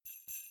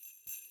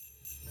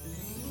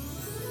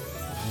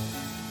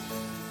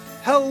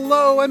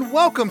Hello and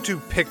welcome to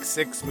Pick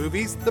 6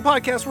 Movies, the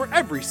podcast where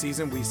every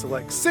season we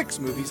select 6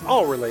 movies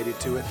all related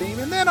to a theme,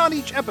 and then on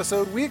each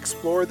episode we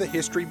explore the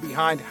history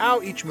behind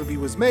how each movie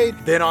was made.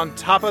 Then on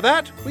top of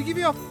that, we give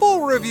you a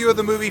full review of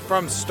the movie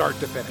from start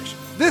to finish.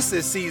 This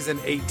is season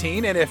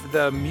 18, and if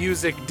the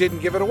music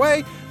didn't give it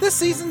away, this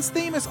season's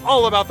theme is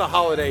all about the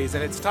holidays,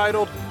 and it's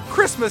titled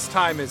Christmas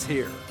Time is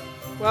Here.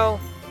 Well,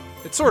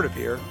 it's sort of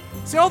here.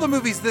 See, all the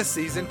movies this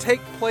season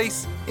take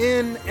place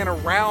in and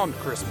around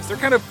Christmas. They're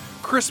kind of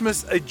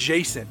Christmas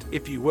adjacent,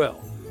 if you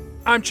will.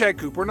 I'm Chad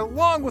Cooper, and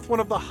along with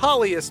one of the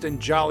holliest and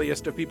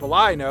jolliest of people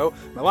I know,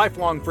 my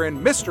lifelong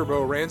friend Mr.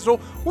 Bo Ransdell,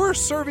 we're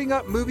serving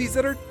up movies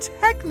that are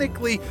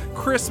technically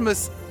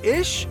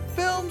Christmas-ish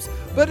films,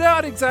 but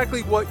not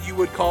exactly what you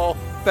would call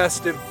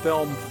festive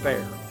film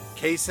fare.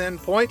 Case in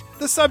point,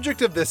 the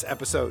subject of this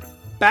episode,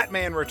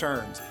 Batman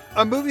Returns,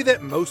 a movie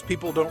that most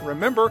people don't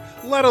remember,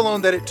 let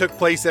alone that it took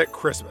place at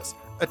Christmas,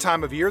 a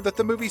time of year that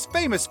the movie's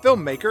famous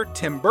filmmaker,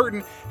 Tim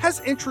Burton, has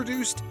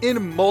introduced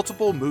in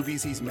multiple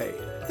movies he's made.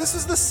 This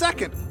is the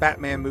second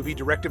Batman movie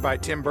directed by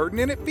Tim Burton,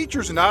 and it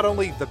features not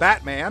only the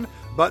Batman,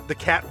 but the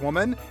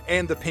Catwoman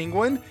and the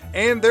Penguin,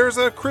 and there's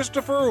a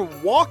Christopher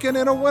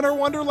Walken in a Winter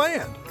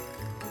Wonderland.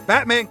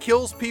 Batman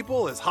kills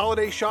people as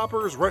holiday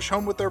shoppers rush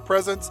home with their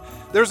presents.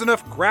 There's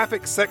enough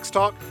graphic sex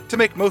talk to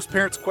make most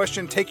parents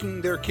question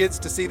taking their kids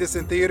to see this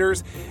in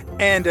theaters,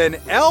 and an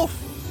elf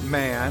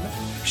man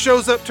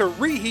shows up to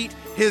reheat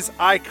his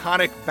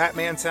iconic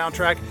Batman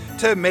soundtrack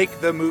to make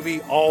the movie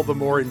all the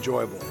more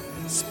enjoyable.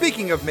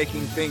 Speaking of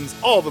making things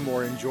all the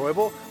more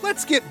enjoyable,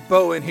 let's get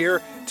Bo in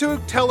here to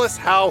tell us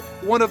how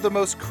one of the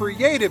most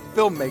creative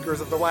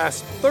filmmakers of the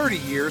last 30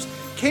 years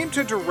came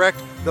to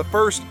direct the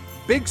first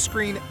big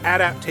screen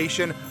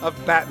adaptation of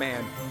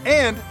Batman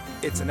and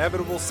its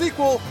inevitable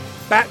sequel,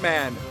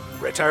 Batman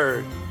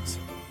Returns.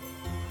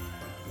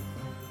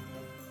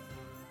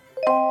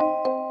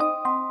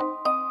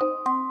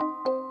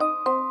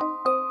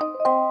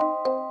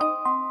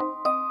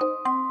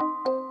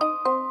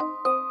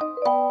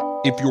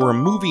 If you're a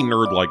movie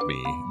nerd like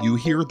me, you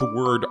hear the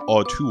word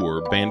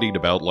auteur bandied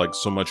about like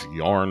so much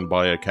yarn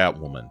by a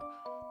Catwoman.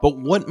 But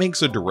what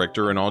makes a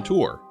director an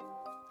auteur?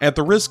 At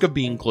the risk of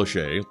being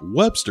cliché,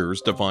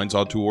 Webster's defines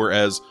auteur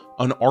as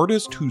an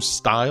artist whose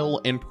style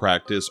and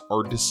practice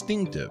are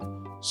distinctive.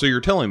 So you're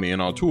telling me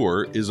an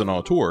auteur is an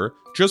auteur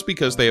just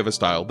because they have a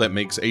style that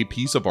makes a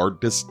piece of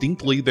art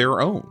distinctly their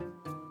own.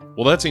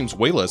 Well, that seems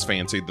way less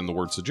fancy than the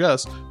word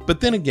suggests, but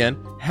then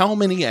again, how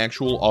many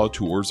actual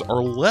auteurs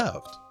are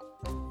left?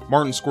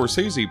 Martin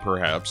Scorsese,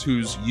 perhaps,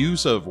 whose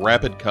use of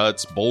rapid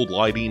cuts, bold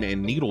lighting,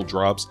 and needle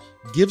drops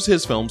gives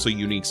his films a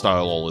unique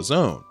style all his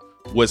own.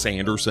 Wes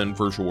Anderson,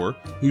 for sure,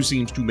 who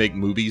seems to make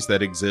movies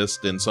that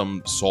exist in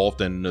some soft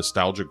and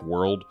nostalgic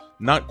world,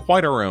 not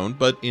quite our own,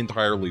 but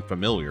entirely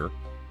familiar.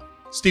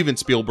 Steven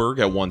Spielberg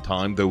at one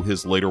time, though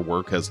his later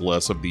work has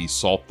less of the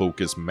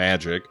soft-focused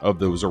magic of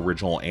those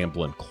original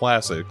Amblin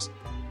classics.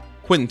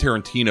 Quentin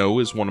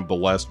Tarantino is one of the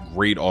last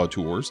great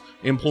auteurs,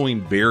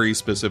 employing very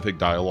specific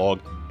dialogue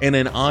and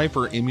an eye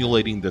for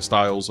emulating the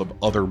styles of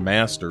other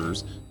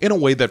masters in a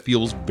way that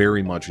feels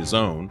very much his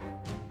own.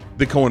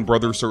 The Coen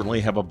brothers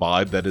certainly have a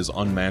vibe that is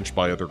unmatched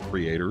by other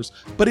creators,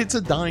 but it's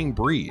a dying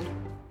breed.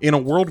 In a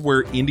world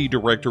where indie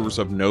directors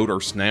of note are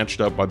snatched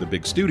up by the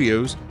big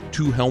studios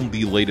to helm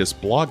the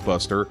latest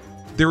blockbuster,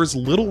 there is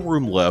little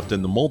room left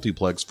in the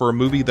multiplex for a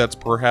movie that's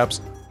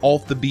perhaps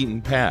off the beaten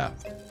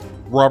path.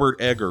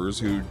 Robert Eggers,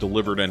 who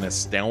delivered an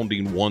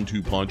astounding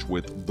 1-2 punch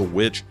with The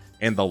Witch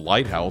and The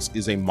Lighthouse,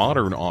 is a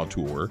modern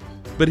auteur,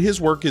 but his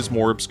work is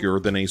more obscure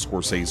than a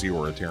Scorsese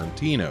or a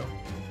Tarantino.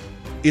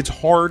 It's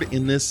hard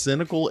in this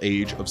cynical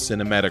age of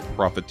cinematic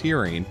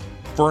profiteering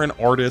for an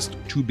artist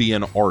to be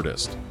an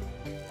artist.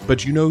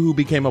 But you know who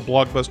became a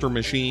blockbuster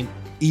machine,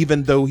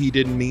 even though he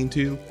didn't mean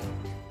to?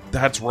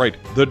 That's right,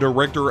 the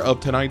director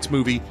of tonight's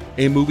movie,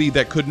 a movie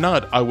that could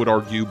not, I would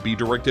argue, be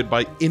directed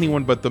by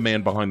anyone but the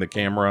man behind the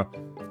camera,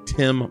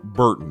 Tim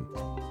Burton.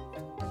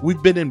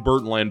 We've been in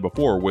Burtonland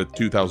before with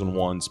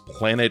 2001's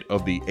Planet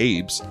of the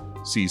Apes,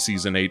 see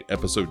Season 8,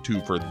 Episode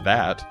 2 for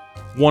that,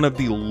 one of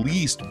the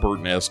least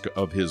Burton-esque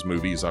of his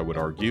movies, I would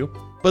argue.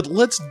 But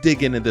let's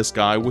dig into this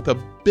guy with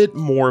a bit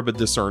more of a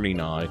discerning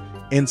eye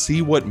and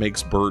see what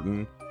makes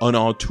Burton an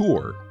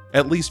auteur,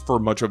 at least for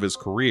much of his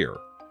career.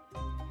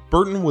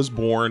 Burton was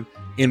born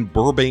in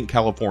Burbank,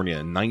 California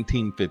in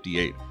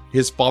 1958.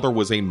 His father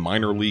was a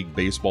minor league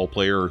baseball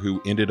player who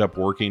ended up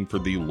working for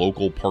the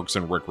local Parks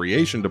and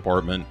Recreation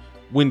Department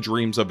when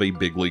dreams of a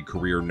big league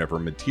career never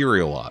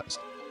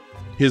materialized.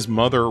 His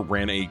mother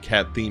ran a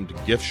cat-themed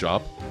gift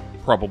shop,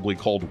 probably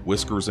called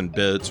Whiskers and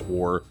Bits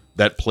or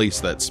That Place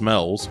That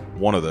Smells,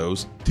 one of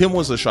those. Tim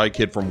was a shy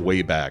kid from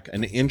way back,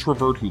 an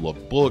introvert who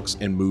loved books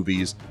and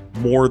movies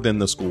more than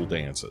the school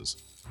dances.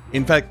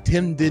 In fact,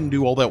 Tim didn't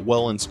do all that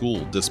well in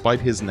school despite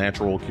his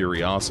natural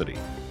curiosity.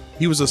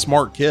 He was a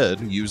smart kid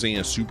using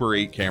a Super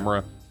 8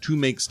 camera to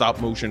make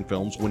stop-motion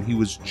films when he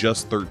was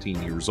just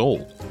 13 years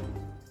old.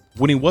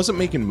 When he wasn't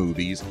making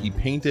movies, he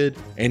painted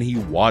and he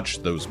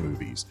watched those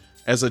movies.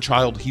 As a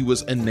child, he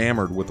was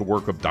enamored with the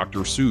work of Dr.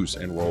 Seuss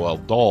and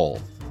Roald Dahl,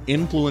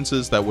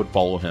 influences that would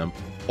follow him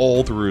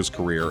all through his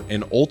career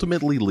and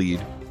ultimately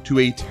lead to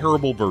a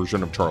terrible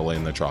version of Charlie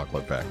and the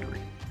Chocolate Factory.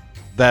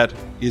 That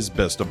is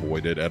best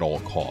avoided at all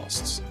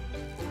costs.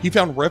 He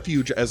found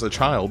refuge as a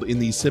child in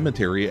the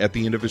cemetery at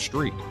the end of his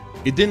street.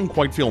 It didn't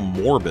quite feel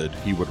morbid,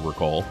 he would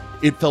recall.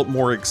 It felt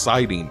more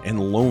exciting and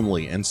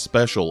lonely and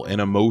special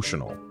and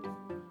emotional.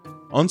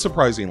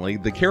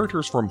 Unsurprisingly, the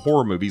characters from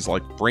horror movies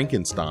like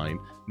Frankenstein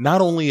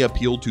not only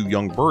appealed to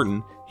young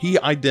Burton, he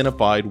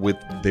identified with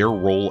their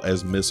role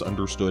as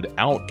misunderstood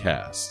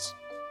outcasts.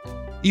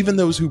 Even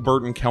those who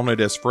Burton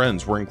counted as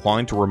friends were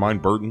inclined to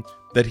remind Burton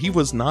that he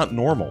was not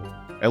normal,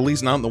 at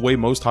least not in the way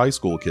most high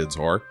school kids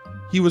are.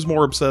 He was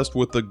more obsessed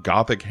with the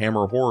Gothic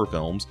Hammer horror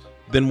films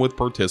than with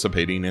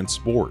participating in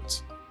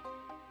sports.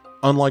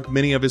 Unlike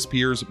many of his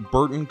peers,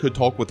 Burton could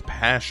talk with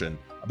passion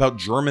about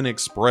German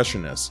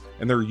expressionists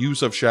and their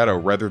use of shadow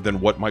rather than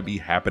what might be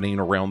happening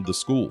around the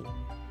school.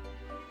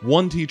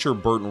 One teacher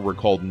Burton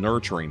recalled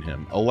nurturing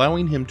him,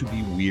 allowing him to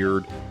be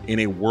weird in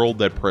a world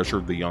that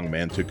pressured the young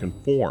man to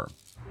conform.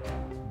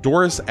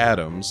 Doris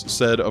Adams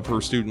said of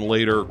her student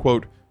later,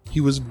 quote,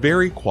 "He was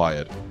very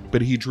quiet,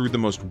 but he drew the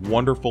most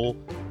wonderful,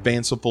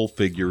 fanciful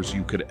figures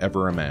you could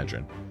ever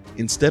imagine.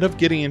 Instead of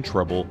getting in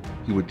trouble,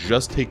 he would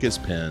just take his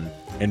pen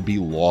and be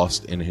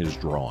lost in his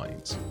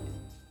drawings."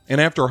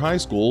 And after high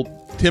school,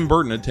 Tim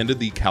Burton attended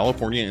the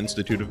California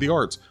Institute of the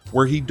Arts,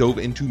 where he dove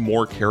into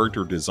more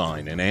character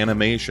design and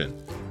animation,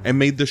 and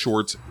made the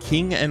shorts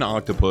King and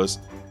Octopus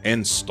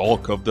and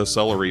Stalk of the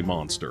Celery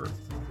Monster.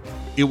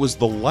 It was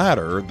the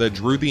latter that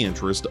drew the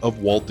interest of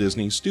Walt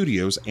Disney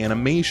Studios'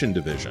 animation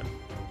division,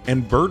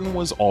 and Burton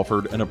was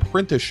offered an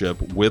apprenticeship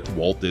with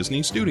Walt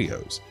Disney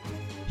Studios.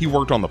 He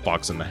worked on The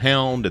Fox and the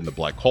Hound and The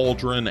Black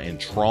Cauldron and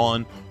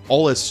Tron,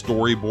 all as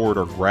storyboard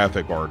or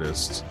graphic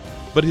artists,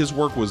 but his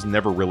work was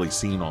never really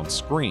seen on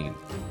screen.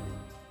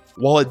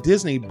 While at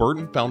Disney,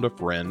 Burton found a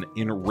friend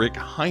in Rick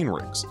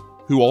Heinrichs,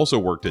 who also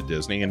worked at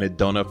Disney and had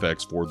done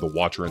effects for The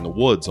Watcher in the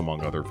Woods,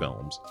 among other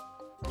films.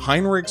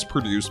 Heinrichs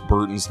produced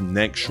Burton's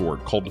next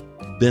short called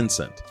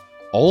Vincent,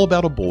 all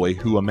about a boy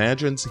who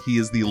imagines he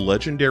is the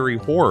legendary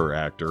horror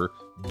actor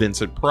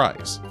Vincent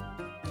Price.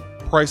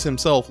 Price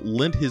himself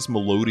lent his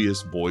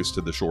melodious voice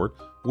to the short,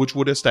 which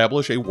would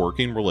establish a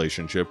working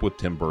relationship with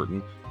Tim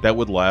Burton that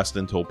would last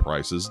until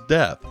Price's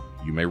death.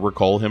 You may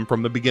recall him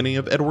from the beginning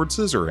of Edward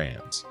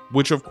Scissorhands,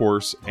 which of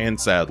course, and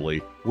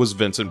sadly, was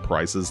Vincent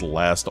Price's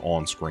last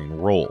on-screen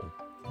role.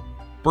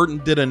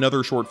 Burton did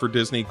another short for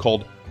Disney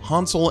called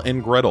Hansel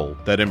and Gretel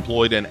that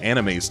employed an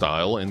anime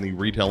style in the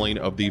retelling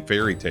of the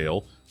fairy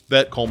tale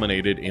that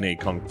culminated in a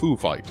kung fu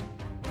fight.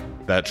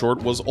 That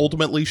short was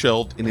ultimately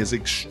shelved and is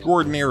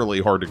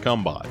extraordinarily hard to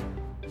come by.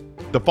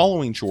 The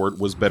following short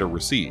was better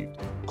received.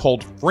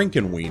 Called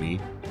Frankenweenie,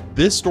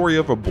 this story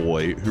of a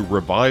boy who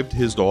revived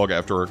his dog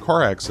after a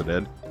car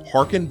accident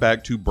harkened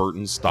back to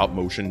Burton's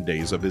stop-motion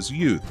days of his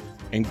youth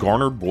and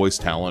garnered voice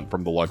talent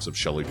from the likes of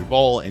Shelley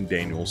Duvall and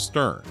Daniel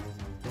Stern.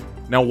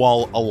 Now,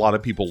 while a lot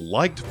of people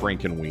liked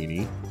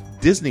Frankenweenie,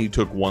 Disney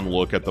took one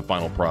look at the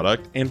final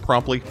product and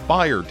promptly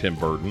fired Tim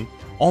Burton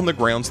on the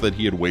grounds that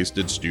he had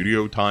wasted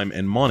studio time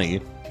and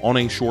money on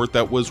a short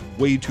that was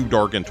way too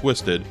dark and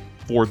twisted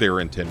for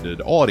their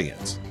intended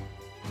audience.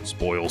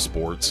 Spoil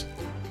sports.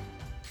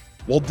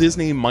 While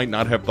Disney might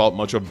not have thought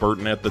much of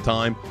Burton at the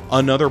time,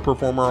 another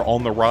performer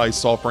on the rise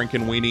saw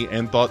Frankenweenie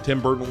and thought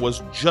Tim Burton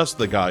was just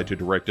the guy to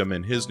direct him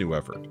in his new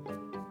effort.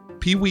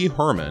 Pee Wee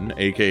Herman,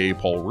 aka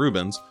Paul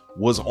Reubens,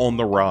 was on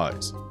the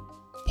rise.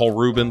 Paul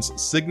Reubens'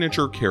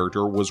 signature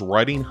character was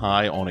riding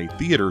high on a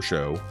theater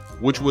show,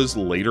 which was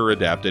later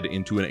adapted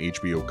into an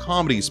HBO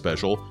comedy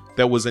special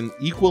that was an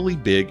equally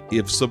big,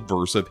 if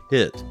subversive,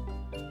 hit.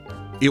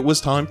 It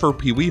was time for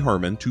Pee Wee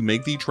Herman to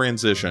make the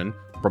transition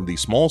from the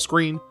small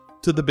screen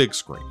to the big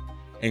screen,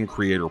 and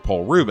creator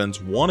Paul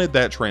Reubens wanted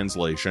that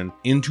translation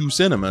into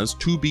cinemas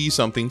to be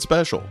something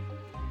special.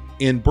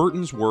 In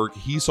Burton's work,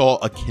 he saw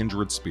a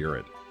kindred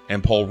spirit,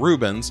 and Paul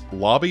Reubens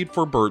lobbied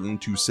for Burton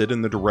to sit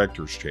in the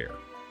director's chair.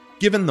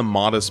 Given the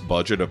modest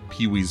budget of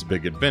Pee-wee's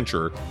Big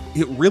Adventure,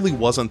 it really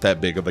wasn't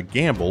that big of a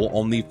gamble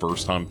on the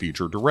first-time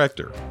feature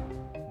director.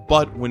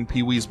 But when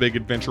Pee-wee's Big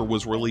Adventure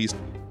was released,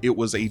 it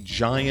was a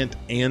giant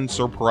and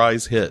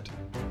surprise hit.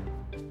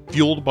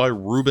 Fueled by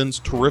Reubens'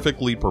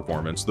 terrific lead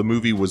performance, the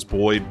movie was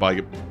buoyed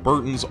by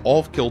Burton's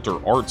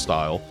off-kilter art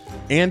style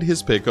and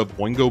his pick of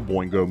Oingo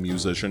Boingo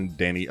musician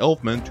Danny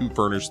Elfman to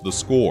furnish the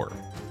score.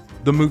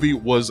 The movie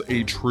was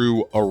a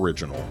true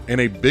original,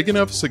 and a big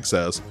enough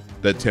success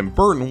that Tim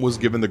Burton was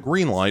given the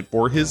green light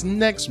for his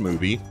next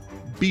movie,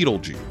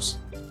 Beetlejuice.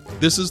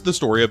 This is the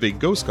story of a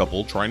ghost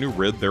couple trying to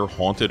rid their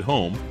haunted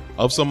home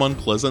of some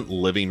unpleasant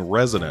living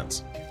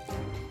residents.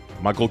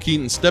 Michael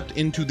Keaton stepped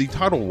into the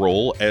title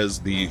role as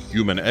the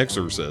human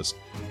exorcist,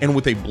 and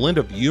with a blend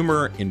of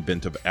humor,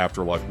 inventive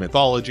afterlife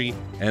mythology,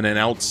 and an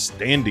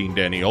outstanding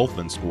Danny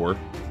Elfman score,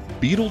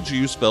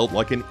 Beetlejuice felt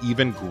like an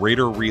even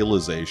greater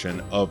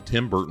realization of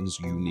Tim Burton's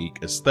unique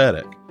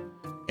aesthetic.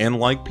 And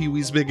like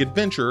Pee-wee's Big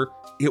Adventure,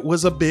 it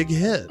was a big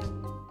hit.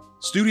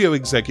 Studio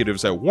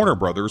executives at Warner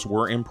Brothers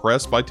were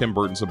impressed by Tim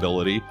Burton's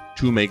ability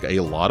to make a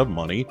lot of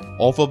money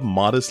off of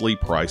modestly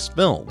priced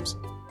films,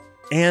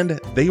 and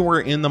they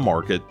were in the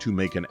market to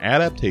make an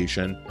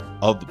adaptation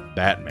of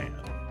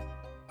Batman.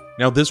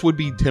 Now, this would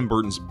be Tim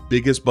Burton's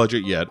biggest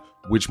budget yet,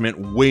 which meant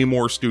way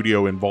more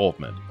studio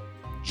involvement.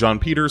 Jon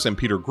Peters and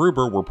Peter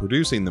Gruber were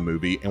producing the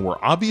movie and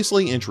were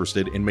obviously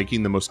interested in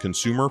making the most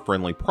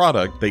consumer-friendly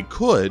product they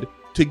could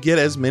to get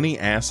as many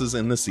asses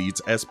in the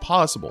seats as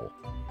possible.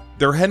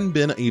 There hadn't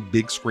been a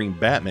big-screen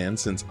Batman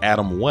since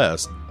Adam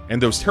West,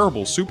 and those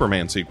terrible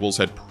Superman sequels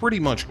had pretty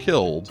much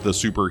killed the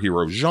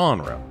superhero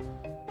genre.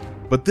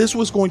 But this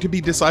was going to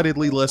be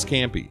decidedly less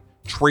campy,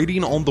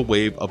 trading on the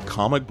wave of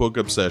comic book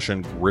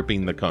obsession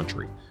gripping the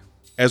country.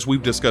 As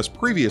we've discussed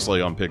previously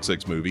on Pick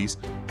 6 Movies,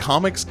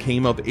 comics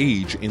came of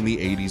age in the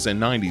 80s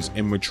and 90s,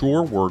 and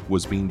mature work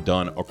was being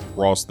done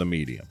across the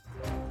medium.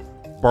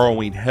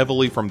 Borrowing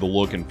heavily from the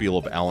look and feel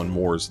of Alan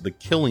Moore's The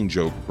Killing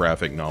Joke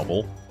graphic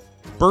novel,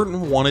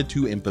 Burton wanted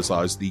to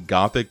emphasize the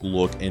gothic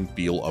look and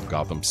feel of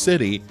Gotham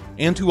City,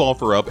 and to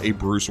offer up a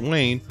Bruce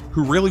Wayne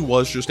who really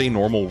was just a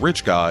normal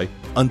rich guy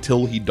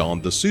until he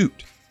donned the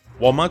suit.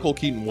 While Michael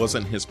Keaton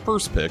wasn't his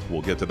first pick,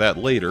 we'll get to that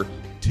later,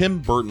 Tim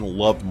Burton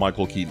loved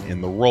Michael Keaton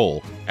in the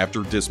role,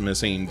 after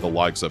dismissing the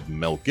likes of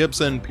Mel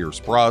Gibson, Pierce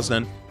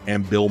Brosnan,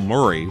 and Bill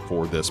Murray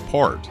for this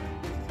part.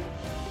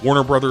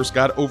 Warner Brothers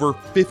got over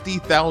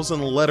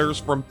 50,000 letters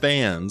from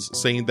fans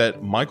saying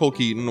that Michael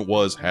Keaton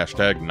was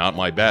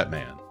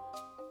 #NotMyBatman.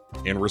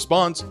 In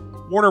response,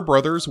 Warner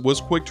Brothers was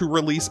quick to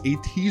release a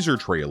teaser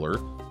trailer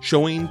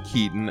showing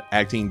Keaton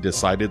acting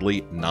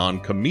decidedly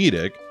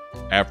non-comedic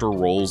after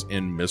roles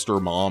in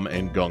Mr. Mom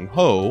and Gung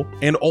Ho,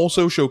 and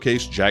also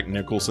showcased Jack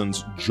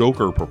Nicholson's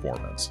Joker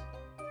performance.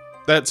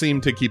 That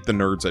seemed to keep the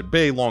nerds at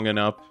bay long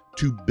enough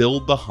to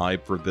build the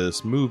hype for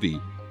this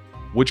movie,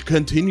 which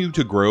continued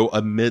to grow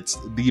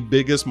amidst the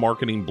biggest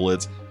marketing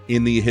blitz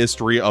in the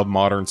history of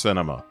modern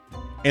cinema.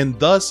 And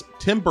thus,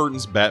 Tim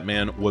Burton's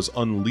Batman was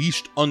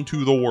unleashed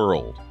unto the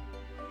world.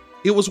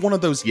 It was one of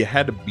those you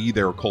had to be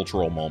there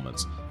cultural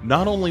moments.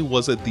 Not only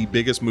was it the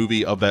biggest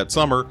movie of that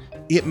summer,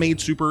 it made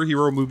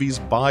superhero movies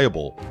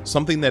viable,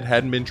 something that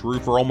hadn't been true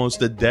for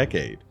almost a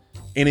decade.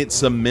 And it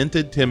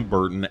cemented Tim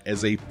Burton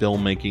as a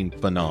filmmaking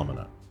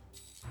phenomenon.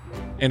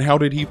 And how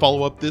did he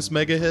follow up this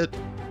mega hit?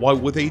 Why,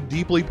 with a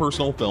deeply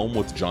personal film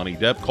with Johnny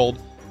Depp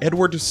called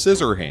Edward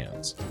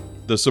Scissorhands.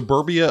 The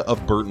suburbia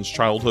of Burton's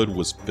childhood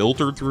was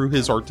filtered through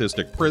his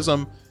artistic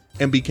prism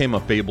and became a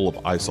fable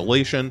of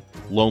isolation,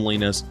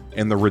 loneliness,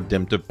 and the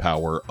redemptive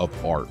power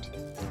of art.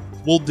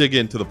 We'll dig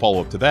into the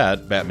follow-up to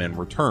that, Batman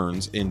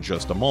Returns, in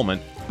just a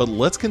moment, but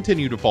let's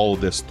continue to follow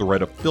this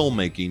thread of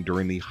filmmaking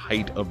during the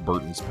height of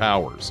Burton's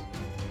powers.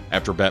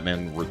 After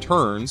Batman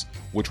Returns,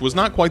 which was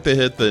not quite the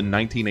hit the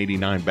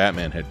 1989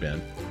 Batman had been,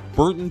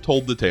 Burton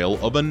told the tale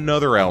of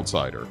another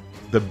outsider,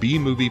 the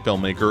B-movie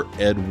filmmaker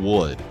Ed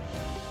Wood.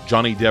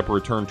 Johnny Depp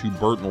returned to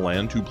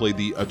Burtonland to play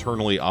the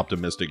eternally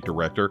optimistic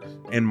director,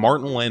 and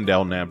Martin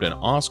Landau nabbed an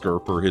Oscar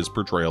for his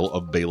portrayal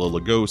of Bela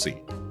Lugosi.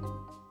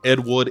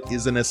 Ed Wood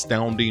is an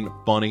astounding,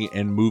 funny,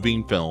 and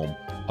moving film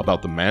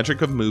about the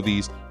magic of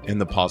movies and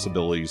the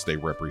possibilities they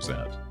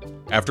represent.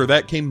 After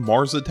that came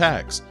Mars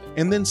Attacks,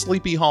 and then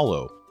Sleepy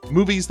Hollow,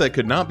 movies that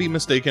could not be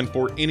mistaken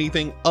for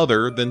anything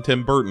other than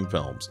Tim Burton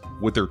films,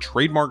 with their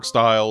trademark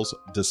styles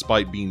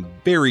despite being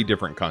very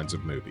different kinds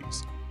of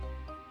movies.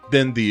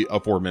 Then the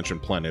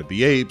aforementioned Planet of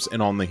the Apes,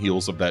 and on the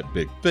heels of that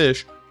Big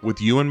Fish, with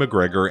Ewan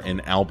McGregor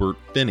and Albert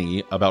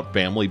Finney about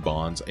family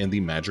bonds and the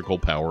magical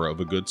power of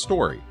a good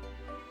story.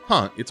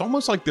 It's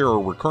almost like there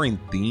are recurring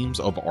themes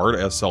of art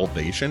as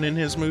salvation in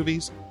his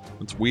movies.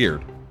 It's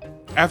weird.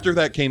 After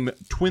that came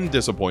twin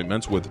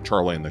disappointments with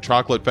Charlie and the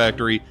Chocolate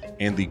Factory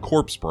and The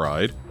Corpse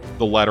Bride,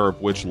 the latter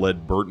of which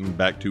led Burton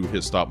back to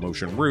his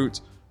stop-motion roots,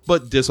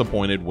 but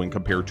disappointed when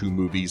compared to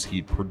movies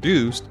he'd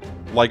produced,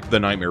 like The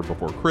Nightmare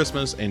Before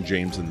Christmas and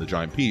James and the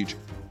Giant Peach,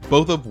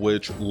 both of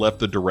which left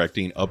the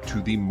directing up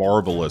to the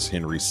marvelous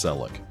Henry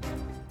Selick.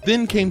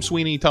 Then came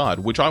Sweeney Todd,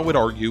 which I would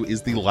argue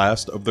is the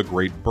last of the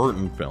great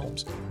Burton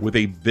films, with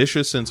a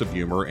vicious sense of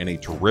humor and a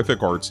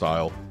terrific art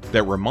style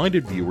that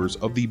reminded viewers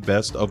of the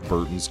best of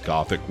Burton's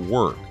gothic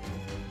work.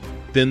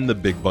 Then the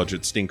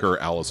big-budget stinker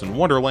Alice in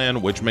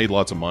Wonderland, which made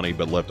lots of money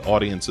but left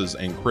audiences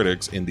and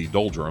critics in the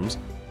doldrums,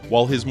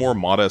 while his more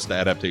modest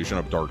adaptation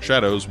of Dark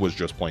Shadows was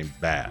just plain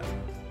bad.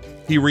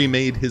 He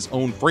remade his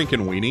own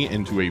Frankenweenie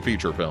into a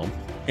feature film,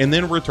 and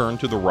then returned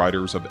to the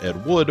writers of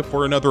Ed Wood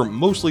for another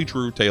mostly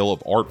true tale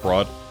of art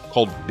fraud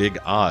called Big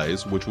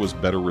Eyes, which was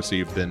better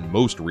received than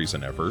most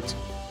recent efforts.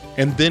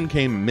 And then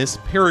came Miss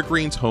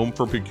Peregrine's Home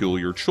for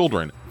Peculiar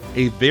Children,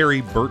 a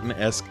very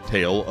Burton-esque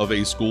tale of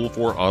a school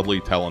for oddly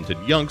talented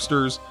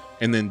youngsters,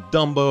 and then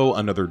Dumbo,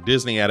 another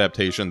Disney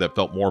adaptation that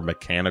felt more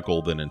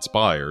mechanical than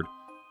inspired.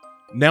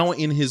 Now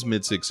in his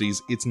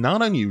mid-60s, it's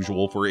not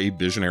unusual for a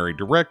visionary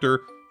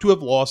director to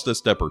have lost a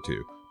step or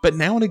two, but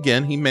now and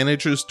again he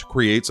manages to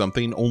create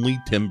something only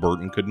Tim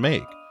Burton could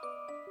make.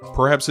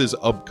 Perhaps his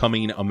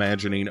upcoming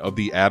imagining of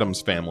the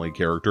Addams Family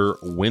character,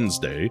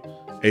 Wednesday,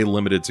 a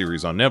limited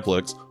series on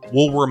Netflix,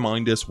 will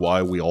remind us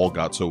why we all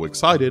got so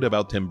excited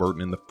about Tim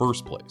Burton in the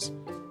first place.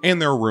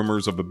 And there are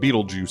rumors of a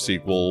Beetlejuice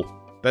sequel.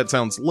 That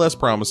sounds less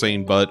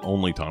promising, but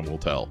only time will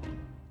tell.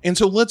 And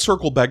so let's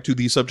circle back to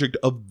the subject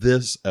of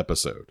this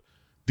episode.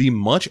 The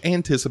much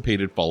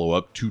anticipated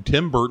follow-up to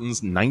Tim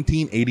Burton's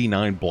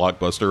 1989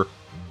 blockbuster,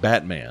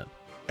 Batman.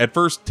 At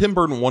first, Tim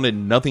Burton wanted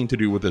nothing to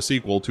do with a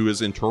sequel to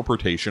his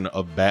interpretation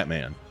of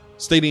Batman,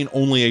 stating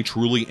only a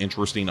truly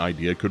interesting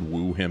idea could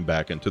woo him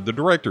back into the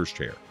director's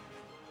chair.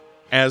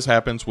 As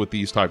happens with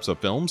these types of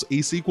films,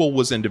 a sequel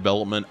was in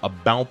development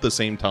about the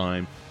same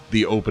time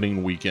the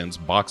opening weekend's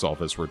box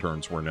office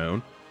returns were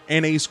known,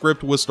 and a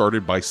script was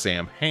started by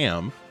Sam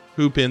Hamm,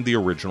 who penned the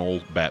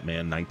original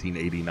Batman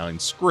 1989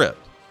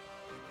 script.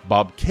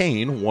 Bob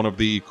Kane, one of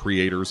the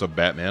creators of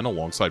Batman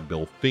alongside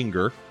Bill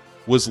Finger,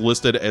 was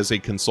listed as a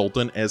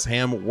consultant as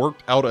Hamm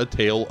worked out a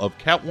tale of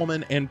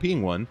Catwoman and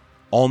Penguin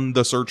on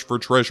the search for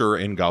treasure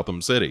in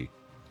Gotham City.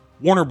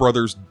 Warner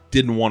Brothers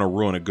didn't want to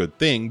ruin a good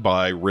thing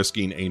by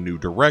risking a new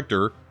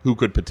director who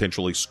could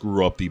potentially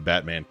screw up the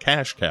Batman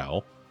cash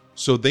cow,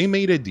 so they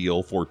made a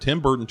deal for Tim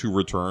Burton to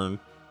return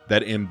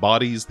that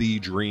embodies the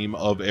dream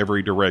of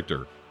every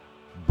director.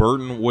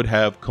 Burton would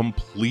have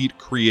complete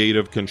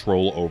creative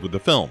control over the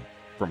film,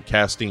 from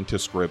casting to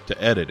script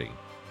to editing.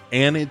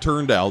 And it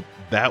turned out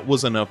that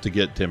was enough to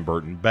get Tim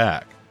Burton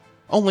back.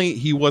 Only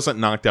he wasn't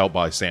knocked out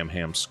by Sam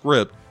Hamm's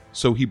script,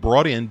 so he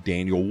brought in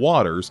Daniel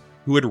Waters,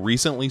 who had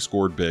recently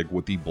scored big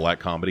with the black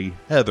comedy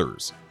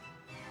Heathers.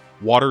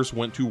 Waters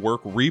went to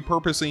work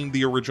repurposing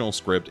the original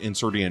script,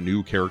 inserting a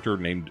new character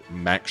named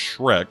Max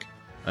Schreck,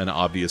 an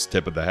obvious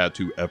tip of the hat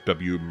to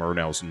F.W.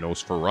 Murnau's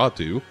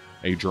Nosferatu,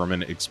 a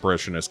German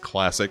expressionist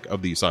classic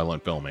of the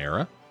silent film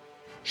era.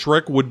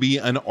 Schreck would be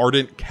an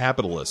ardent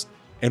capitalist,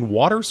 and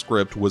Waters'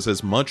 script was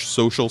as much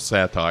social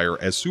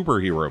satire as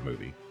superhero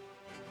movie.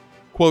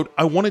 Quote,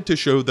 "I wanted to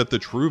show that the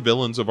true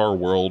villains of our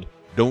world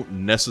don't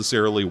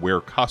necessarily wear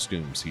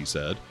costumes," he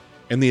said,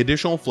 and the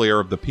additional flair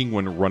of the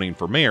Penguin running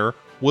for mayor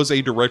was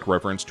a direct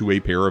reference to a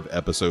pair of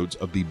episodes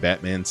of the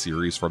Batman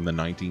series from the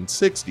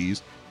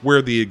 1960s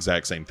where the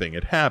exact same thing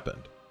had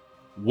happened.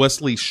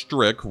 Wesley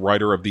Strick,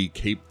 writer of the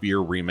Cape Fear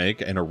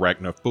remake and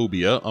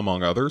Arachnophobia,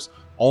 among others,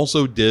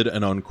 also did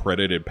an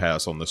uncredited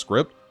pass on the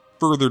script,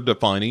 further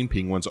defining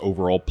Penguin's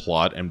overall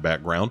plot and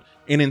background,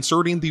 and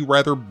inserting the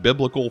rather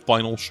biblical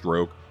final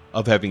stroke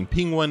of having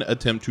Penguin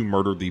attempt to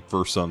murder the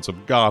first sons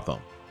of Gotham.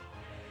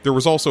 There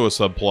was also a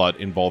subplot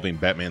involving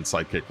Batman's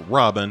sidekick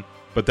Robin,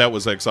 but that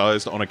was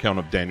excised on account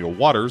of Daniel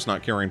Waters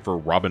not caring for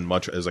Robin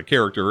much as a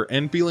character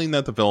and feeling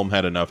that the film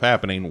had enough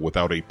happening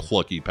without a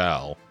plucky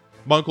pal.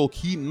 Michael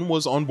Keaton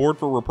was on board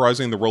for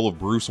reprising the role of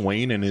Bruce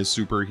Wayne in his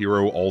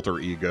superhero alter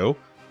ego.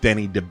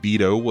 Danny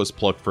DeVito was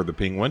plucked for the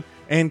Penguin,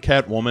 and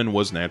Catwoman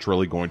was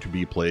naturally going to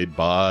be played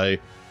by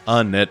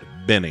Annette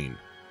Bening.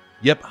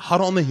 Yep, hot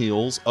on the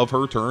heels of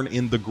her turn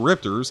in The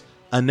Grifters,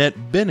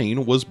 Annette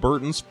Bening was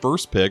Burton's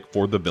first pick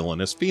for the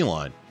villainous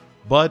feline.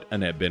 But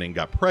Annette Bening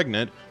got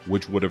pregnant,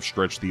 which would have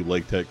stretched the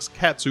latex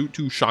catsuit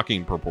to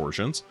shocking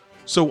proportions,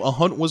 so a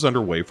hunt was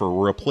underway for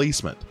a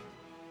replacement.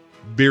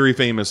 Very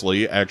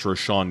famously, actress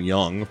Sean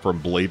Young from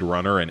Blade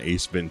Runner and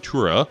Ace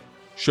Ventura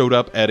showed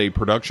up at a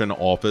production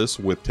office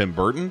with Tim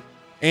Burton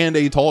and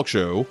a talk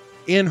show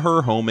in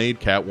her homemade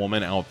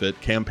Catwoman outfit,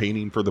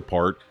 campaigning for the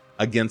part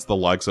against the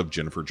likes of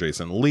Jennifer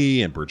Jason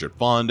Leigh and Bridget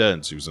Fonda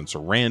and Susan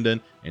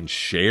Sarandon and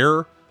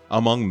Cher,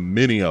 among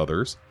many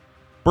others.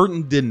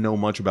 Burton didn't know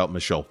much about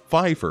Michelle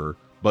Pfeiffer,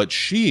 but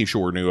she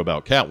sure knew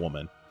about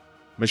Catwoman.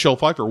 Michelle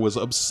Pfeiffer was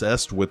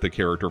obsessed with the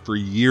character for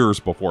years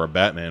before a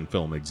Batman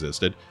film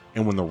existed,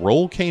 and when the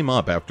role came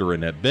up after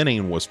Annette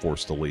Bening was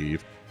forced to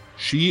leave,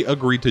 she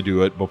agreed to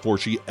do it before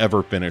she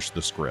ever finished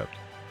the script.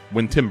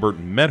 When Tim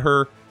Burton met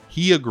her,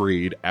 he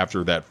agreed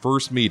after that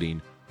first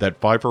meeting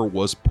that Pfeiffer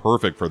was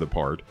perfect for the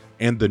part,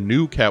 and the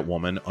new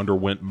Catwoman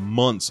underwent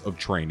months of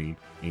training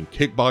in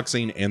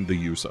kickboxing and the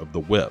use of the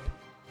whip.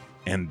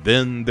 And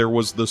then there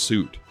was the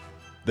suit.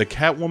 The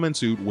Catwoman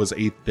suit was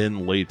a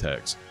thin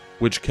latex,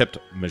 which kept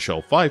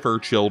Michelle Pfeiffer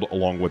chilled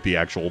along with the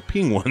actual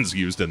penguins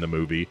used in the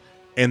movie,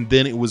 and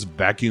then it was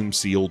vacuum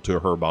sealed to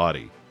her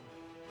body.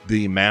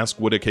 The mask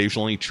would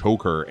occasionally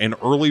choke her, and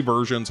early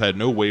versions had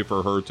no way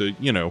for her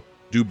to,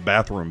 do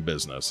bathroom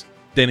business.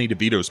 Danny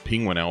DeVito's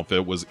penguin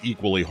outfit was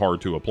equally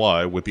hard to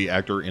apply, with the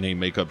actor in a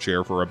makeup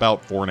chair for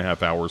about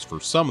 4.5 hours for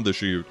some of the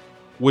shoot,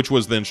 which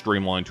was then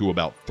streamlined to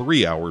about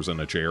 3 hours in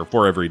a chair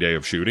for every day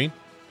of shooting.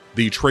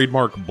 The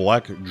trademark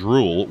black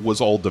drool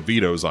was all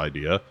DeVito's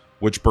idea,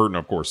 which Burton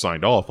of course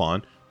signed off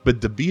on, but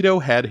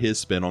DeVito had his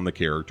spin on the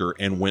character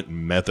and went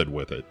method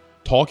with it,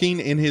 talking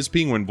in his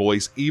penguin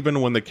voice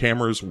even when the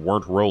cameras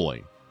weren't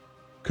rolling.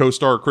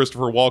 Co-star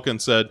Christopher Walken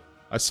said,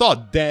 "I saw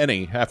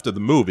Danny after the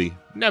movie,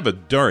 never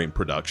during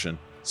production."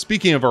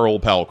 Speaking of our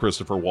old pal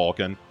Christopher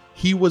Walken,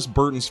 he was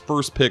Burton's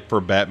first pick for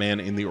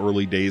Batman in the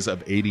early days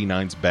of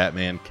 '89's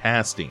Batman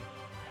casting.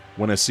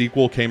 When a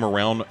sequel came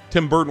around,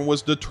 Tim Burton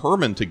was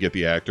determined to get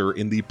the actor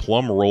in the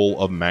plum role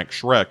of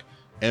Max Schreck,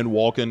 and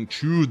Walken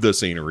chewed the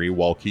scenery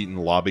while Keaton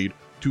lobbied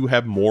to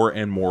have more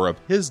and more of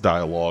his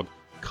dialogue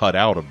cut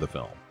out of the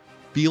film,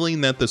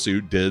 feeling that the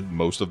suit did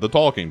most of the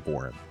talking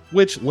for him,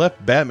 which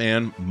left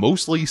Batman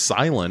mostly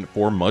silent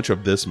for much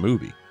of this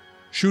movie.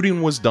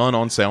 Shooting was done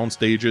on sound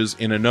stages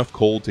in enough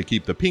cold to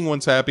keep the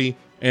Penguins happy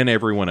and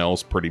everyone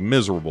else pretty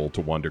miserable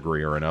to one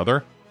degree or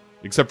another,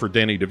 except for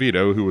Danny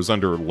DeVito, who was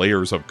under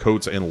layers of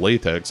coats and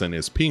latex in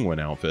his Penguin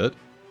outfit.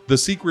 The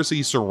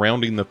secrecy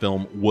surrounding the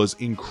film was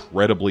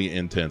incredibly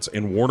intense,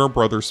 and Warner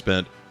Brothers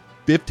spent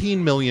 $15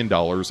 million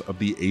of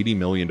the $80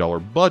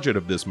 million budget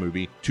of this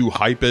movie to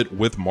hype it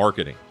with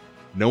marketing.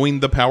 Knowing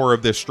the power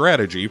of this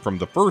strategy from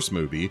the first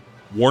movie,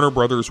 Warner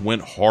Brothers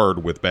went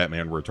hard with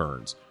Batman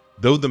Returns,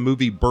 though the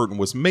movie Burton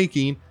was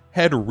making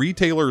had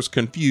retailers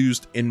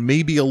confused and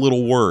maybe a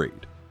little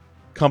worried.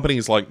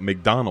 Companies like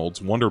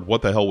McDonald's wondered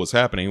what the hell was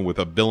happening with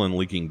a villain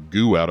leaking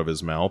goo out of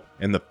his mouth,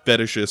 and the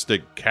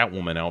fetishistic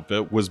Catwoman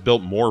outfit was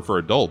built more for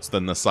adults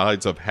than the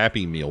sides of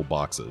Happy Meal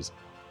boxes.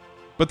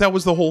 But that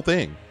was the whole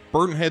thing.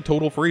 Burton had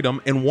total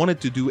freedom and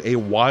wanted to do a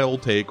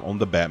wild take on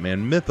the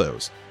Batman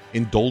mythos,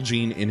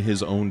 indulging in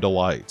his own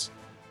delights.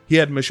 He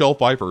had Michelle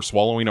Pfeiffer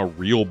swallowing a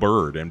real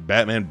bird and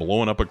Batman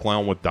blowing up a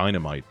clown with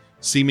dynamite,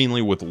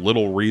 seemingly with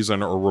little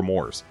reason or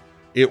remorse.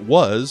 It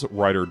was,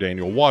 writer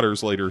Daniel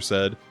Waters later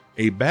said,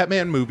 a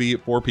Batman movie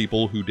for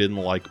people who didn't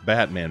like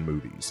Batman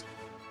movies.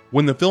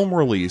 When the film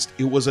released,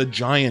 it was a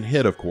giant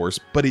hit, of course,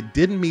 but it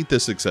didn't meet the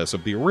success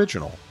of the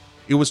original.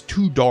 It was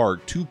too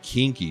dark, too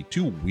kinky,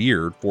 too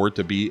weird for it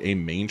to be a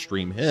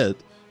mainstream hit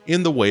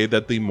in the way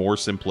that the more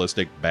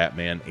simplistic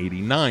Batman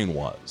 '89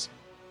 was.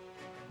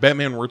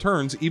 Batman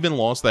Returns even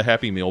lost the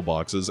Happy Meal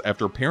boxes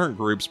after parent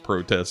groups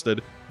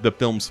protested the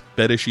film's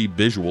fetishy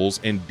visuals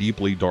and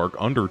deeply dark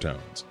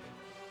undertones.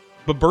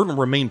 But Burton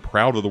remained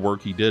proud of the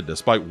work he did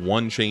despite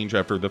one change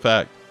after the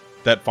fact.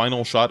 That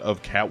final shot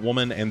of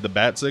Catwoman and the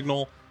bat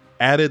signal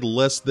added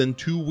less than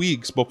 2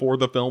 weeks before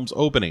the film's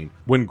opening,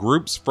 when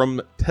groups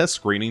from test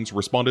screenings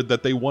responded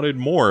that they wanted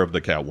more of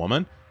the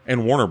Catwoman,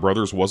 and Warner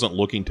Brothers wasn't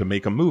looking to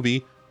make a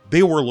movie,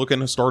 they were looking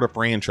to start a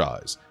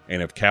franchise,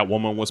 and if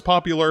Catwoman was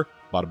popular,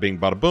 bada bing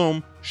bada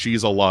boom,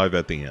 she's alive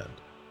at the end.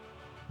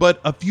 But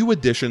a few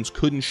additions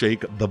couldn't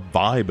shake the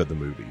vibe of the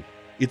movie.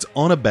 It's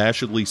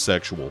unabashedly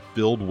sexual,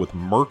 filled with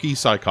murky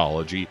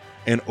psychology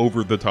and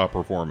over-the-top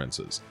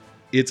performances.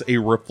 It's a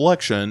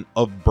reflection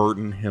of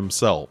Burton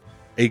himself,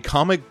 a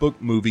comic book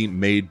movie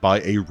made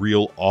by a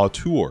real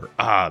auteur.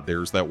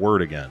 There's that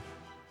word again.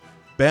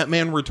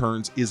 Batman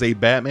Returns is a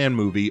Batman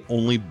movie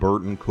only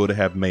Burton could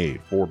have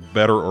made, for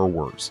better or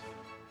worse.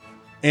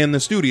 And the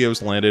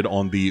studios landed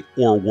on the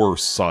or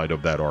worse side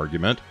of that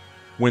argument.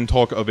 When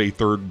talk of a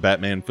third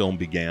Batman film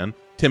began,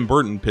 Tim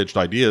Burton pitched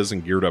ideas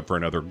and geared up for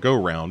another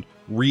go-round,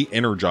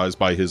 re-energized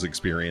by his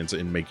experience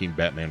in making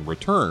Batman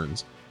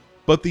Returns.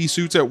 But the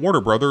suits at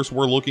Warner Brothers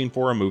were looking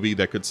for a movie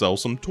that could sell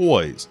some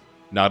toys,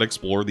 not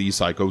explore the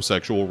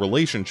psychosexual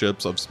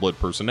relationships of split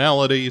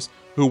personalities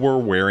who were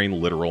wearing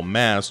literal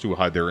masks to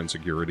hide their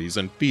insecurities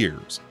and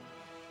fears.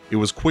 It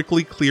was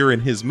quickly clear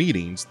in his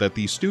meetings that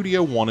the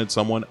studio wanted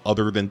someone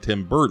other than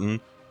Tim Burton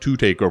to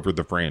take over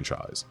the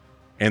franchise,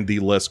 and the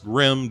less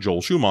grim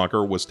Joel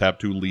Schumacher was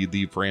tapped to lead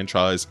the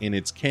franchise in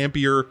its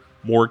campier,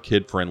 more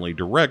kid-friendly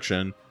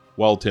direction,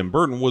 while Tim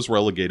Burton was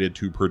relegated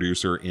to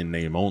producer in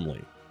name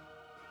only.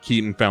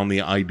 Keaton found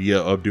the idea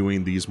of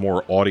doing these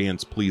more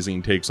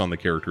audience-pleasing takes on the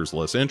characters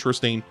less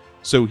interesting,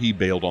 so he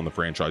bailed on the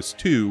franchise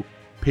too,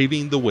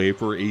 paving the way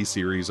for a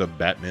series of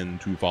Batmen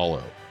to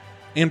follow.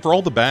 And for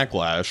all the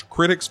backlash,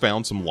 critics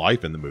found some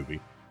life in the movie.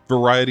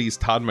 Variety's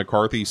Todd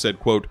McCarthy said,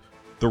 quote,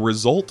 "The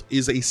result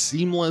is a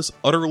seamless,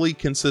 utterly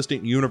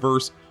consistent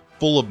universe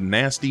full of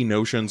nasty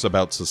notions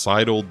about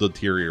societal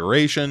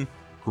deterioration,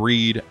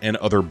 greed, and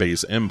other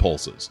base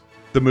impulses."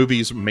 The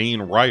movie's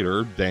main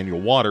writer,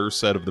 Daniel Waters,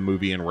 said of the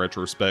movie in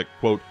retrospect,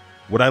 quote,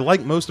 "What I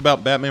like most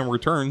about Batman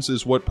Returns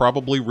is what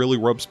probably really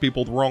rubs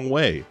people the wrong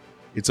way.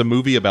 It's a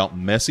movie about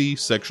messy,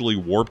 sexually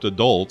warped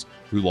adults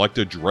who like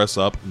to dress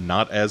up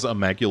not as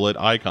immaculate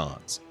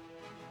icons."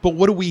 But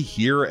what do we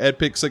here at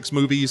Pick 6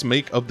 Movies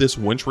make of this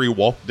wintry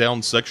walk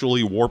down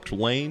sexually warped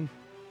lane?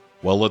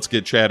 Well, let's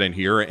get chatting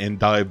here and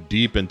dive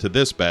deep into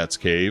this Bat's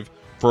Cave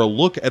for a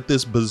look at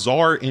this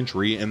bizarre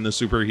entry in the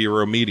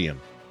superhero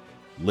medium.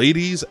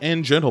 Ladies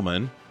and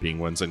gentlemen,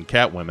 penguins and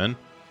catwomen,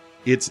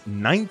 it's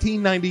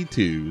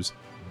 1992's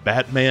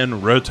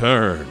Batman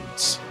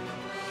Returns.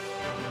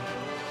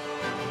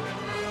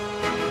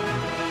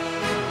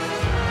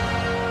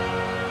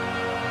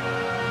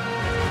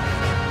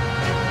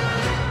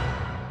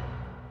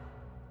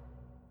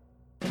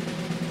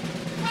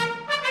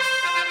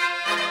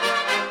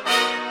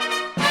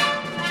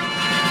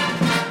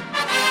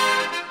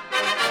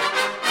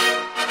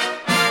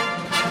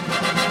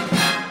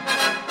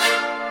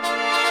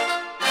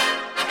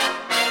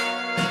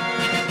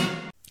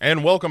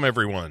 And welcome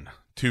everyone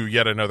to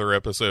yet another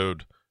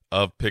episode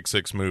of Pick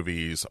 6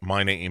 Movies.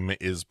 My name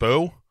is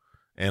Bo,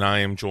 and I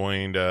am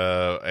joined,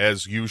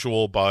 as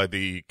usual, by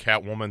the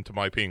Catwoman to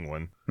my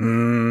penguin.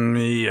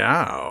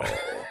 Meow.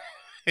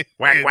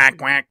 Whack,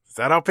 whack, whack. Is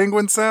that how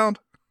penguins sound?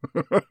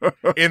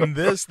 In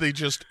this, they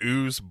just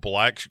ooze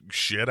black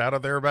shit out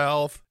of their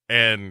mouth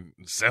and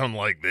sound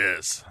like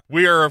this.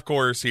 We are, of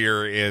course,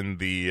 here in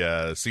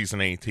the season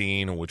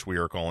 18, which we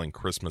are calling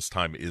Christmas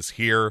Time Is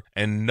Here,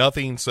 and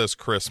nothing says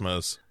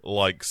Christmas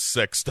like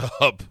sexed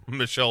up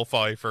Michelle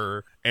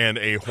Pfeiffer and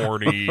a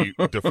horny,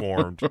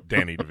 deformed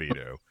Danny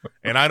DeVito.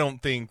 And I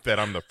don't think that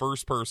I'm the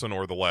first person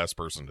or the last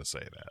person to say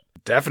that.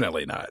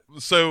 Definitely not.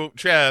 So,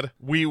 Chad,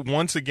 we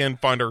once again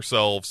find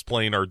ourselves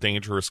playing our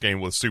dangerous game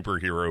with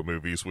superhero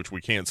movies, which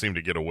we can't seem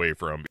to get away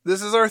from.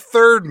 This is our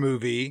third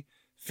movie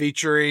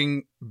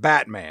featuring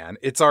Batman.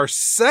 It's our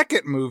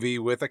second movie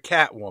with a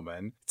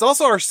Catwoman. It's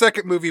also our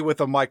second movie with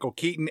a Michael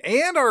Keaton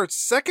and our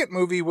second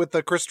movie with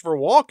a Christopher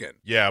Walken.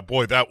 Yeah,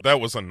 boy,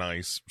 that was a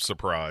nice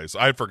surprise.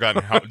 I'd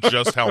forgotten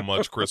just how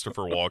much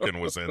Christopher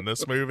Walken was in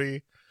this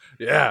movie.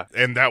 Yeah.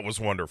 And that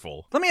was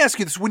wonderful. Let me ask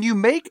you this. When you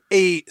make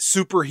a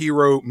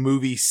superhero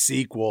movie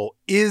sequel,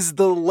 is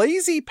the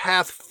lazy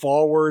path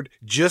forward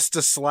just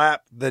to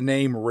slap the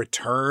name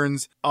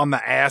Returns on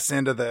the ass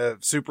end of the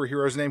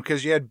superhero's name?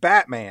 Because you had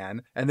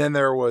Batman, and then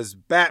there was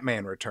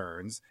Batman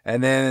Returns,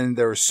 and then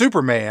there was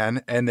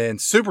Superman, and then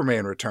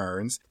Superman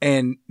Returns,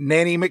 and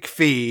Nanny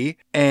McPhee,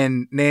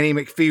 and Nanny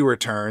McPhee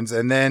Returns,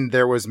 and then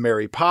there was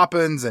Mary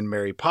Poppins, and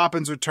Mary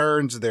Poppins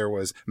Returns. There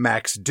was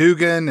Max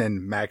Dugan,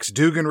 and Max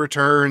Dugan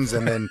Returns.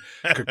 And then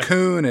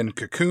Cocoon and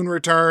Cocoon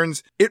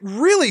Returns. It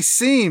really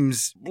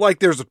seems like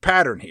there's a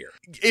pattern here.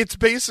 It's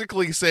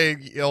basically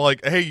saying,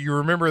 like, hey, you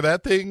remember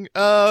that thing?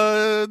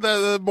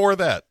 More of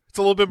that. It's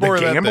a little bit more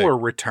of that thing. The Gambler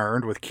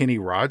returned with Kenny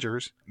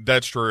Rogers.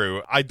 That's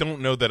true. I don't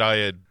know that I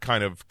had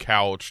kind of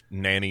couched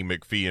Nanny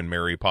McPhee and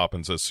Mary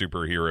Poppins as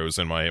superheroes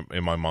in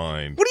my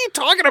mind. What are you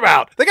talking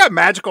about? They got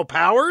magical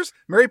powers.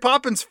 Mary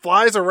Poppins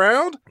flies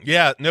around.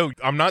 Yeah, no,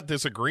 I'm not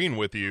disagreeing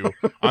with you.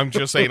 I'm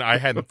just saying I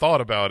hadn't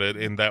thought about it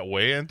in that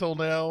way until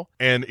now,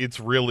 and it's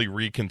really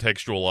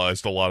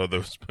recontextualized a lot of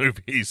those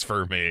movies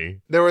for me.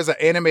 There was an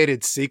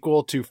animated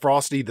sequel to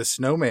Frosty the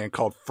Snowman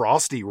called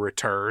Frosty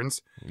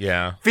Returns.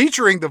 Yeah.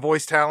 Featuring the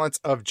voice talents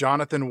of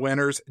Jonathan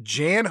Winters,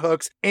 Jan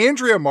Hooks,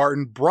 Andrea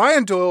Martin,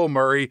 Brian Doyle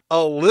Murray,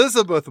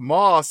 Elizabeth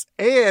Moss,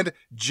 and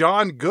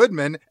John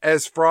Goodman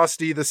as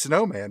Frosty the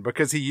Snowman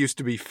because he used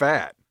to be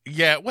fat.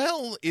 Yeah,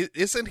 well,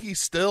 isn't he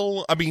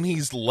still? I mean,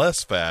 he's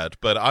less fat,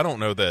 but I don't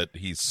know that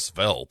he's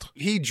svelte.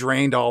 He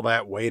drained all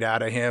that weight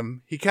out of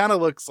him. He kind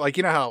of looks like,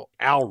 you know how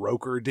Al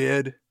Roker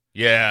did?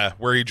 Yeah,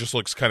 where he just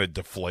looks kind of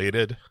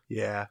deflated.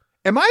 Yeah.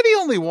 Am I the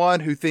only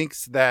one who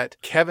thinks that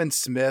Kevin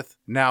Smith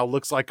now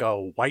looks like a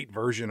white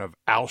version of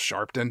Al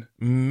Sharpton?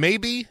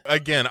 Maybe.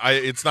 Again,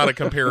 it's not a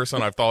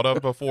comparison I've thought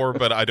of before,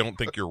 but I don't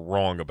think you're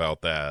wrong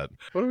about that.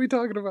 What are we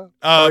talking about?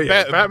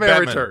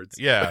 Batman Returns.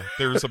 Yeah,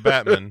 there's a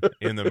Batman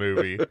in the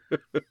movie.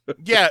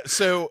 Yeah,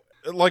 so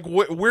like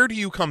where do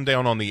you come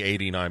down on the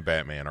 89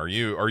 Batman? Are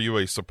you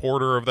a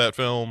supporter of that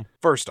film?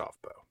 First off,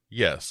 Bo.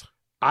 Yes.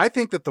 I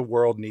think that the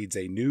world needs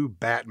a new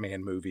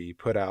Batman movie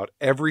put out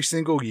every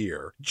single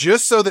year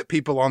just so that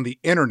people on the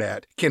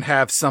internet can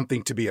have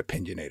something to be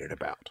opinionated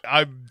about.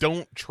 I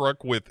don't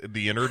truck with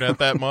the internet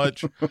that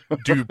much.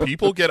 Do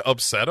people get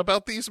upset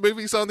about these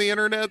movies on the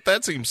internet?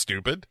 That seems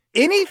stupid.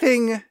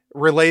 Anything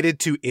related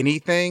to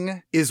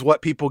anything is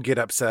what people get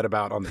upset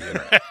about on the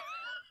internet.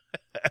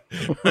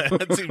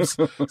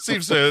 That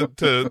seems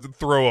to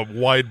throw a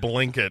wide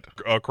blanket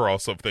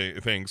across of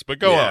things, but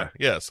go on.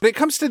 Yes. When it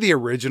comes to the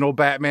original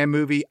Batman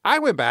movie, I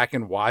went back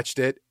and watched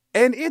it,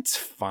 and it's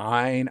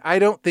fine. I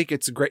don't think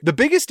it's great. The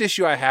biggest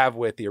issue I have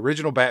with the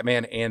original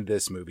Batman and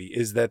this movie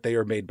is that they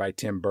are made by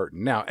Tim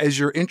Burton. Now, as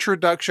your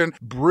introduction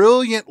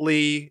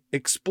brilliantly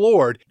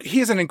explored, he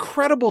has an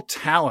incredible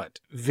talent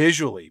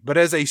visually, but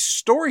as a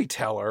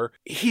storyteller,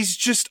 he's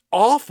just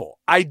awful.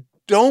 I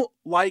don't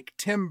like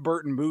Tim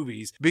Burton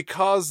movies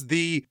because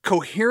the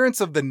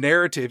coherence of the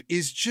narrative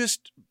is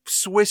just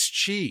Swiss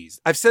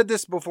cheese. I've said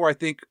this before, I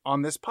think,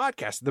 on this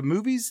podcast. The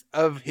movies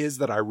of his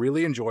that I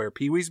really enjoy are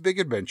Pee-wee's Big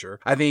Adventure.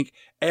 I think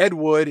Ed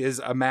Wood is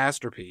a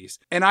masterpiece.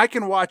 And I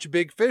can watch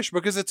Big Fish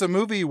because it's a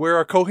movie where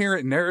a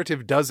coherent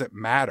narrative doesn't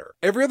matter.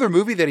 Every other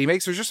movie that he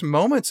makes, there's just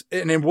moments,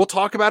 and we'll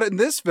talk about it in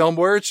this film,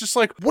 where it's just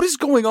like, what is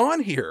going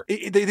on here?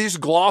 They just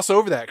gloss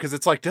over that because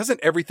it's like, doesn't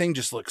everything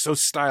just look so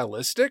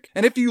stylistic?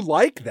 And if you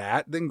like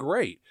that, then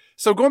great.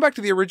 So going back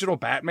to the original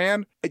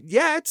Batman,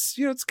 yeah,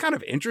 it's kind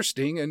of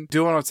interesting and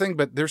doing what I'm saying,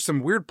 but there's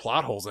some weird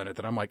plot holes in it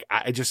that I'm like,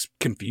 I just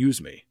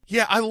confuse me.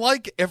 Yeah, I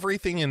like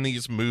everything in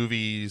these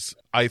movies,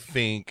 I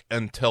think,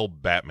 until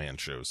Batman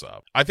shows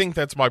up. I think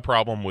that's my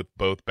problem with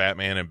both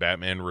Batman and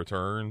Batman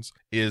Returns,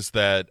 is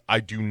that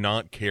I do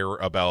not care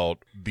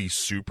about the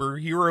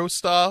superhero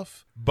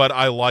stuff, but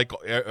I like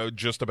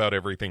just about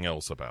everything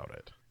else about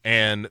it.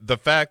 And the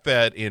fact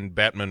that in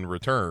Batman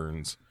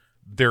Returns,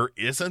 there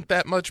isn't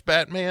that much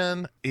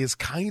Batman is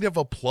kind of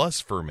a plus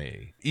for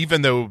me.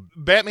 Even though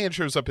Batman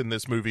shows up in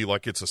this movie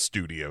like it's a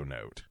studio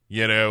note.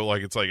 You know,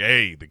 like it's like,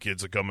 hey, the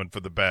kids are coming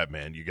for the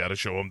Batman. You got to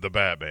show them the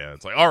Batman.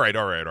 It's like, all right.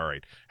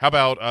 How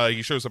about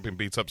he shows up and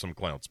beats up some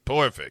clowns?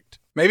 Perfect.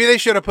 Maybe they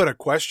should have put a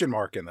question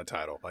mark in the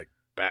title, like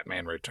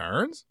Batman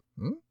Returns?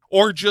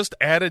 Or just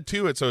added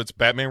to it so it's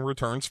Batman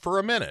Returns for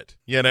a minute,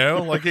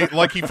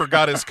 like he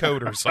forgot his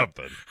code or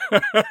something.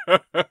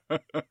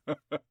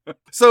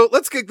 So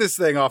let's kick this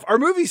thing off. Our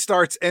movie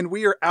starts and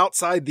we are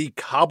outside the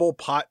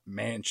Cobblepot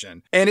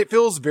Mansion. And it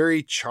feels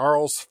very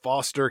Charles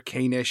Foster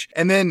Kane-ish.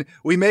 And then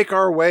we make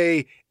our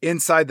way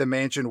inside the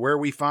mansion where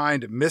we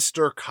find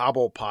Mr.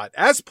 Cobblepot,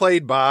 as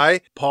played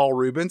by Paul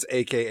Reubens,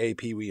 a.k.a.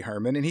 Pee Wee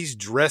Herman. And he's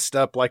dressed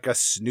up like a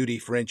snooty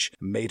French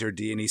maitre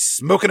d', and he's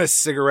smoking a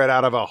cigarette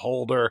out of a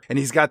holder. And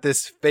he's got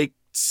this fake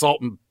salt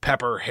and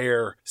pepper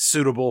hair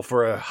suitable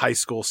for a high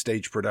school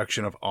stage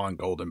production of On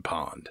Golden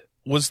Pond.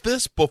 Was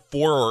this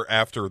before or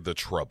after the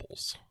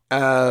Troubles?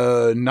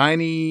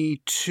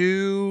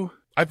 92.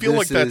 I feel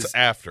like that's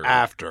after.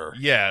 After.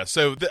 Yeah,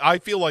 so I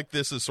feel like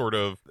this is sort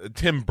of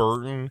Tim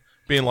Burton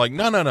being like,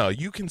 no,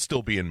 you can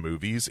still be in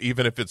movies,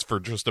 even if it's for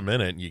just a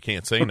minute and you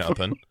can't say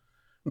nothing.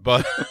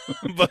 but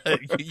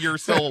you're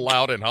still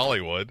allowed in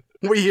Hollywood.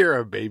 We hear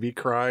a baby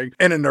crying,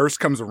 and a nurse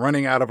comes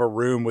running out of a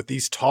room with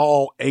these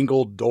tall,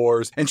 angled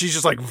doors, and she's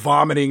just like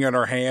vomiting in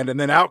her hand. And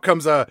then out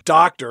comes a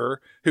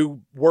doctor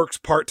who works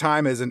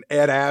part-time as an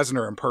Ed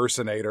Asner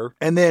impersonator.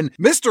 And then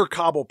Mr.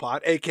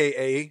 Cobblepot,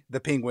 a.k.a. the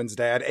Penguin's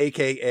dad,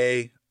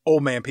 a.k.a.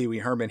 Old Man Pee Wee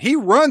Herman, he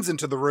runs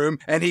into the room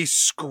and he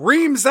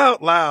screams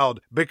out loud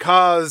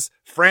because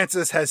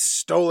Francis has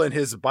stolen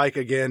his bike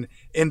again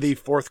in the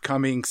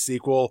forthcoming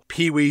sequel,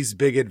 Pee-wee's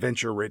Big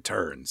Adventure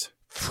Returns.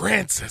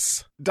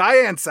 Francis.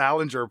 Diane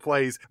Salinger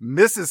plays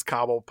Mrs.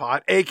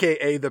 Cobblepot,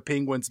 a.k.a. the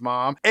Penguin's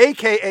mom,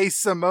 a.k.a.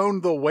 Simone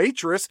the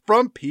waitress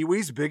from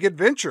Pee-wee's Big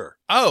Adventure.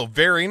 Oh,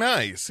 very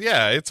nice.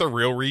 Yeah, it's a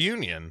real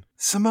reunion.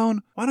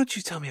 Simone, why don't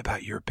you tell me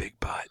about your big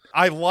butt?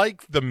 I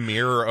like the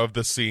mirror of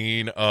the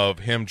scene of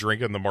him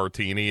drinking the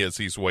martini as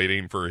he's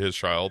waiting for his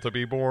child to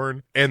be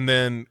born. And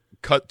then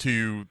cut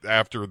to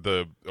after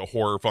the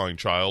horrifying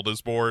child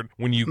is born.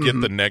 When you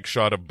get the next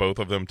shot of both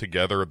of them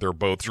together, they're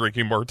both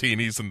drinking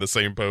martinis in the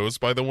same pose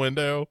by the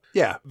window.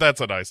 Yeah.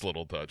 That's a nice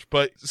little touch.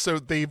 But so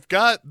they've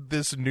got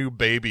this new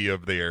baby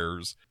of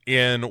theirs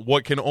in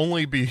what can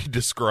only be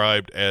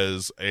described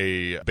as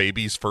a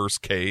baby's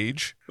first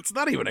cage. It's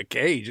not even a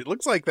cage. It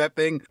looks like that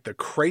thing, the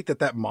crate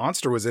that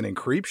monster was in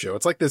Creepshow.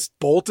 It's like this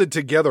bolted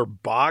together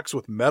box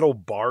with metal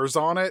bars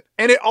on it.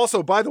 And it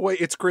also, by the way,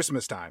 it's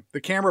Christmas time. The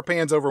camera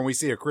pans over and we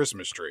see a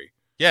Christmas tree.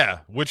 Yeah,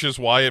 which is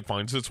why it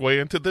finds its way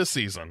into this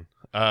season.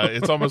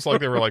 It's almost like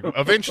they were like,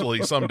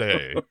 eventually,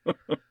 someday,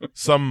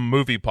 some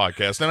movie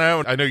podcast.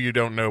 And I know you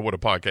don't know what a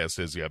podcast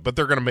is yet, but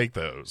they're going to make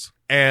those.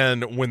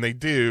 And when they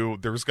do,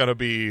 there's going to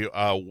be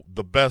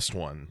the best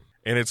one.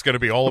 And it's going to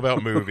be all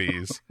about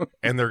movies,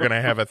 and they're going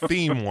to have a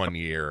theme one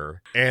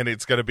year, and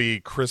it's going to be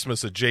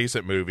Christmas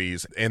adjacent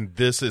movies, and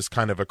this is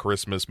kind of a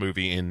Christmas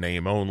movie in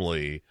name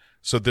only,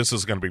 so this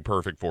is going to be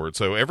perfect for it.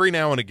 So every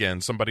now and again,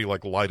 somebody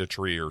like light a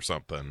tree or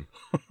something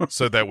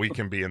so that we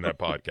can be in that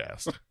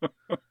podcast.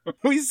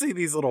 We see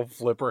these little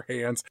flipper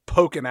hands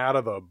poking out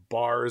of the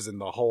bars in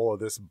the hole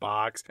of this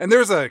box. And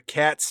there's a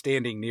cat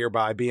standing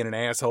nearby being an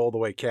asshole the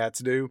way cats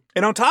do.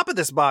 And on top of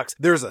this box,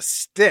 there's a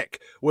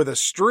stick with a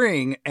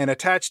string, and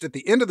attached at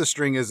the end of the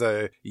string is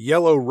a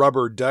yellow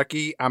rubber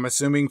ducky, I'm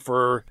assuming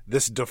for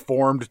this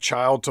deformed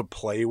child to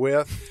play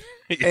with.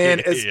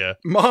 And as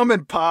Mom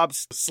and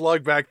Pops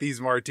slug back these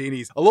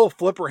martinis, a little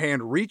flipper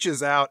hand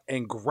reaches out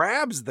and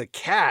grabs the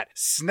cat,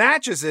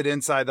 snatches it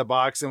inside the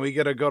box, and we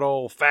get a good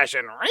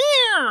old-fashioned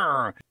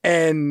rear.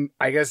 And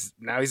I guess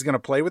now he's going to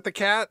play with the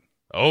cat?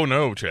 Oh,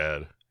 no,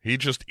 Chad. He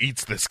just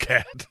eats this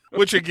cat,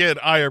 which, again,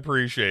 I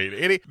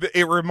appreciate.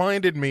 It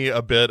reminded me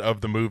a bit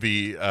of the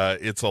movie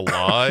It's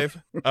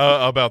Alive,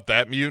 about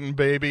that mutant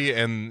baby,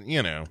 and,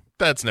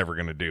 that's never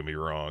going to do me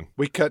wrong.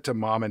 We cut to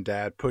Mom and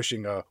Dad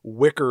pushing a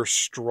wicker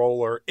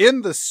stroller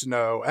in the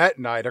snow at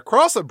night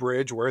across a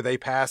bridge where they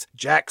pass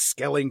Jack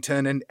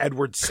Skellington and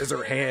Edward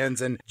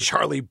Scissorhands and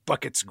Charlie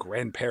Bucket's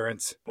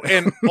grandparents.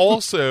 And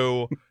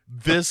also,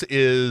 this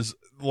is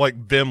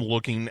like them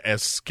looking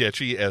as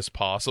sketchy as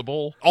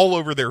possible. All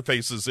over their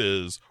faces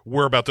is,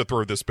 we're about to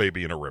throw this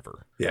baby in a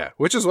river. Yeah,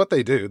 which is what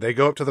they do. They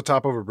go up to the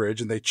top of a bridge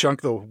and they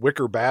chunk the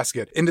wicker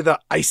basket into the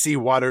icy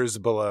waters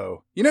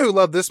below. You know who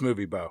loved this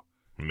movie, Bo?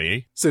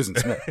 Me? Susan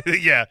Smith.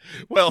 Yeah.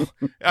 Well,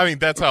 I mean,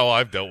 that's how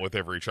I've dealt with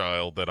every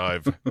child that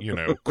I've,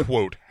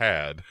 quote,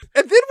 had.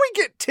 And then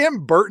we get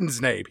Tim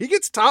Burton's name. He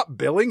gets top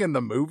billing in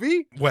the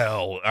movie?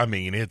 Well, I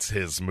mean, it's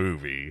his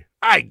movie.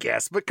 I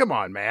guess, but come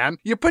on, man.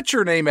 You put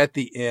your name at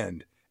the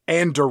end.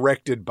 And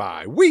directed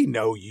by. We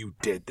know you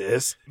did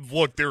this.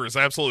 Look, there is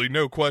absolutely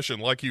no question.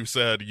 Like you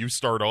said, you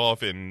start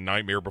off in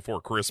Nightmare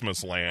Before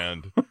Christmas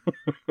land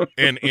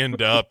and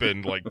end up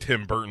in like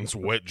Tim Burton's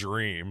Wet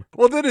Dream.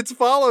 Well, then it's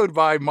followed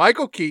by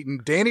Michael Keaton,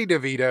 Danny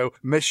DeVito,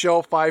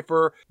 Michelle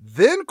Pfeiffer,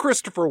 then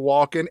Christopher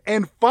Walken,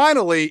 and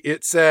finally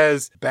it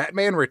says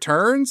Batman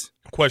Returns.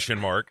 Question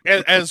mark.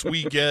 As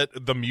we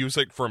get the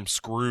music from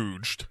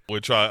Scrooged,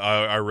 which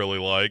I really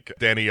like,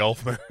 Danny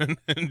Elfman,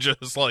 and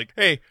just like,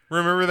 hey,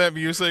 remember that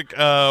music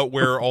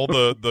where all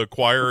the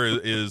choir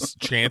is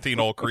chanting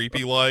all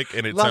creepy like,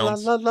 and it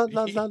sounds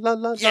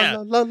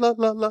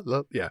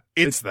yeah,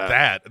 it's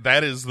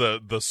that is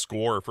the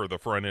score for the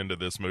front end of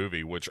this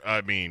movie, which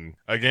I mean,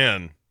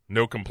 again,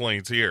 no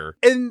complaints here.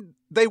 And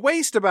they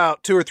waste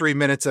about 2 or 3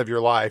 minutes of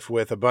your life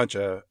with a bunch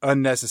of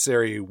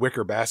unnecessary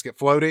wicker basket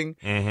floating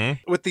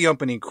with the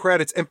opening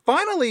credits. And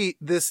finally,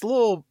 this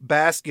little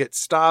basket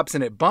stops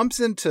and it bumps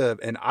into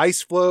an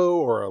ice floe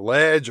or a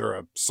ledge or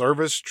a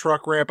service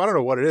truck ramp. I don't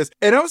know what it is.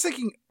 And I was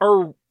thinking,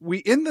 are we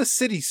in the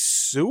city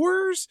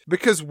sewers?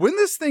 Because when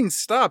this thing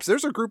stops,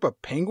 there's a group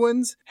of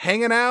penguins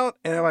hanging out.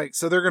 And I'm like,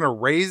 so they're going to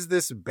raise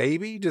this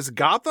baby? Does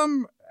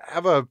Gotham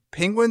have a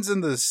penguins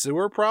in the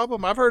sewer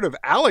problem? I've heard of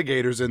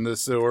alligators in the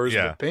sewers,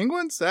 but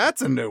penguins?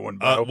 That's a new one,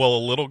 bro. Well, a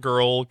little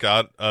girl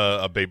got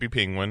a baby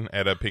penguin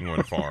at a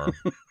penguin farm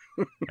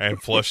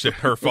and flushed it.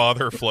 Her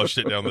father flushed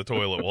it down the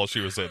toilet while she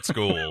was at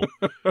school.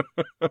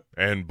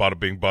 And bada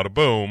bing, bada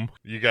boom,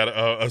 you got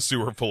a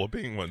sewer full of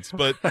penguins.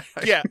 But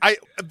yeah,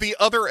 the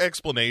other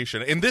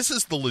explanation, and this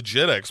is the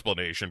legit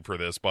explanation for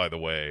this, by the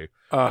way,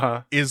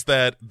 is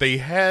that they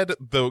had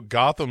the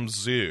Gotham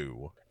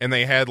Zoo. And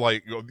they had,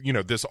 like, you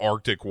know, this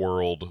Arctic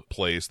world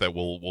place that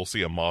we'll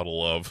see a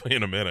model of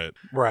in a minute.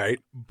 Right.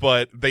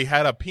 But they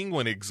had a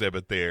penguin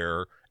exhibit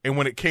there. And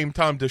when it came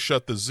time to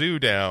shut the zoo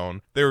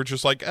down, they were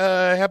just like,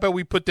 how about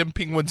we put them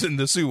penguins in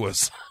the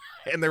sewers?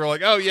 And they were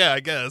like, oh, yeah, I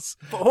guess.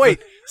 But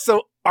wait,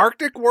 so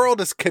Arctic World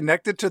is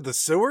connected to the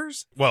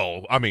sewers?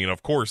 Well, I mean,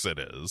 of course it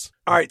is.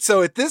 All right,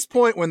 so at this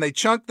point, when they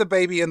chunk the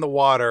baby in the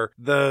water,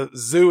 the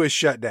zoo is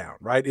shut down,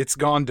 right? It's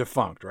gone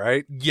defunct,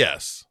 right?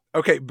 Yes.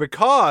 Okay,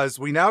 because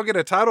we now get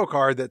a title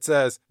card that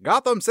says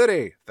Gotham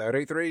City,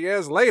 33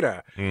 years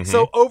later.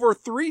 So over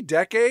 3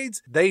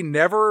 decades, they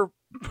never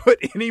put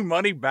any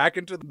money back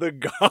into the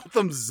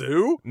Gotham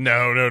Zoo?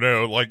 No.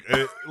 Like,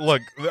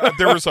 look,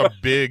 there was a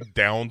big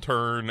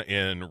downturn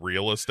in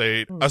real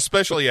estate,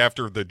 especially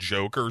after the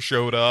Joker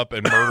showed up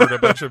and murdered a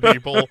bunch of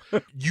people.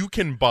 You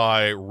can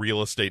buy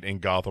real estate in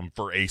Gotham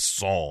for a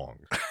song.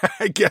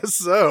 I guess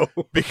so.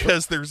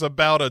 Because there's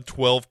about a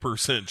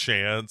 12%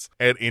 chance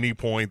at any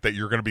point that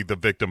you're going to be the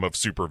victim of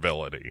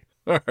supervillainy.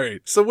 All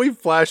right, so we've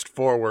flashed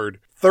forward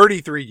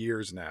 33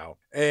 years now,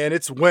 and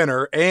it's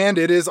winter, and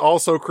it is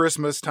also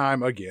Christmas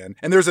time again.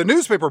 And there's a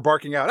newspaper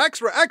barking out,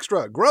 extra,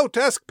 extra,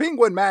 grotesque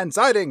penguin man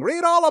sighting,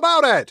 read all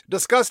about it.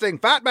 Disgusting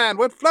fat man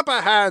with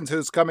flipper hands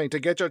who's coming to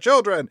get your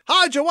children.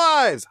 Hide your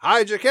wives,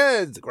 hide your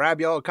kids,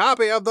 grab your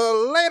copy of the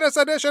latest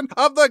edition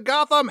of the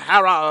Gotham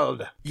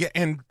Herald. Yeah,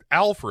 and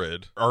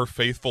Alfred, our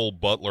faithful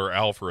butler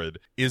Alfred,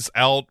 is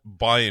out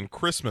buying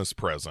Christmas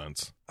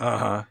presents.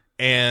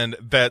 And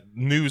that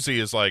newsie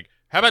is like,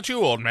 how about you,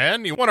 old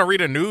man? You want to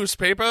read a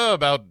newspaper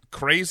about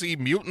crazy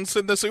mutants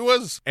in the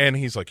sewers? And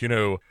he's like, you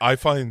know, I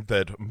find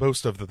that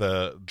most of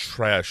the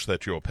trash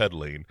that you're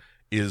peddling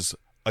is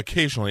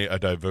occasionally a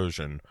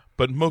diversion,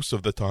 but most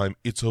of the time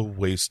it's a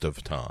waste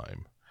of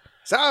time.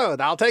 So,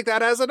 I'll take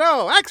that as a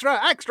no. Extra,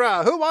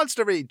 extra. Who wants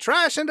to read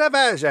trash and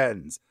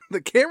diversions? The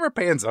camera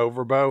pans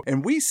over, Bo,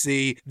 and we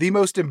see the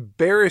most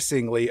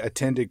embarrassingly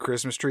attended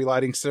Christmas tree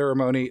lighting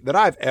ceremony that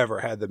I've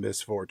ever had the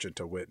misfortune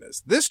to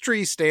witness. This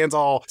tree stands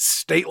all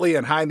stately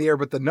and high in the air,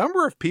 but the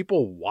number of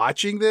people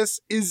watching this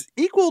is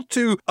equal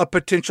to a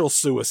potential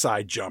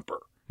suicide jumper.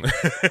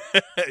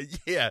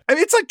 Yeah. I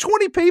mean, it's like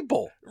 20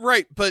 people.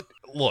 Right, but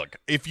look,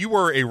 if you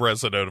were a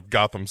resident of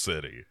Gotham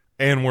City,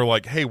 and we're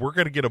like, hey, we're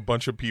going to get a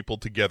bunch of people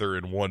together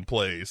in one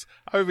place,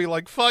 I would be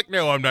like, fuck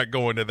no, I'm not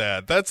going to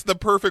that. That's the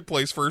perfect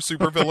place for a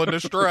supervillain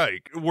to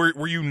strike.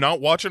 Were you not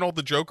watching all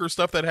the Joker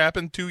stuff that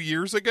happened 2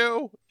 years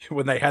ago?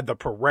 When they had the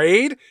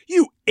parade?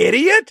 You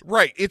idiot!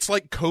 Right, it's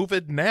like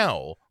COVID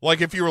now. Like,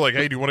 if you were like,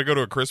 hey, do you want to go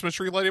to a Christmas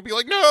tree lighting? I'd be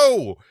like,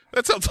 no!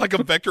 That sounds like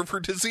a vector for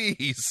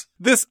disease.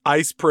 This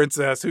ice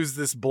princess, who's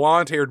this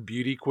blonde-haired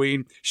beauty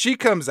queen, she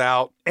comes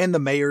out, and the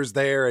mayor's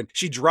there, and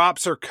she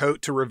drops her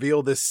coat to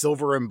reveal this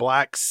silver and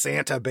black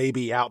Santa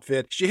baby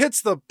outfit. She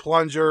hits the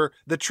plunger,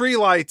 the tree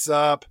lights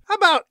up,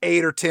 about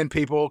 8 or 10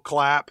 people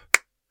clap.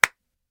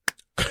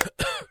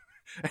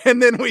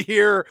 And then we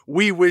hear,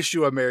 we wish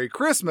you a Merry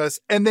Christmas.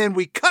 And then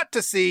we cut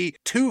to see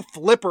 2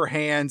 flipper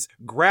hands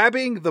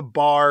grabbing the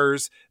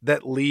bars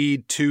that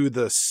lead to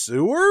the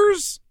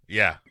sewers.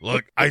 Yeah,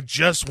 look, I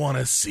just want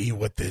to see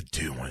what they're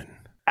doing.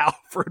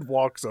 Alfred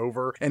walks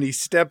over and he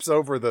steps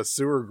over the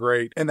sewer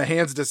grate and the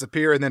hands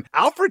disappear. And then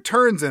Alfred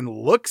turns and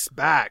looks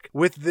back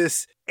with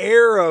this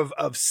air of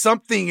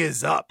something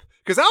is up.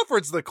 Because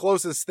Alfred's the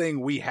closest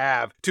thing we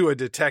have to a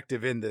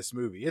detective in this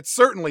movie. It's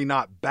certainly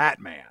not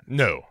Batman.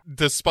 No,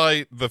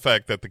 despite the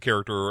fact that the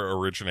character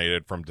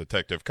originated from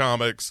Detective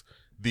Comics,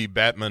 the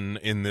Batman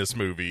in this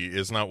movie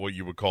is not what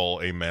you would call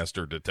a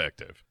master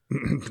detective.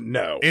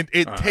 No.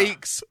 It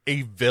takes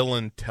a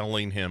villain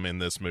telling him in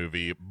this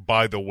movie,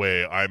 by the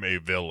way, I'm a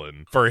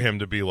villain, for him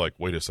to be like,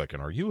 wait a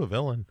second, are you a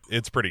villain?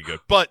 It's pretty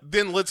good. But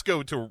then let's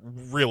go to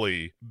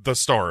really the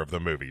star of the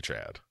movie,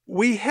 Chad.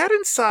 We head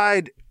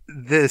inside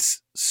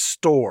this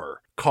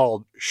store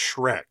called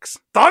Shrek's.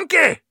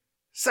 Donkey!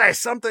 Say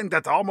something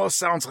that almost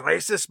sounds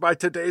racist by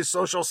today's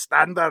social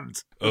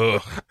standards.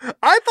 Ugh.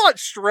 I thought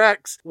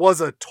Shrek's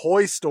was a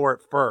toy store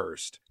at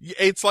first.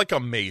 It's like a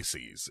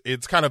Macy's.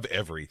 It's kind of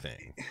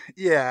everything.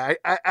 Yeah,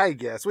 I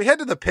guess. We head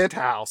to the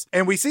penthouse,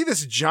 and we see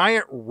this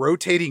giant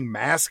rotating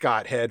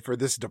mascot head for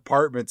this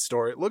department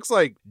store. It looks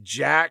like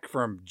Jack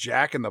from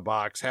Jack in the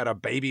Box had a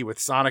baby with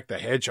Sonic the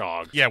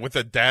Hedgehog. Yeah, with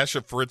a dash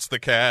of Fritz the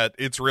Cat.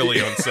 It's really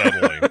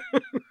unsettling.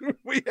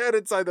 We head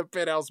inside the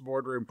penthouse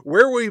boardroom,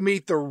 where we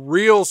meet the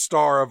real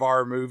star of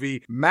our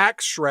movie,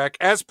 Max Schreck,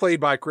 as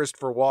played by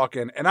Christopher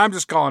Walken. And I'm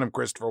just calling him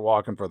Christopher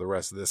Walken for the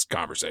rest of this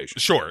conversation.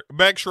 Sure.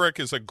 Max Schreck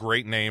is a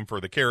great name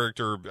for the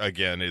character.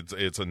 Again,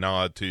 it's a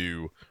nod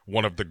to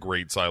one of the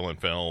great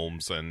silent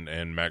films,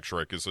 and Max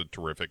Schreck is a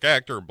terrific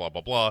actor, blah,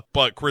 blah, blah.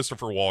 But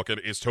Christopher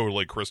Walken is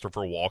totally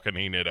Christopher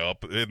Walkening it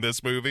up in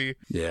this movie.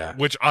 Yeah.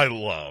 Which I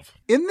love.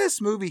 In this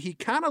movie, he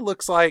kind of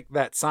looks like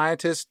that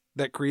scientist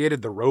that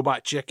created the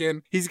robot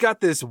chicken. He's got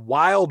this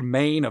wild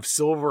mane of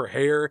silver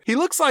hair. He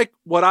looks like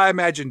what I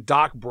imagine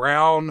Doc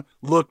Brown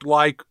looked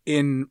like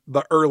in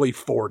the early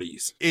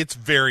 40s. It's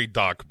very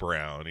Doc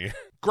Brown.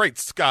 Great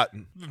Scott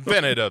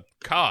invented a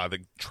car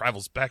that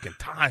travels back in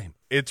time.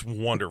 It's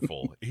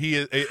wonderful. He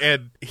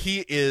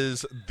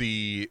is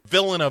the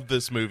villain of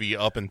this movie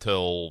up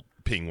until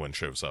Penguin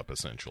shows up,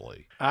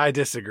 essentially. I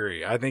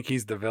disagree. I think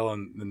he's the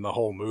villain in the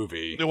whole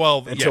movie.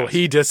 Well, until yes.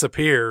 he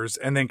disappears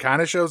and then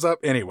kind of shows up.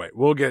 Anyway,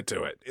 we'll get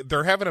to it.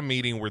 They're having a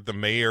meeting where the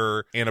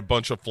mayor and a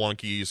bunch of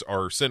flunkies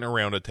are sitting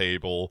around a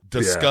table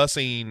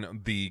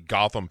discussing the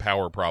Gotham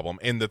power problem.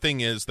 And the thing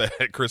is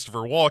that Christopher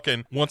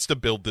Walken wants to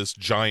build this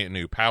giant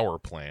new power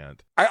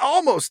plant. I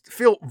almost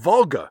feel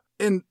vulgar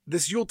in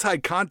this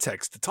Yuletide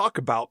context to talk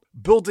about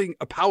building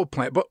a power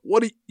plant, but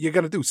what are you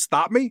going to do?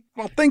 Stop me?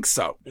 I don't think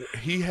so.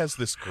 He has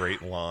this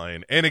great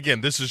line. And again,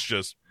 this is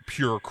just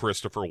pure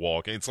Christopher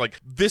Walken. It's like,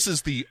 this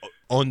is the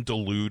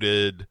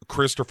undiluted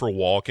Christopher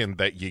Walken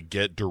that you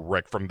get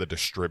direct from the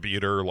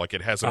distributor. Like,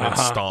 it hasn't been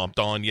stomped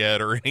on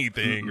yet or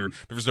anything, or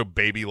there's no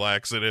baby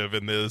laxative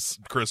in this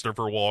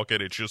Christopher Walken.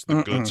 It's just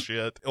the good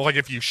shit. Like,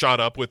 if you shot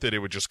up with it, it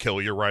would just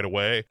kill you right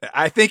away.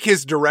 I think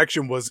his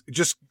direction was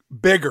just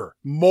bigger,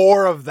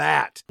 more of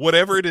that.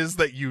 Whatever it is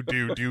that you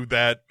do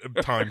that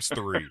times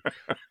 3.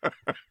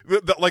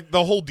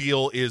 The whole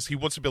deal is he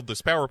wants to build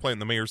this power plant,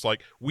 and the mayor's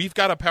like, we've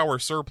got a power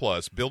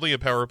surplus. Building a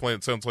power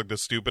plant sounds like the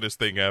stupidest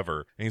thing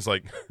ever. And he's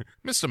like,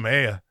 Mr.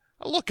 Mayor,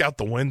 I look out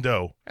the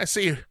window. I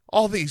see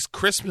all these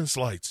Christmas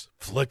lights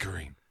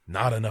flickering.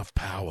 Not enough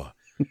power.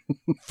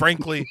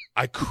 Frankly,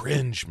 I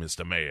cringe,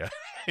 Mr. Mayor.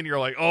 And you're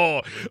like,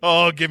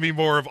 oh, give me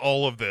more of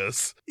all of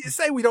this. You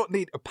say we don't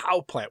need a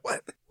power plant.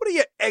 What do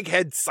you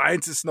egghead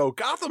scientists know?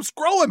 Gotham's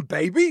growing,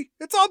 baby.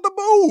 It's on the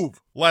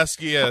move.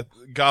 Last year,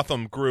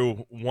 Gotham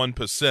grew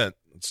 1%.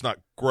 It's not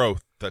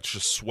growth. That's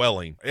just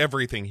swelling.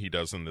 Everything he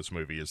does in this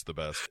movie is the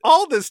best.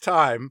 All this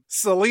time,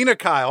 Selina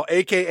Kyle,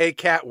 a.k.a.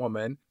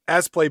 Catwoman,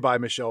 as played by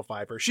Michelle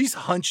Pfeiffer, she's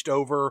hunched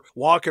over,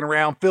 walking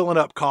around, filling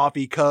up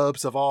coffee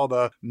cups of all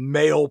the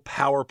male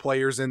power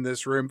players in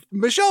this room.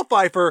 Michelle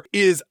Pfeiffer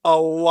is a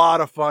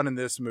lot of fun in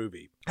this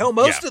movie. Hell,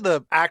 most of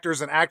the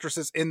actors and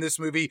actresses in this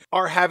movie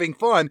are having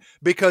fun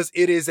because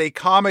it is a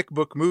comic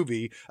book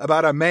movie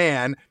about a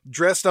man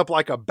dressed up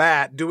like a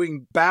bat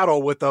doing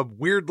battle with a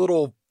weird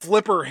little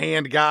flipper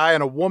hand guy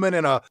and a woman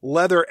in a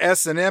leather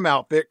S&M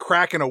outfit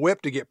cracking a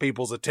whip to get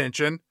people's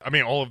attention. I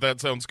mean, all of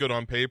that sounds good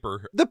on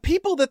paper. The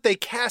people that they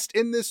cast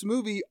in this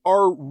movie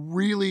are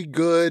really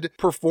good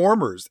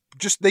performers.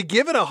 Just, they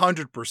give it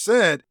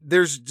 100%.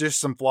 There's just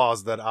some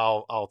flaws that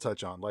I'll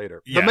touch on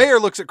later. Yeah. The mayor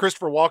looks at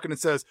Christopher Walken and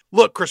says,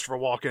 look, Christopher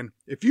Walken,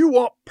 if you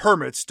want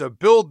permits to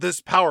build this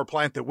power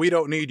plant that we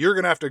don't need, you're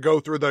going to have to go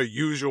through the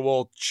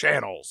usual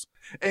channels.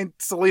 And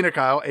Selina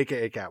Kyle,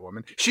 a.k.a.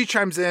 Catwoman, she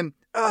chimes in,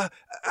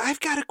 I've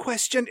got a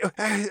question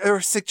or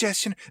a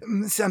suggestion,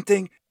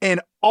 something.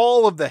 And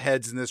all of the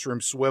heads in this room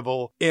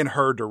swivel in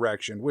her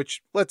direction,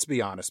 which, let's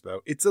be honest, Bo,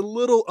 it's a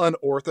little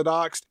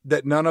unorthodox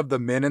that none of the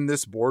men in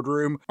this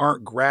boardroom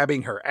aren't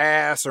grabbing her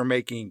ass or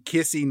making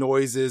kissy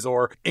noises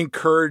or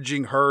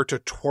encouraging her to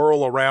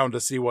twirl around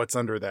to see what's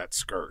under that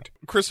skirt.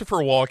 Christopher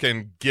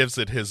Walken gives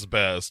it his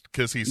best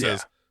because he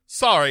says,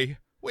 sorry,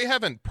 we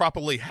haven't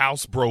properly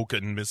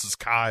housebroken Mrs.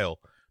 Kyle.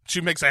 She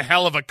makes a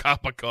hell of a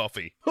cup of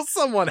coffee. Well,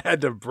 someone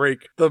had to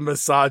break the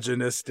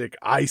misogynistic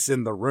ice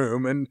in the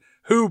room, and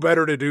who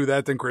better to do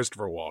that than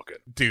Christopher Walken?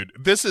 Dude,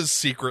 this is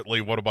secretly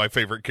one of my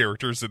favorite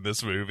characters in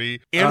this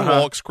movie. In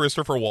walks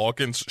Christopher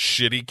Walken's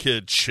shitty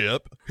kid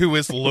Chip, who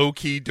is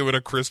low-key doing a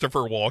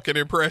Christopher Walken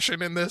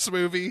impression in this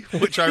movie,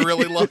 which I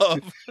really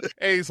love.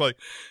 And he's like,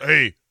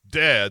 hey,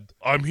 Dad,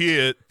 I'm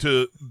here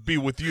to be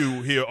with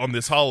you here on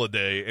this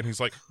holiday. And he's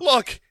like,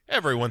 look,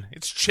 everyone,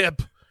 it's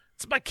Chip.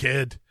 It's my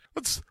kid.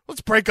 let's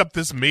break up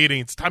this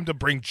meeting. It's time to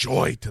bring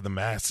joy to the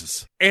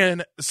masses.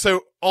 And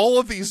so all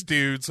of these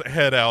dudes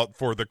head out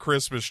for the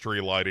Christmas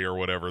tree lighting or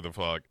whatever the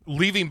fuck,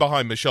 leaving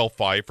behind Michelle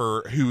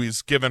Pfeiffer, who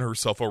is giving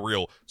herself a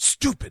real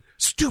stupid.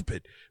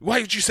 Why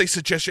did you say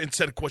suggestion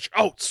instead of question?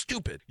 Oh,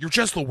 stupid. You're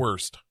just the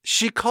worst.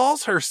 She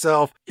calls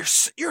herself,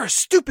 you're a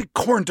stupid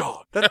corn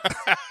dog.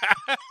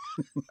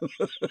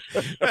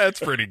 That's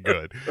pretty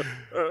good.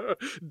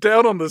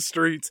 Down on the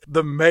streets,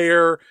 the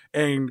mayor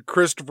and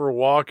Christopher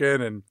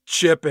Walken and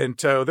Chip in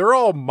tow, they're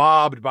all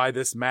mobbed by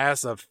this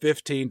mass of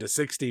 15 to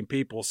 16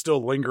 people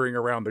still lingering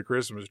around the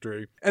Christmas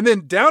tree. And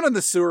then down in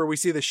the sewer, we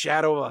see the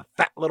shadow of a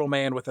fat little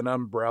man with an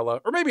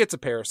umbrella, or maybe it's a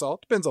parasol,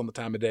 depends on the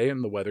time of day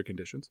and the weather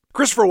conditions.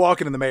 Christopher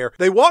Walken and the mayor,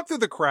 they walk through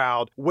the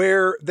crowd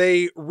where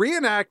they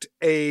reenact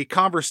a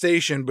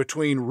conversation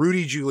between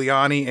Rudy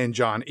Giuliani and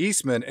John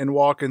Eastman, and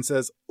Walken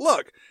says,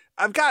 look,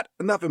 I've got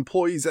enough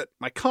employees at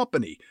my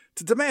company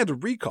to demand a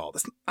recall.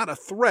 That's not a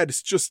threat.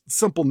 It's just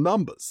simple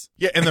numbers.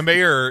 Yeah, and the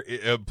mayor,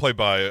 played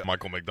by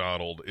Michael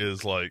McDonald,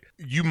 is like,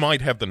 you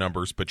might have the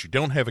numbers, but you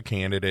don't have a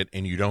candidate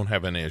and you don't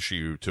have an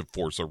issue to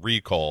force a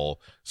recall.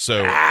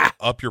 So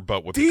up your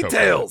butt with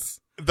details.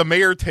 The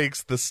mayor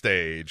takes the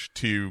stage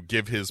to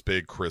give his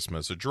big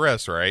Christmas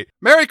address, right?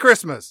 Merry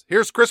Christmas.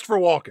 Here's Christopher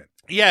Walken.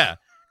 Yeah,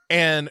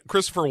 and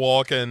Christopher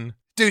Walken...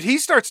 Dude, he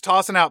starts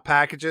tossing out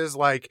packages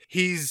like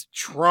he's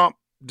Trump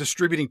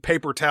distributing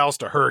paper towels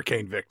to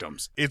hurricane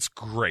victims. It's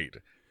great.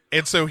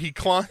 And so he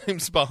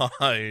climbs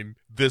behind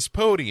this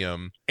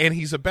podium, and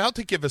he's about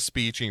to give a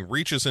speech, and he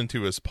reaches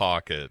into his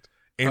pocket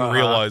and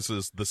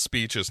realizes the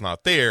speech is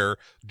not there,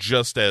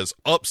 just as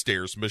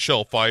upstairs,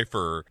 Michelle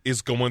Pfeiffer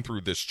is going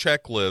through this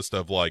checklist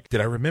of like, did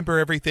I remember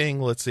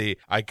everything? Let's see.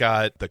 I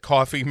got the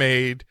coffee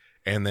made,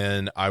 and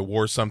then I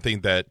wore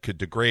something that could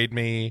degrade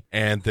me,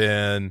 and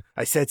then...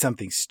 I said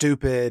something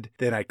stupid,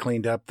 then I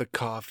cleaned up the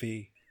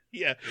coffee.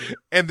 Yeah.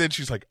 And then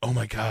she's like, oh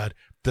my God,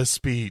 the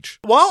speech.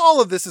 While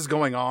all of this is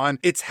going on,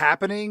 it's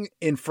happening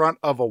in front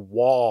of a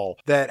wall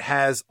that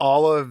has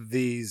all of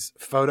these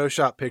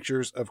Photoshop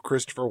pictures of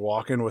Christopher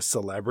Walken with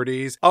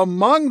celebrities.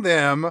 Among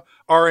them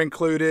are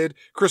included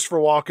Christopher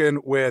Walken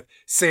with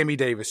Sammy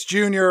Davis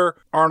Jr.,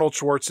 Arnold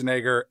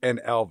Schwarzenegger,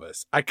 and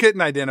Elvis. I couldn't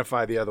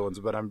identify the other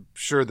ones, but I'm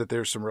sure that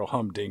there's some real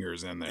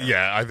humdingers in there.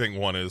 Yeah, I think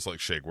one is like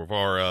Che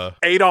Guevara.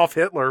 Adolf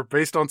Hitler,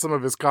 based on some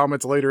of his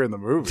comments later in the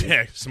movie.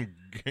 Yeah, some...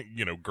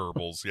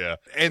 Goebbels, yeah.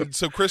 And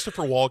so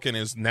Christopher Walken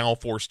is now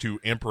forced to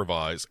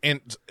improvise.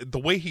 And the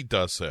way he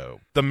does so,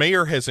 the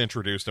mayor has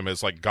introduced him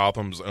as like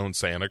Gotham's own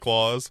Santa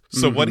Claus.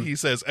 So what he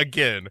says,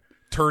 again,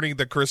 turning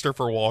the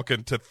Christopher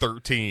Walken to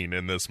 13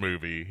 in this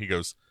movie, he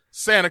goes,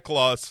 Santa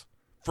Claus,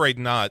 afraid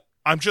not.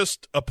 I'm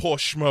just a poor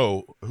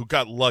schmo who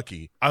got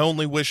lucky. I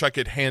only wish I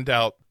could hand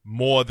out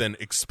more than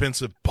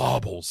expensive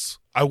baubles.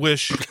 I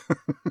wish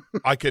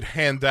I could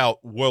hand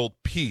out world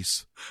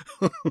peace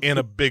in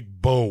a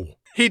big bow.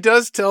 He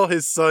does tell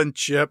his son,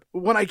 Chip,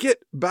 when I get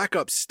back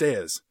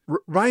upstairs,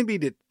 remind me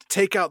to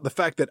take out the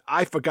fact that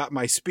I forgot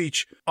my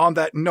speech on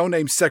that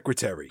no-name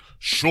secretary.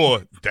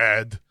 Sure,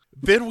 Dad.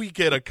 Then we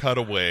get a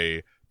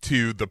cutaway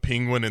to the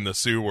penguin in the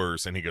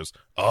sewers, and he goes,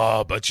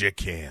 oh, but you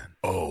can.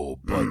 Oh,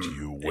 but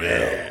you will.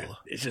 Yeah,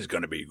 this is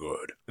going to be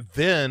good.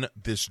 Then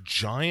this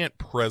giant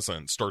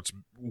present starts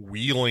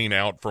wheeling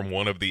out from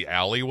one of the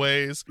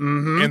alleyways,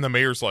 and the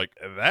mayor's like,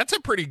 that's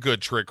a pretty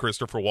good trick,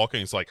 Christopher Walken.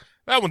 He's like,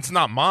 that one's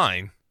not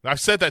mine. I've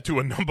said that to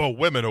a number of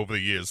women over the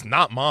years,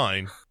 not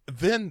mine.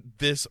 Then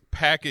this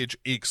package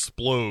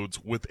explodes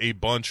with a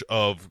bunch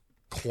of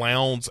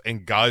clowns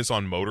and guys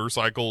on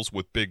motorcycles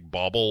with big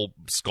bobble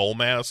skull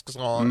masks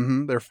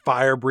on. They're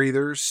fire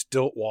breathers,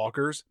 stilt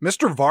walkers.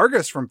 Mr.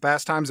 Vargas from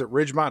Fast Times at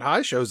Ridgemont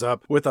High shows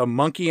up with a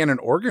monkey and an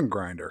organ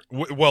grinder.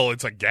 Well,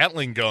 it's a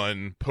Gatling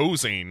gun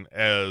posing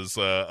as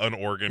an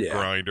organ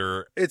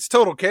grinder. It's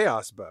total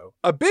chaos, Bo.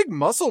 A big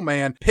muscle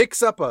man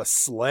picks up a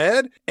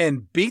sled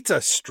and beats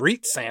a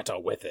street Santa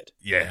with it.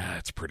 Yeah,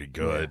 it's pretty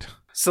good. Yeah.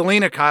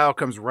 Selena Kyle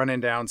comes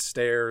running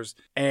downstairs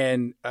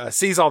and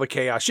sees all the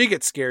chaos. She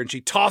gets scared and she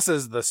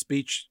tosses the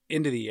speech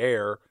into the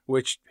air,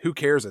 which who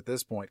cares at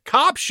this point?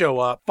 Cops show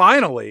up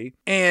finally,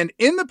 and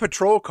in the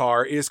patrol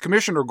car is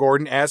Commissioner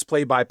Gordon, as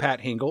played by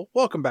Pat Hingle.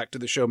 Welcome back to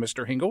the show,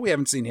 Mr. Hingle. We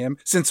haven't seen him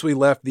since we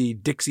left the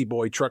Dixie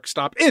Boy truck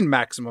stop in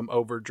Maximum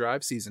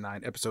Overdrive, Season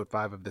 9, Episode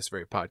 5 of this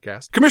very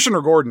podcast.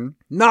 Commissioner Gordon,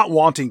 not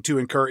wanting to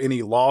incur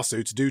any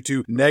lawsuits due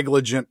to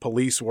negligent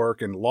police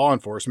work and law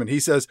enforcement, he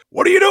says,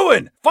 "What are you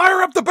doing?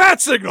 Fire up the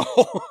bat signal!"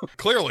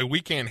 Clearly,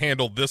 we can't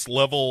handle this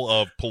level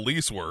of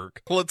police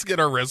work. Let's get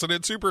our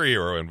resident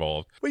superhero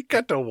involved. We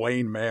cut to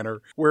Wayne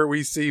Manor, where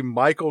we see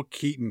Michael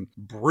Keaton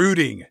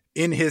brooding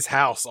in his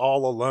house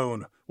all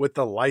alone with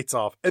the lights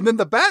off. And then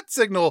the bat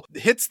signal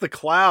hits the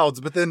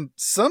clouds, but then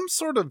some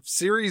sort of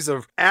series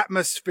of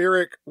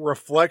atmospheric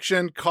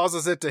reflection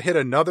causes it to hit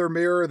another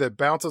mirror that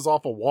bounces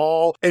off a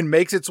wall and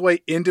makes its way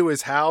into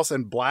his house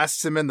and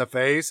blasts him in the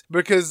face.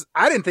 Because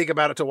I didn't think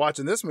about it till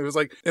watching this movie. It was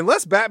like,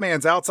 unless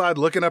Batman's outside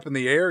looking up in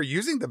the air,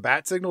 using the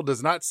bat signal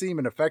does not seem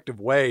an effective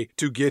way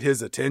to get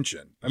his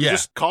attention. I mean,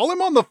 just call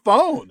him on the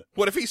phone.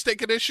 What if he's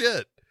taking a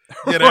shit?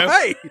 You know?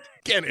 Right.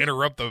 Can't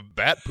interrupt the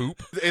bat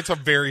poop. It's a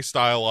very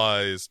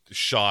stylized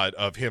shot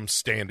of him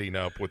standing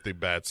up with the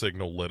bat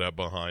signal lit up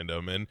behind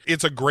him. And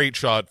it's a great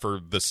shot for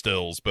the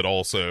stills, but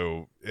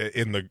also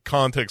in the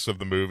context of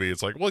the movie,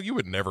 it's like, well, you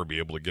would never be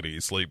able to get any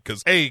sleep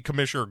because,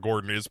 Commissioner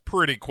Gordon is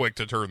pretty quick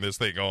to turn this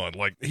thing on.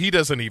 Like, he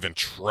doesn't even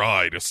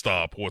try to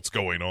stop what's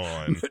going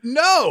on.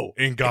 No.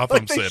 In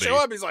Gotham They City. show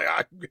up, he's like,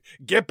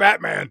 get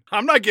Batman.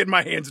 I'm not getting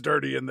my hands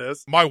dirty in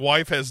this. My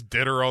wife has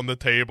dinner on the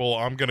table.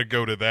 I'm going to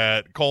go to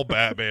that. Call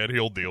Batman.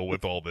 He'll deal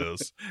with all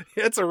this.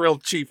 It's a real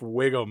Chief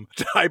Wiggum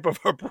type of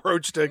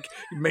approach to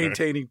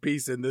maintaining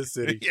peace in this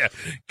city. Yeah.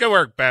 Go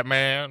work,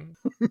 Batman.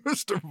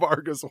 Mr.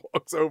 Vargas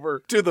walks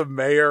over to the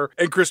mayor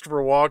and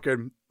Christopher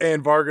Walken,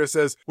 and Vargas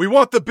says, we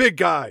want the big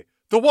guy,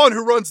 the one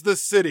who runs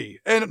this city.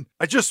 And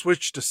I just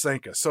switched to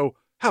Sanka, so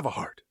have a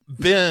heart.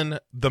 Then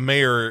the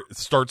mayor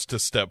starts to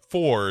step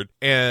forward,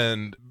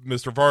 and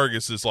Mr.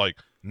 Vargas is like,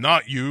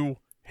 not you,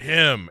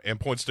 him, and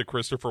points to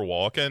Christopher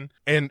Walken.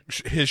 And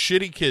his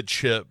shitty kid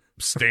Chip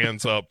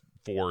stands up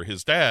for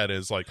his dad and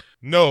is like,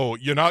 no,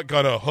 you're not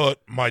gonna hurt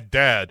my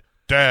dad.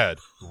 Dad,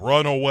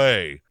 run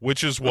away,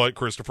 which is what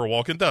Christopher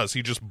Walken does.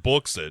 He just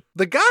books it.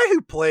 The guy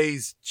who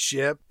plays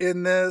Chip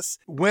in this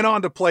went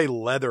on to play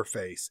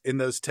Leatherface in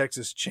those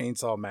Texas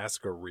Chainsaw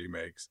Massacre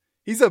remakes.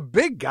 He's a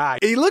big guy.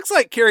 He looks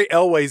like Cary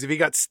Elwes if he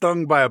got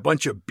stung by a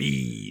bunch of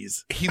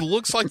bees. He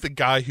looks like the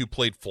guy who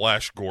played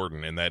Flash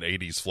Gordon in that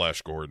 80s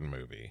Flash Gordon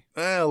movie.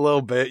 A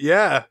little bit,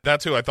 yeah.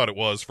 That's who I thought it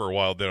was for a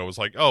while. Then I was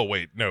like, oh,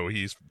 wait, no,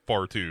 he's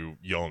far too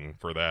young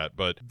for that.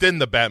 But then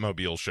the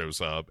Batmobile shows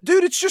up.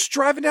 Dude, it's just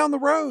driving down the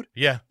road.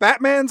 Yeah.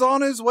 Batman's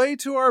on his way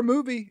to our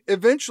movie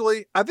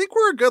eventually. I think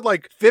we're a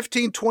good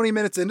 15, 20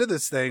 minutes into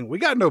this thing. We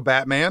got no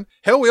Batman.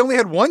 Hell, we only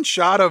had one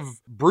shot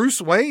of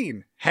Bruce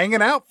Wayne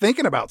hanging out,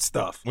 thinking about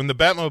stuff. When the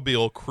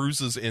Batmobile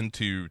cruises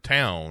into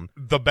town,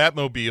 the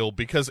Batmobile,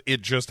 because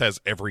it just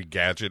has every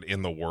gadget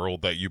in the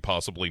world that you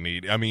possibly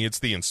need. I mean, it's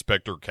the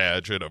Inspector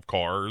Gadget of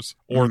cars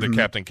or the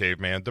Captain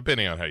Caveman,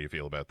 depending on how you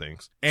feel about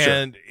things.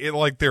 And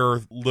there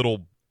are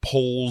little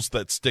poles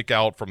that stick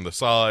out from the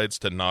sides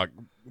to knock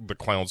the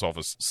clowns off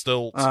his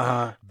stilts.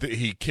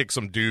 He kicks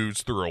some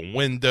dudes through a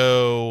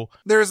window.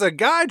 There's a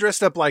guy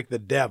dressed up like the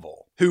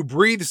devil who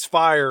breathes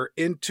fire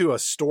into a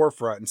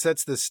storefront and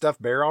sets this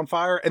stuffed bear on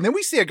fire. And then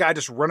we see a guy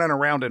just running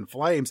around in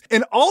flames.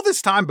 And all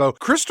this time, Bo,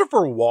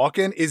 Christopher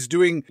Walken is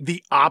doing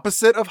the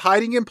opposite of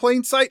hiding in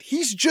plain sight.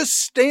 He's just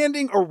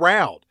standing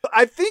around.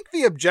 I think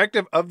the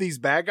objective of these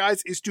bad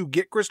guys is to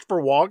get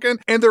Christopher Walken,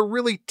 and they're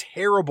really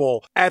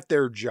terrible at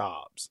their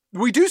jobs.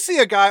 We do see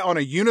a guy on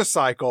a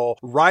unicycle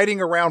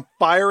riding around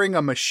firing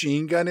a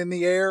machine gun in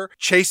the air,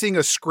 chasing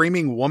a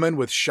screaming woman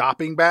with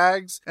shopping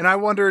bags. And I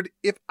wondered,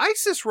 if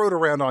ISIS rode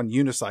around on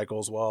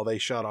unicycles while they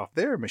shot off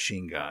their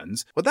machine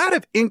guns, would that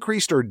have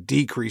increased or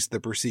decreased the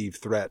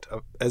perceived threat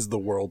as the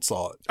world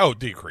saw it? Oh,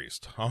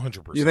 decreased.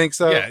 100%. You think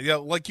so? Yeah.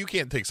 You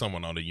can't take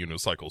someone on a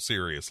unicycle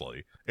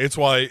seriously. It's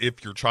why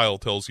if your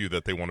child tells you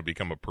that they want to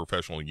become a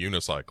professional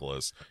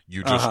unicyclist,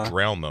 you just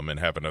drown them and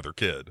have another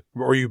kid.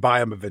 Or you buy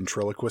them a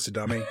ventriloquist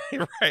dummy.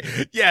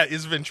 Right. Yeah.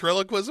 Is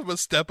ventriloquism a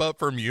step up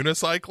from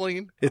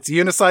unicycling? It's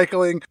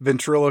unicycling,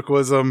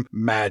 ventriloquism,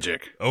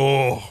 magic.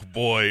 Oh,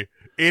 boy.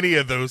 Any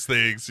of those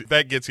things,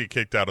 that gets you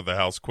kicked out of the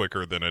house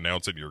quicker than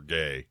announcing you're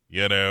gay,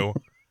 you know?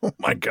 Oh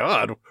my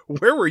God,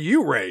 where were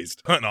you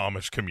raised? An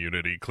Amish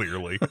community,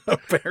 clearly.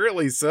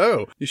 Apparently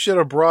so. You should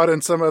have brought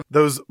in some of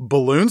those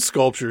balloon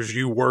sculptures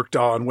you worked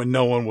on when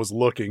no one was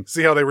looking.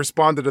 See how they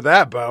responded to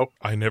that, Bo?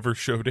 I never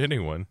showed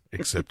anyone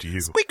except you.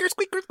 Squeaker,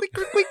 squeaker,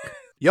 squeaker, squeak.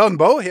 Young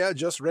Bo here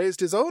just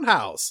raised his own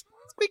house.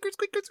 Squeaker,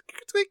 squeaker,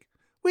 squeaker, squeak.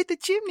 With the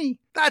chimney.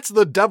 That's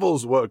the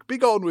devil's work. Be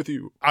gone with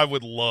you. I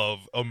would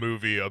love a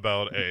movie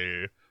about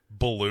a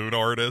balloon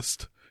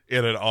artist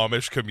in an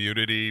Amish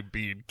community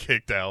being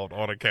kicked out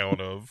on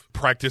account of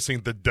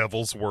practicing the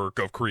devil's work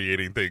of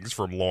creating things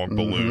from long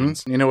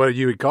balloons. You know what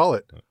you would call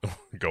it?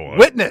 Go on.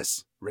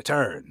 Witness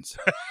returns.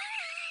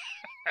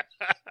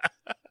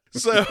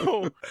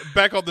 So,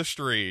 back on the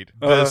street,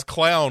 this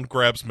clown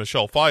grabs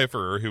Michelle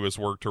Pfeiffer, who has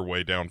worked her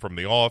way down from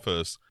the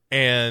office,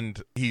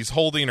 and he's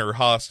holding her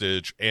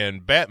hostage,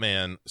 and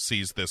Batman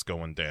sees this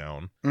going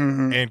down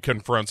and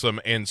confronts him,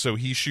 and so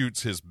he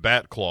shoots his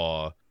bat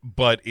claw,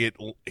 but it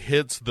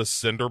hits the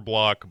cinder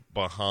block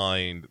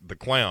behind the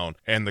clown,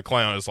 and the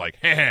clown is like,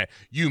 "Heh,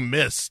 you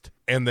missed."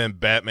 And then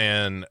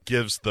Batman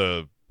gives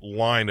the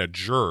line a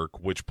jerk,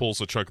 which pulls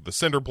a chunk of the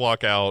cinder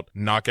block out,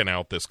 knocking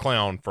out this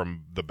clown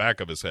from the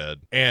back of his head.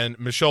 And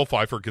Michelle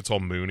Pfeiffer gets all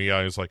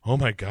moony-eyed. Is like, "Oh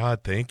my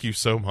God, thank you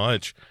so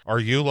much. Are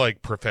you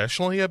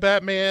professionally a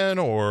Batman,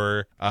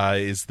 or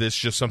is this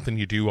just something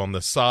you do on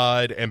the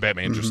side?" And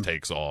Batman just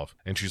takes off.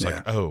 And she's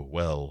like, "Oh,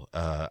 well,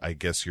 I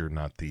guess you're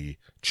not the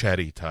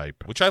chatty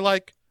type," which I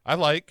like.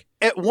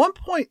 At one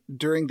point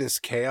during this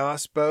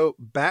chaos, Bo,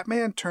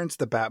 Batman turns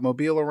the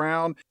Batmobile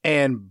around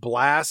and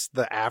blasts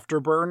the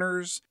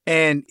afterburners,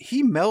 and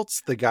he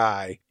melts the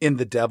guy in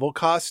the devil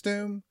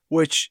costume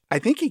which I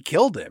think he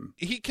killed him.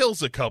 He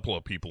kills a couple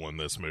of people in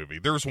this movie.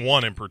 There's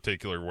one in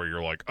particular where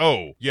you're like,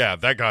 oh, yeah,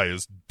 that guy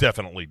is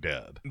definitely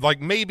dead. Like,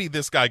 maybe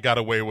this guy got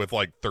away with,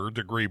 like,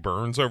 third-degree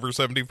burns over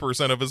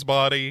 70% of his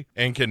body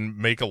and can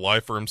make a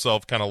life for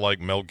himself, kind of like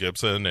Mel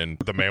Gibson and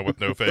The Man with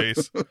No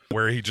Face,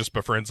 where he just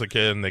befriends a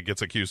kid and that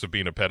gets accused of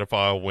being a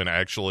pedophile when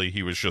actually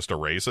he was just a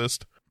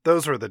racist.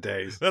 Those were the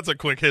days. That's a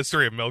quick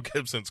history of Mel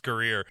Gibson's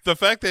career. The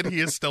fact that he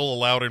is still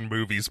allowed in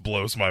movies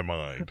blows my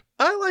mind.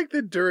 I like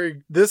that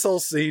during this whole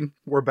scene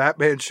where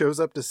Batman shows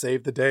up to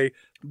save the day,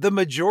 the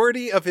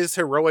majority of his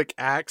heroic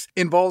acts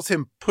involves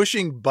him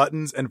pushing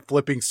buttons and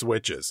flipping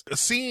switches.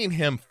 Seeing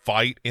him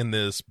fight in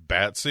this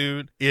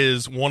Batsuit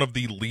is one of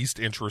the least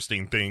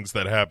interesting things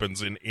that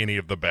happens in any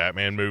of the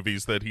Batman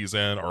movies that he's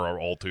in, or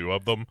all two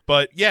of them.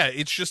 But yeah,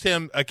 it's just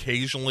him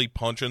occasionally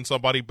punching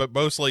somebody, but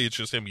mostly it's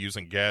just him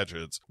using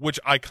gadgets, which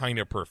I kind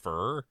of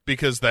prefer,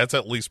 because that's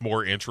at least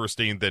more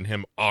interesting than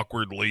him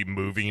awkwardly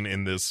moving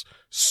in this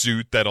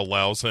suit that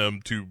allows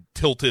him to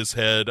tilt his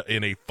head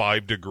in a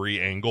 5-degree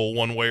angle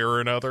one way or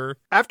another.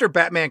 After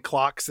Batman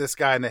clocks this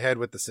guy in the head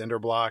with the cinder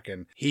block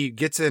and he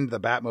gets into the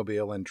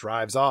Batmobile and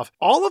drives off,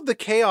 all of the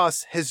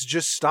chaos has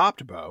just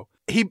stopped, Bo.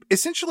 He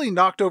essentially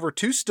knocked over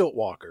 2 stilt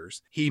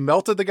walkers. He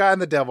melted the guy in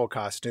the devil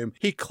costume.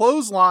 He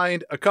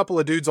clotheslined a couple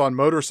of dudes on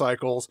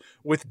motorcycles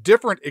with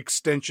different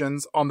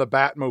extensions on the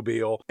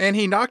Batmobile. And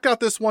he knocked out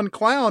this one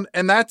clown,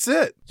 and that's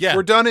it. Yeah.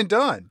 We're done and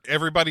done.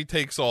 Everybody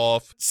takes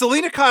off.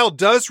 Selena Kyle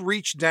does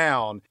reach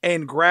down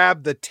and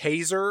grab the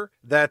taser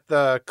that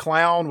the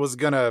clown was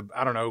gonna,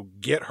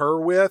 get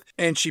her with.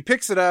 And she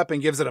picks it up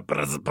and gives it a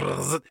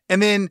buzz.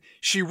 And then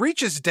she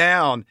reaches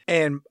down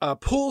and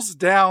pulls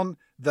down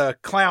the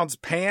clown's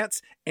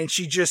pants, and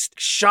she just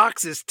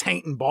shocks his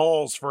taint and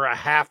balls for a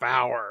half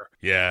hour.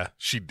 Yeah,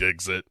 she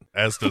digs it,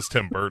 as does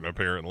Tim Burton,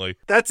 apparently.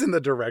 That's in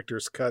the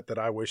director's cut that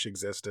I wish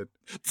existed.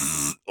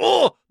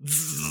 Oh!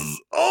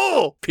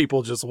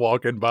 People just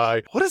walking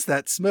by. What does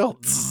that smell?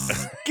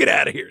 Get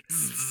out of here.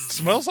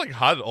 Smells like a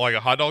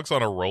hot dogs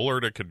on a roller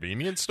at a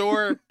convenience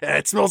store.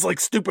 It smells like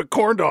stupid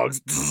corn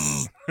dogs.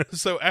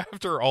 So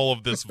after all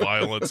of this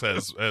violence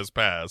has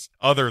passed,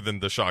 other than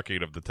the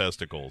shocking of the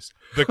testicles,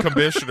 the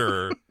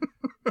commissioner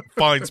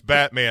finds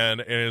Batman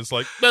and is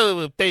like,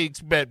 "Oh,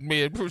 thanks,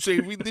 Batman, for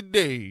saving the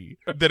day."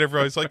 Then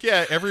everybody's like,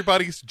 "Yeah,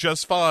 everybody's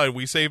just fine.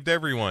 We saved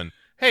everyone."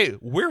 Hey,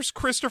 where's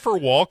Christopher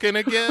Walken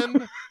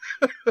again?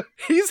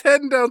 He's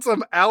heading down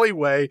some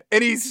alleyway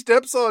and he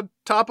steps on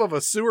top of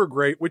a sewer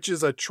grate, which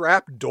is a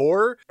trap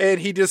door, and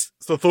he just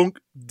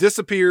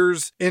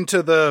disappears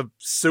into the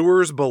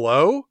sewers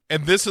below.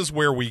 And this is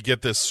where we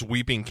get this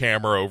sweeping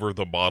camera over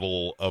the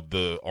model of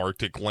the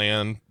Arctic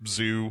Land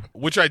Zoo,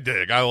 which I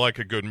dig. I like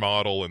a good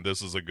model, and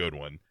this is a good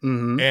one.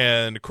 Mm-hmm.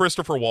 And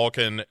Christopher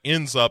Walken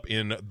ends up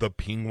in the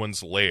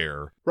penguin's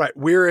lair. Right.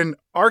 We're in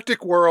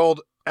Arctic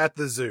world at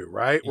the zoo,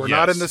 right? We're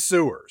not in the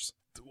sewers.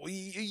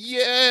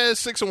 Yeah,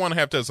 6 of one,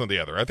 half dozen of the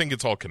other. I think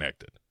it's all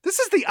connected. This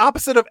is the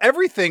opposite of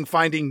everything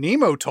Finding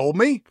Nemo told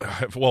me.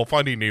 Well,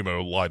 Finding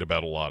Nemo lied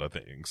about a lot of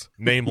things.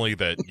 Namely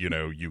that,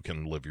 you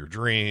can live your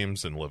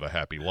dreams and live a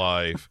happy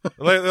life.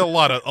 A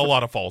lot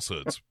of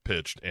falsehoods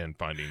pitched in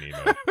Finding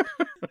Nemo.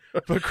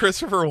 But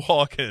Christopher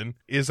Walken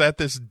is at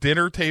this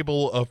dinner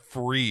table of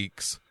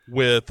freaks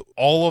with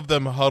all of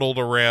them huddled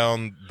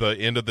around the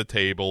end of the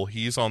table.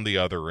 He's on the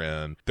other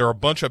end. There are a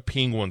bunch of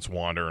penguins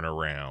wandering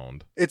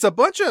around. It's a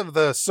bunch of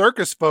the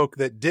circus folk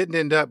that didn't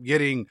end up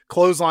getting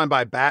clotheslined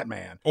by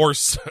Batman. Or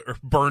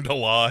burned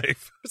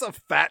alive. There's a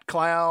fat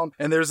clown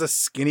and there's a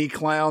skinny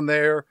clown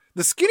there.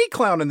 The skinny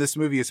clown in this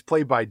movie is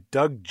played by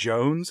Doug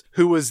Jones,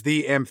 who was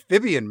the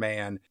amphibian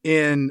man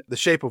in The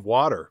Shape of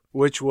Water,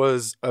 which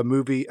was a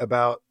movie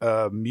about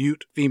a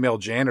mute female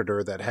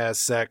janitor that has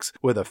sex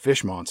with a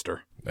fish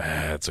monster.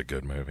 That's a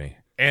good movie.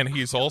 And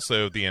he's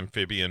also the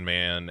amphibian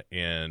man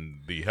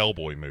in the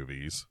Hellboy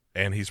movies.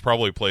 And he's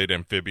probably played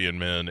amphibian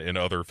men in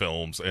other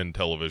films and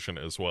television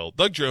as well.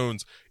 Doug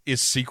Jones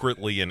is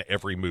secretly in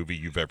every movie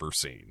you've ever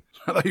seen.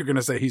 I thought you were going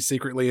to say he's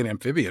secretly an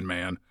amphibian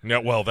man. No,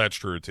 well, that's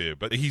true too.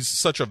 But he's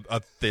such a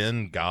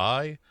thin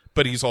guy,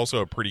 but he's also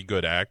a pretty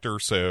good actor.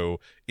 So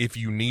if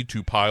you need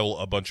to pile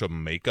a bunch of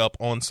makeup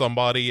on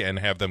somebody and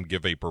have them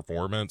give a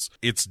performance,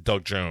 it's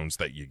Doug Jones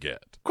that you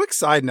get. Quick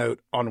side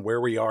note on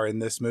where we are in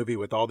this movie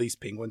with all these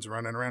penguins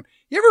running around.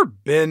 You ever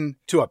been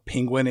to a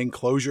penguin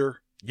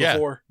enclosure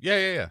before?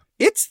 Yeah.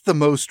 It's the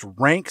most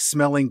rank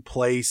smelling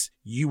place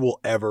you will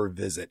ever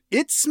visit.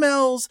 It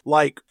smells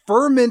like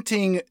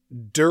fermenting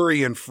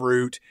durian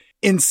fruit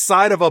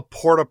inside of a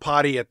porta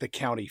potty at the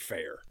county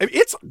fair. I mean,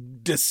 it's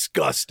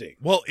disgusting.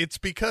 Well, it's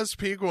because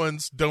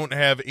penguins don't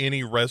have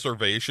any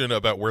reservation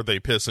about where they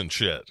piss and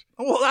shit.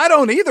 Well, I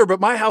don't either, but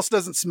my house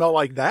doesn't smell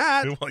like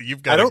that. Well,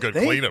 you've got a good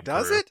cleanup crew.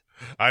 Does it?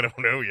 I don't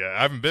know yet.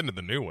 I haven't been to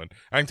the new one.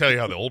 I can tell you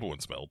how the old one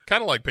smelled.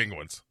 Kind of like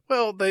penguins.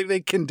 Well,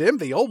 they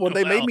condemned the old one.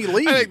 They made me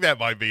leave. I think that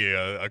might be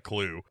a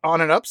clue. On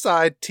an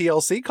upside,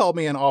 TLC called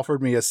me and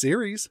offered me a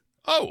series.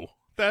 Oh,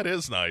 that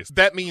is nice.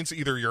 That means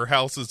either your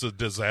house is a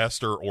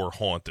disaster or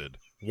haunted.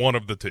 One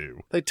of the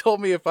two. They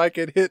told me if I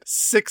could hit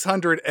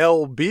 600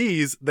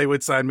 LBs, they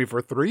would sign me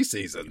for 3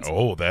 seasons.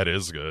 Oh, that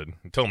is good.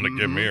 Tell them to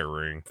give me a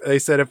ring. They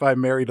said if I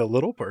married a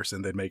little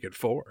person, they'd make it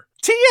 4.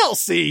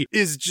 TLC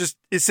is just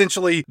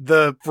essentially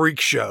the freak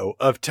show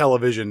of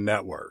television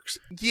networks.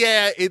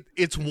 Yeah,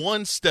 it's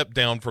one step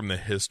down from the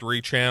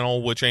History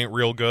Channel, which ain't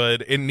real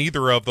good, and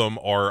neither of them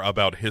are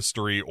about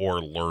history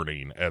or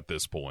learning at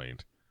this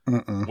point.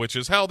 Which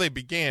is how they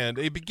began.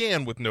 They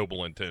began with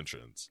noble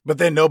intentions. But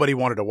then nobody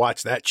wanted to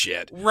watch that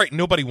shit. Right,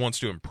 nobody wants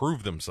to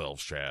improve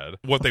themselves, Chad.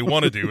 What they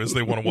want to do is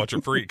they want to watch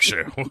a freak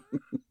show.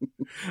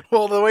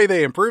 Well, the way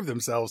they improve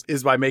themselves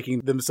is by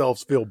making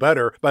themselves feel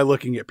better by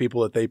looking at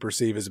people that they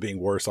perceive as being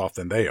worse off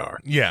than they are.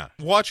 Yeah,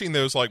 watching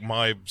those like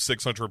My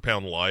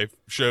 600-Pound Life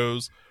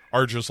shows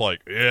are just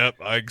like, yep,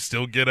 I can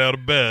still get out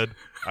of bed.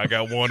 I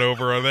got one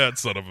over on that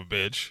son of a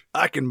bitch.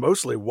 I can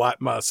mostly wipe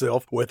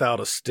myself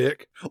without a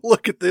stick.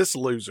 Look at this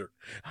loser.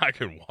 I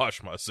can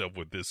wash myself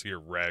with this here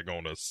rag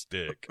on a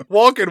stick.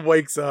 Walken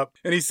wakes up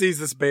and he sees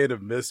this band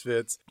of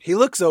misfits. He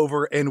looks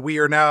over and we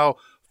are now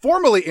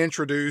formally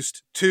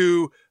introduced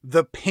to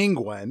the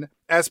Penguin,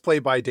 as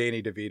played by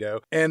Danny DeVito.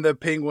 And the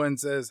Penguin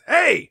says,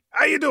 "Hey,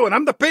 how you doing?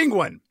 I'm the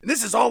Penguin. And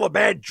this is all a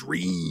bad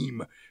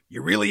dream.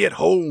 You're really at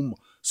home,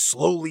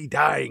 slowly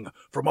dying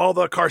from all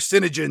the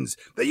carcinogens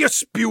that you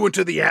spew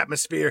into the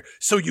atmosphere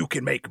so you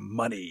can make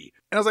money."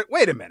 And I was like,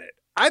 wait a minute.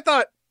 I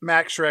thought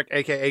Max Schreck,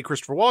 a.k.a.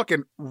 Christopher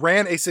Walken,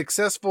 ran a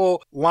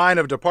successful line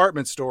of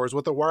department stores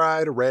with a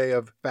wide array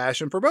of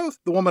fashion for both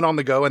the woman on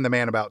the go and the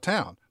man about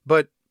town.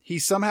 But he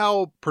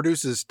somehow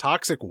produces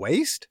toxic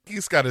waste?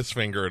 He's got his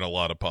finger in a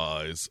lot of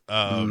pies.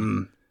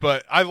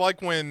 But I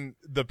like when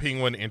the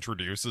Penguin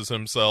introduces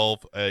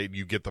himself,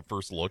 you get the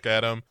first look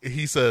at him.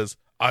 He says,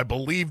 "I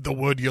believe the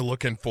wood you're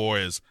looking for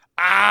is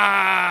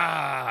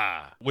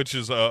which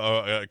is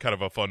a kind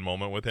of a fun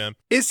moment with him.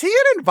 Is he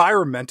an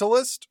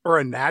environmentalist or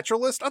a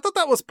naturalist? I thought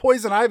that was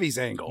Poison Ivy's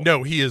angle.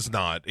 No, he is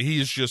not. He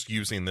is just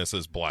using this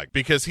as black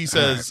because he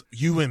says,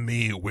 "You and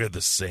me, we're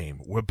the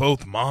same. We're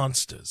both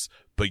monsters,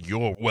 but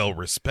you're well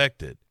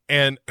respected."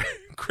 And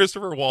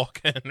Christopher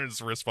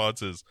Walken's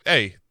response is,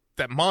 "Hey,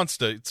 that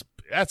monster,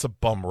 that's a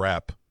bum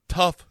rap.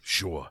 Tough,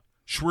 sure.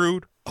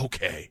 Shrewd,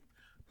 okay.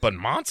 But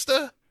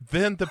monster?"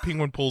 Then the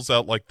Penguin pulls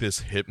out like this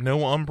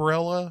hypno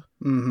umbrella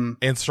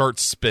and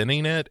starts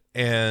spinning it.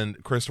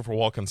 And Christopher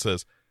Walken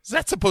says, "Is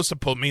that supposed to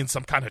put me in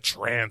some kind of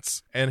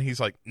trance?" And he's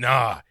like,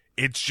 "Nah,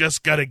 it's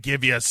just gonna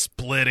give you a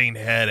splitting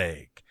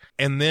headache."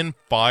 And then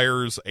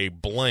fires a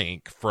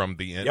blank from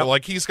the end. Yep.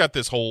 Like he's got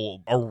this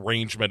whole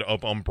arrangement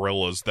of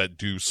umbrellas that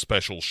do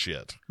special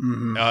shit,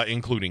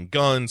 including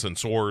guns and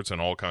swords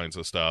and all kinds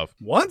of stuff.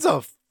 One's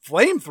a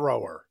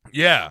flamethrower.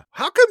 Yeah.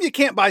 How come you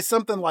can't buy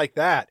something like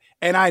that?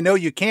 And I know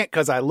you can't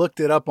because I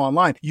looked it up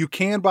online. You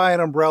can buy an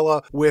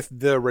umbrella with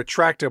the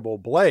retractable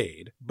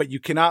blade, but you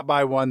cannot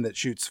buy one that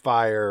shoots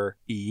fire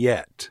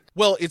yet.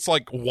 Well, it's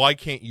like, why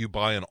can't you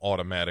buy an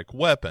automatic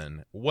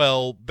weapon?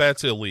 Well,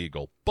 that's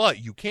illegal.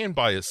 But you can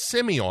buy a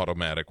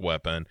semi-automatic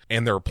weapon,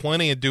 and there are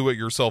plenty of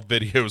do-it-yourself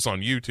videos on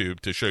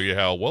YouTube to show you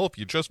how, well, if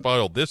you just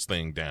filed this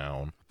thing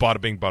down,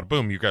 bada bing, bada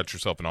boom, you got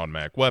yourself an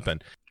automatic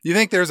weapon. You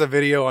think there's a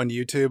video on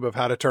YouTube of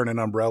how to turn an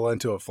umbrella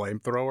into a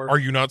flamethrower? Are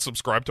you not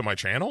subscribed to my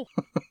channel?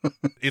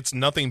 It's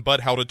nothing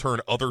but how to turn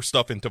other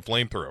stuff into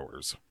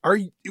flamethrowers.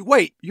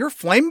 Wait, you're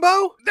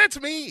Flamebow? That's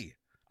me.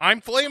 I'm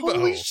Flamebow.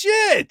 Holy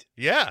shit!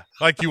 Yeah.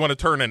 Like, you want to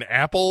turn an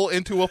apple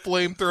into a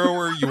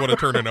flamethrower? You want to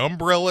turn an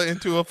umbrella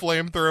into a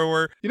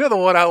flamethrower? You know, the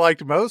one I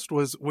liked most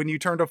was when you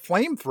turned a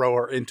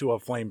flamethrower into a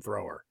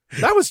flamethrower.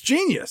 That was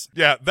genius.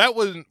 Yeah, that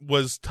one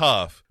was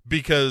tough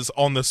because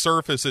on the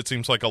surface, it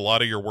seems like a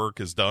lot of your work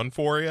is done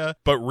for you,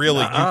 but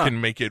really you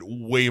can make it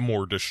way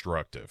more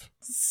destructive.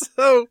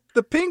 So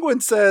the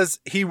Penguin says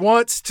he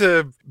wants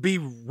to be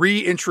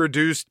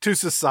reintroduced to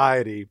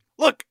society.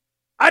 Look,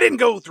 I didn't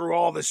go through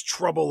all this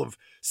trouble of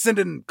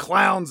sending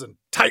clowns and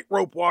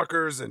tightrope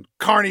walkers and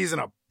carnies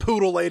and a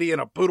poodle lady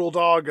and a poodle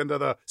dog into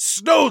the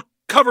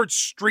snow-covered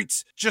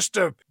streets just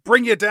to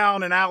bring you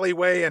down an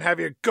alleyway and have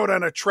you go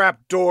down a trap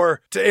door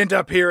to end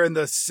up here in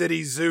the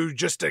city zoo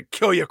just to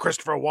kill you,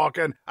 Christopher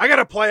Walken. I got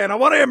a plan. I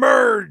want to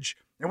emerge.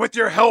 And with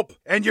your help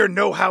and your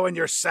know-how and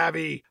your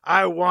savvy,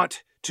 I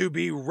want to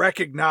be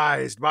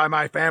recognized by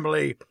my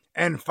family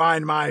and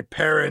find my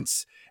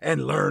parents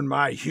and learn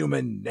my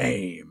human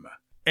name.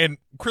 And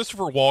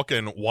Christopher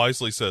Walken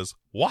wisely says,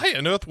 "Why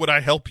on earth would I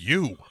help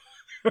you?"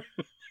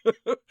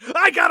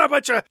 I got a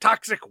bunch of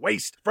toxic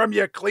waste from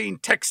your clean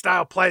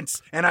textile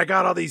plants, and I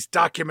got all these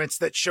documents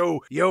that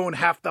show you own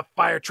half the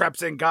fire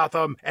traps in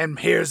Gotham, and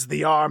here's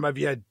the arm of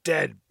your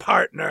dead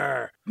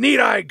partner. Need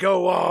I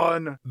go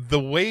on?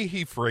 The way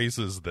he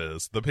phrases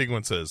this, the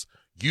Penguin says,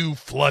 "You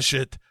flush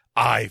it,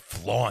 I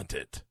flaunt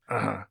it."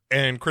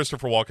 And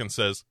Christopher Walken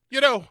says, "You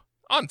know,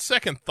 on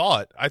second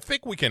thought, I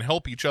think we can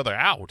help each other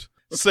out.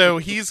 So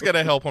he's going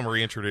to help him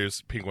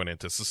reintroduce Penguin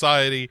into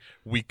society.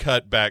 We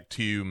cut back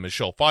to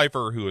Michelle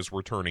Pfeiffer, who is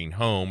returning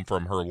home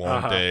from her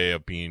long day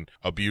of being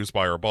abused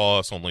by her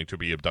boss, only to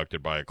be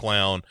abducted by a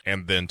clown,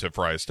 and then to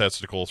fry his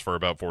testicles for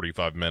about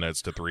 45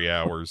 minutes to 3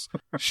 hours.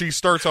 She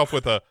starts off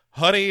with a,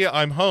 "Honey,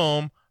 I'm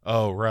home."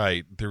 Oh,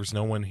 right. There's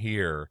no one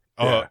here.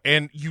 Yeah.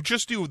 And you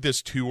just do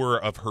this tour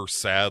of her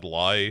sad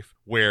life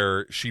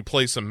where she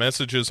plays some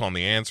messages on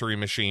the answering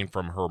machine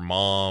from her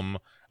mom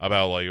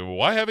about, like,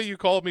 why haven't you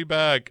called me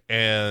back?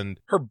 And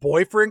Her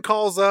boyfriend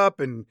calls up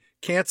and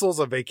cancels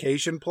a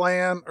vacation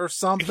plan or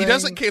something. he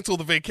doesn't cancel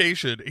the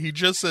vacation. He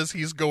just says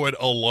he's going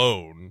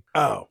alone.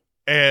 Oh.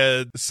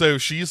 And so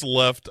she's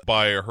left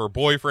by her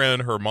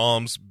boyfriend. Her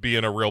mom's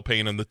being a real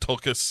pain in the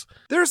tuchus.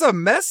 There's a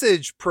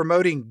message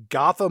promoting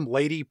Gotham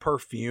Lady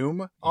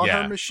perfume on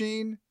Yeah. her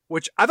machine,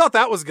 which I thought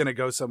that was going to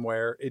go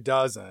somewhere. It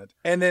doesn't.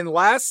 And then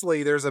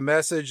lastly, there's a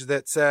message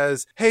that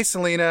says, "Hey,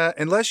 Selina,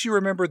 unless you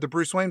remembered the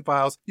Bruce Wayne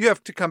files, you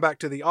have to come back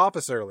to the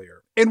office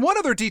earlier." And one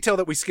other detail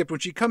that we skipped,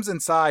 when she comes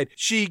inside,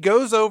 she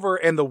goes over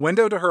and the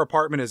window to her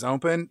apartment is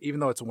open,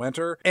 even though it's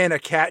winter, and a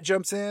cat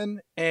jumps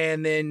in,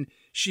 and then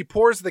she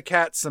pours the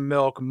cat some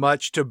milk,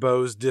 much to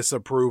Bo's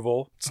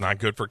disapproval. It's not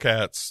good for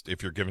cats.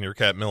 If you're giving your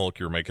cat milk,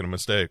 you're making a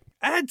mistake.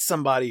 I had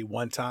somebody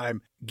one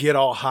time get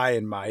all high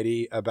and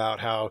mighty about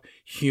how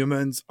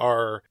humans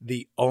are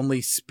the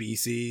only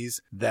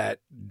species that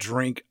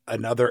drink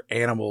another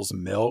animal's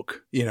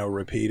milk,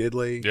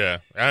 repeatedly. Yeah.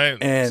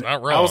 It's And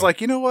not wrong. I was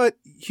like, you know what?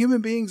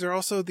 Human beings are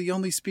also the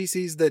only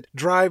species that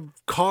drive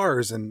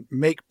cars and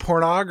make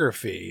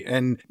pornography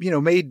and,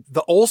 made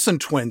the Olsen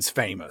twins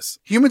famous.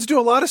 Humans do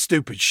a lot of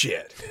stupid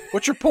shit.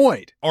 What's your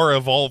point? Our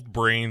evolved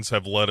brains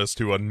have led us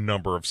to a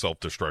number of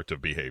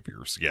self-destructive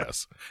behaviors.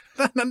 Yes.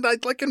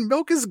 And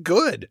milk is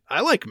good.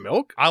 I like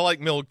milk. I like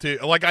milk too.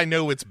 Like, I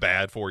know it's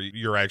bad for you.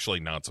 You're actually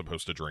not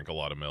supposed to drink a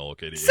lot of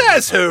milk.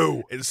 Says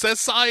who? It says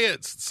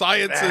science.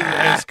 Science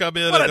has come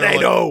in. What and do they're they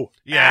like, know?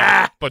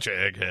 Yeah, bunch of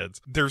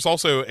eggheads. There's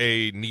also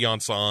a neon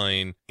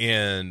sign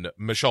in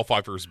Michelle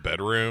Pfeiffer's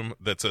bedroom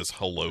that says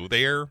 "Hello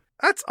there."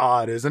 That's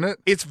odd, isn't it?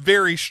 It's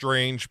very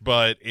strange,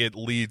 but it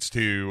leads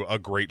to a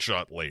great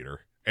shot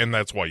later. And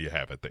that's why you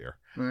have it there.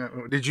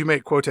 Did you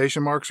make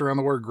quotation marks around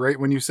the word great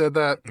when you said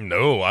that?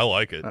 No, I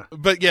like it.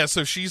 But yeah,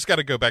 so she's got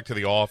to go back to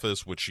the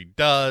office, which she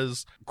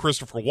does.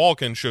 Christopher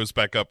Walken shows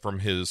back up from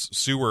his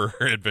sewer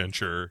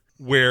adventure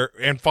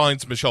and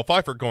finds Michelle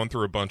Pfeiffer going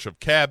through a bunch of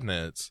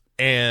cabinets.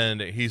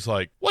 And he's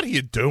like, "What are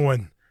you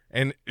doing?"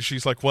 And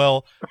she's like,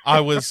 "Well,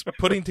 I was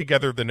putting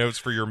together the notes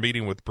for your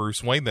meeting with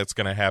Bruce Wayne that's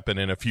going to happen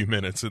in a few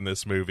minutes in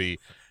this movie.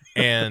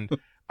 And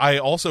I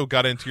also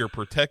got into your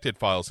protected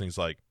files." And he's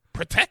like,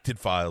 "Protected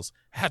files?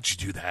 How'd you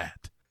do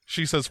that?"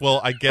 She says,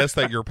 "Well, I guess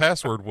that your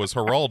password was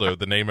Geraldo,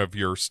 the name of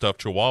your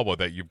stuffed chihuahua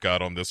that you've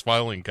got on this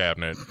filing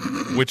cabinet,"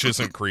 which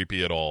isn't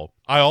creepy at all.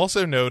 I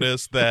also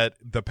noticed that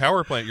the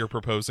power plant you're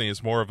proposing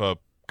is more of a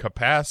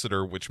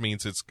capacitor, which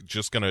means it's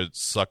just going to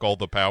suck all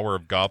the power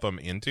of Gotham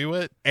into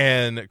it.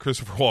 And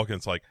Christopher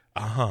Walken's like,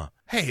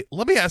 "Hey,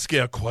 let me ask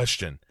you a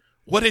question.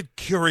 What did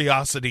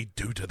curiosity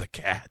do to the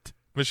cat?"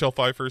 Michelle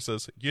Pfeiffer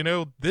says,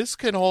 "This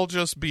can all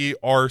just be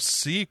our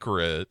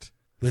secret.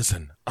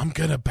 Listen, I'm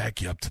going to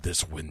back you up to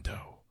this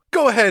window.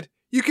 Go ahead.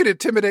 You can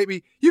intimidate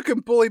me. You can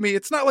bully me.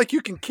 It's not like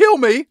you can kill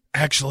me."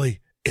 Actually,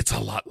 it's a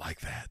lot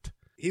like that."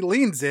 He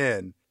leans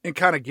in and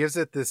kind of gives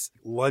it this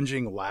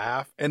lunging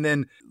laugh. And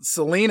then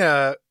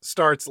Selina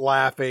starts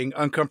laughing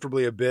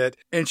uncomfortably a bit.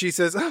 And she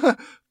says,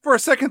 "For a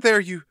second there,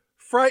 you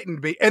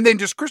frightened me." And then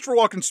just Christopher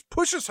Walken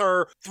pushes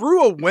her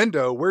through a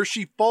window where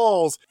she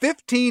falls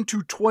 15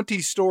 to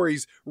 20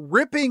 stories,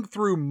 ripping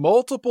through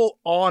multiple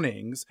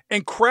awnings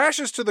and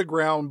crashes to the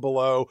ground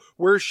below,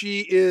 where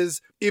she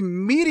is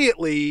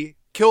immediately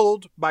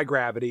killed by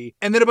gravity.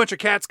 And then a bunch of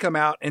cats come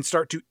out and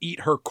start to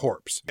eat her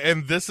corpse.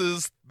 And this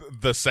is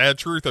the sad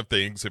truth of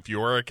things. If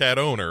you are a cat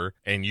owner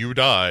and you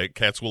die,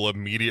 cats will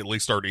immediately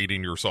start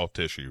eating your soft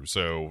tissue.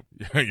 So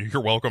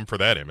you're welcome for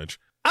that image.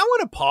 I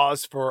want to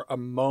pause for a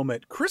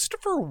moment.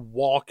 Christopher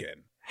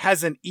Walken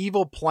has an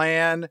evil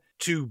plan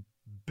to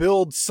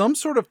build some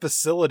sort of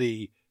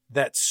facility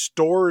that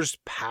stores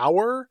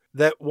power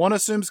that one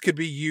assumes could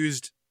be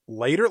used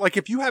later. Like,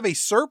 if you have a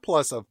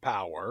surplus of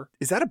power,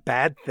 is that a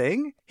bad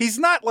thing? He's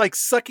not like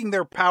sucking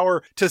their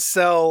power to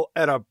sell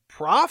at a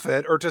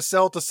profit or to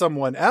sell to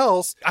someone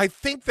else. I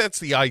think that's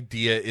the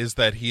idea, is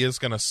that he is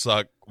going to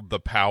suck the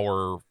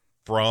power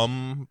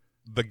from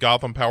the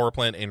Gotham power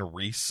plant and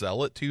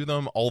resell it to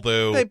them,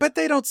 although... But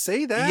they don't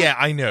say that. Yeah,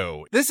 I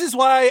know. This is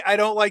why I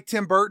don't like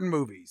Tim Burton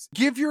movies.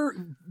 Give your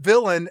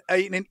villain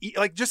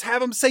just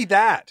have him say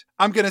that.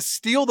 "I'm going to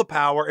steal the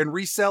power and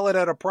resell it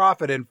at a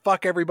profit and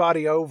fuck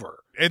everybody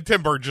over." And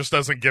Tim Burton just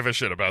doesn't give a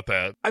shit about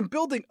that. "I'm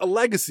building a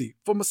legacy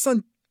for my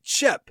son,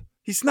 Shep.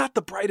 He's not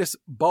the brightest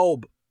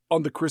bulb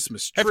on the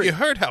Christmas tree." Have you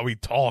heard how he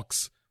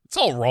talks? It's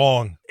all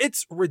wrong.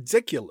 It's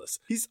ridiculous.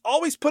 He's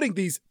always putting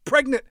these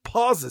pregnant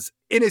pauses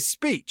in his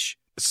speech.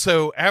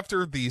 So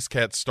after these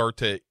cats start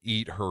to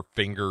eat her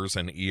fingers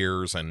and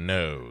ears and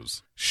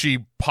nose,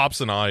 she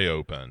pops an eye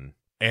open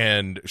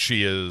and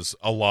she is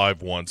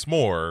alive once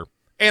more.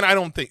 And I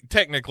don't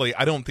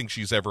think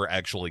she's ever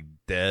actually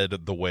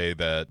dead the way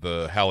that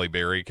the Halle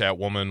Berry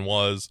Catwoman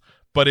was.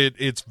 But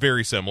it's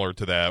very similar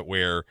to that,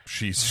 where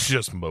she's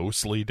just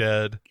mostly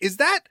dead. Is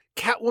that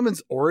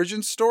Catwoman's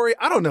origin story?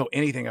 I don't know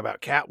anything about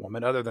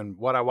Catwoman other than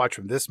what I watched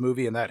from this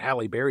movie and that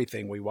Halle Berry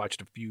thing we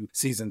watched a few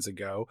seasons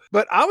ago.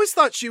 But I always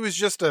thought she was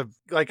just a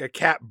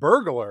cat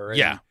burglar. And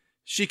yeah.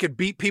 She could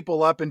beat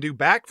people up and do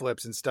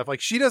backflips and stuff. Like,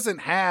 she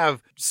doesn't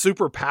have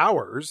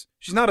superpowers.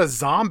 She's not a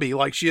zombie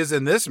like she is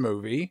in this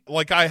movie.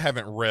 Like, I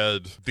haven't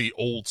read the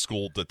old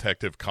school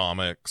Detective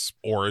Comics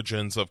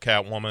origins of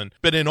Catwoman,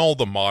 but in all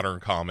the modern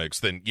comics,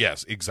 then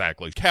yes,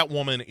 exactly.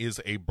 Catwoman is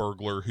a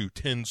burglar who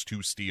tends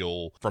to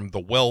steal from the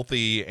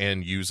wealthy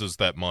and uses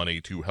that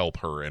money to help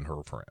her and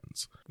her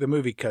friends. The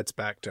movie cuts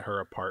back to her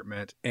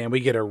apartment, and we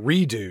get a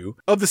redo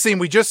of the scene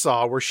we just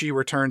saw where she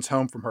returns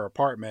home from her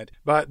apartment,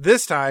 but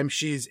this time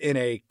she's in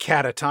a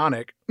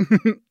catatonic,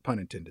 pun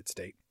intended,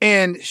 state.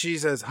 And she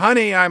says,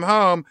 "Honey, I'm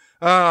home.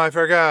 Oh, I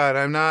forgot,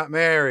 I'm not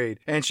married."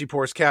 And she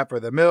pours Cat for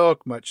the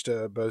milk, much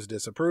to Beau's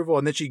disapproval,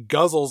 and then she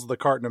guzzles the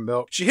carton of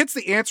milk. She hits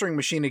the answering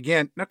machine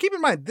again. Now, keep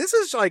in mind, this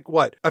is like,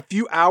 what, a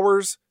few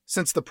hours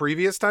since the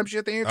previous time she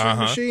hit the answering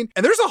machine?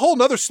 And there's a whole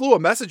nother slew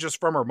of messages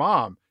from her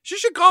mom. She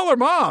should call her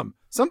mom.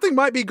 Something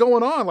might be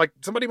going on, like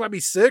somebody might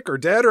be sick or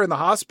dead or in the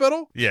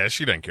hospital. Yeah,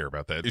 she doesn't care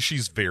about that.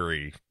 She's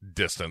very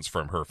distanced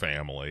from her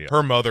family.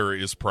 Her mother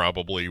is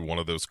probably one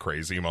of those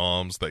crazy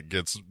moms that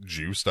gets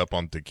juiced up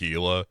on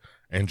tequila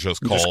and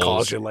just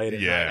calls you late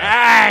at night.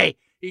 Hey,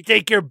 you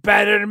think you're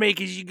better than me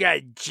because you got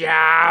a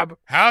job?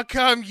 How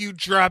come you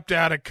dropped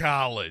out of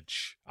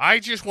college? I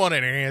just want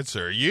an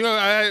answer.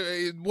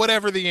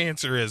 Whatever the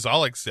answer is,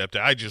 I'll accept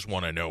it. I just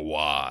want to know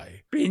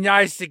why. Be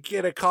nice to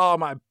get a call on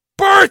my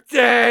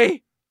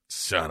birthday.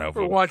 Son of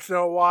For a once in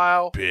a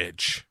while.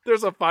 bitch.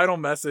 There's a final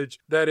message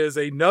that is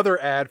another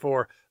ad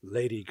for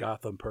Lady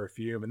Gotham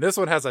perfume. And this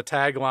one has a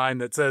tagline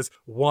that says,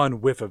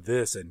 "One whiff of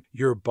this and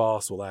your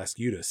boss will ask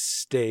you to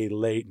stay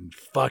late and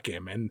fuck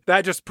him." And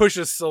that just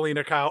pushes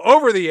Selina Kyle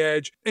over the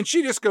edge. And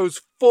she just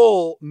goes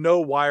full no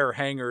wire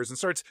hangers and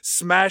starts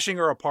smashing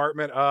her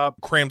apartment up.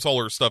 Crams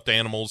all her stuffed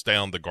animals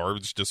down the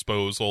garbage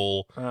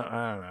disposal. I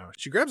don't know.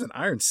 She grabs an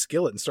iron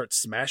skillet and starts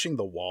smashing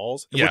the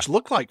walls, Yeah. which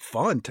looked like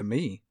fun to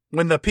me.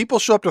 When the people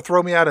show up to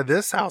throw me out of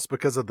this house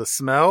because of the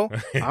smell,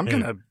 I'm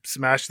going to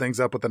smash things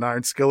up with an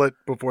iron skillet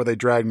before they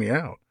drag me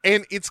out.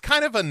 And it's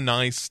kind of a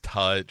nice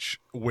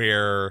touch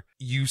where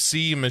you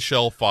see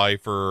Michelle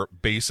Pfeiffer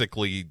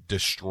basically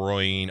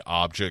destroying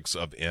objects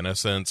of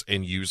innocence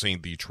and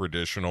using the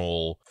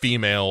traditional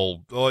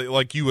female,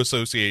 like you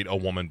associate a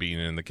woman being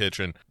in the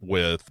kitchen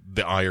with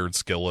the iron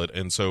skillet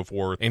and so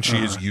forth. And she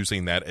is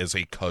using that as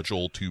a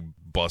cudgel to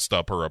bust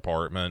up her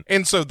apartment.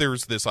 And so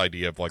there's this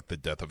idea of like the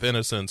death of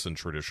innocence and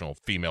traditional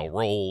female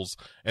roles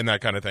and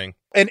that kind of thing.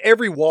 And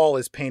every wall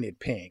is painted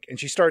pink, and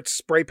she starts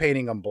spray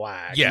painting them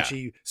black. Yeah. And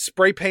she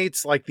spray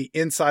paints like the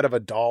inside of a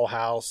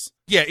dollhouse.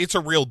 Yeah, it's a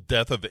real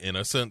death of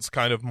innocence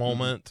kind of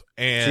moment.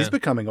 And She's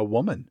becoming a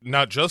woman.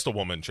 not just a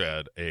woman,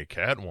 Chad, a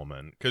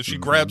Catwoman, because she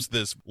grabs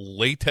this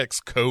latex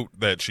coat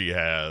that she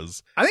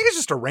has I think it's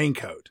just a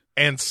raincoat.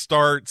 and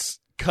starts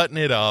cutting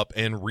it up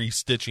and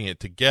restitching it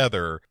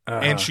together.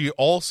 And she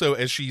also,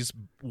 as she's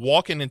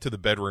walking into the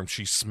bedroom,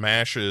 she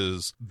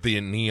smashes the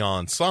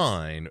neon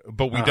sign,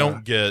 but we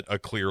don't get a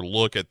clear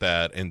look at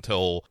that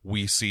until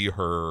we see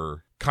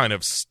her kind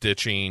of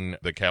stitching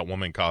the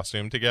Catwoman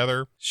costume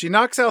together. She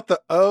knocks out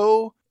the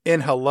O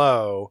in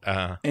hello,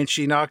 Uh, and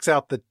she knocks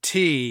out the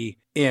T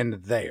in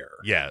there.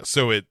 yeah,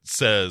 so it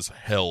says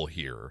hell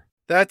here.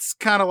 That's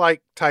kind of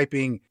like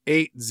typing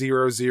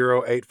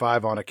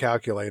 80085 on a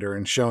calculator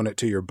and showing it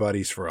to your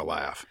buddies for a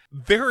laugh.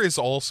 There is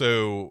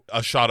also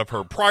a shot of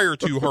her prior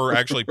to her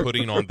actually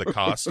putting on the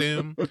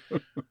costume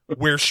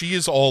where she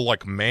is all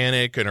like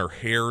manic and her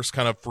hair's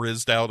kind of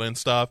frizzed out and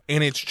stuff.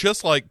 And it's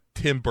just like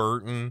Tim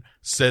Burton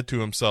said to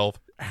himself,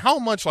 how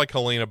much like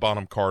Helena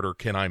Bonham Carter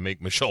can I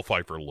make Michelle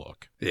Pfeiffer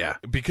look? Yeah.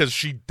 Because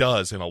she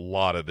does in a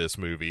lot of this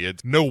movie.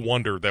 It's no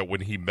wonder that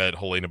when he met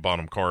Helena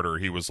Bonham Carter,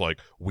 he was like,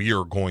 we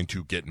are going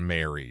to get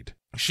married.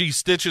 She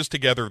stitches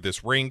together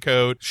this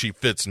raincoat. She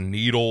fits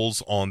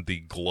needles on the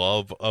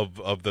glove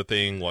of the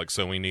thing, like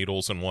sewing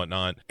needles and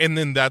whatnot. And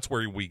then that's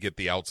where we get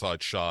the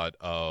outside shot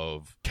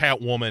of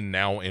Catwoman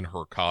now in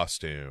her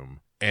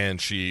costume.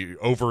 And she,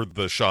 over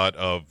the shot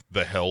of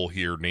the hell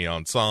here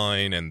neon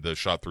sign and the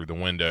shot through the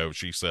window,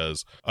 she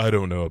says, I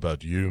don't know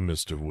about you,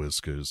 Mr.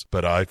 Whiskers,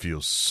 but I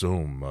feel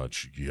so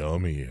much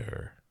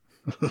yummier.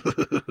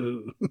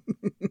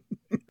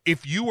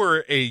 If you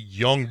were a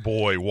young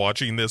boy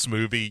watching this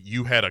movie,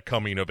 you had a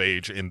coming of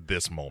age in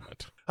this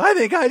moment. I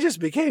think I just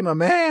became a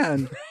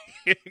man.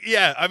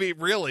 Yeah, I mean,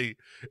 really,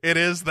 it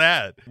is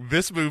that.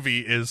 This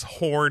movie is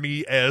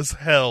horny as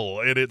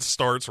hell, and it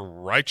starts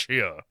right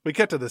here. We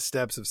cut to the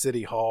steps of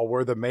City Hall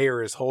where the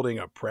mayor is holding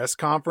a press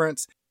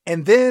conference,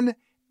 and then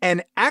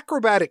an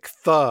acrobatic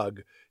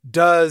thug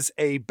does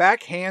a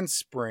back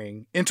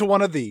handspring into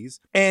one of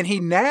these, and he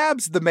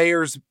nabs the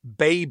mayor's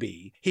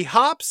baby. He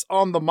hops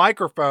on the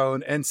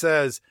microphone and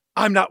says,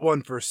 I'm not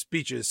one for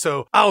speeches,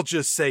 so I'll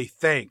just say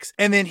thanks.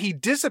 And then he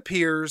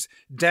disappears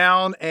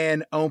down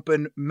an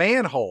open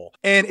manhole.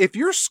 And if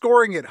you're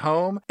scoring at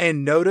home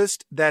and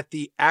noticed that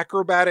the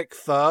acrobatic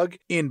thug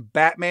in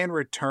Batman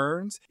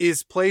Returns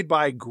is played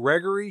by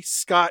Gregory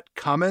Scott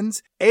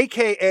Cummins,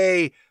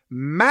 aka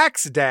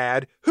Mac's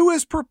dad, who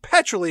is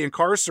perpetually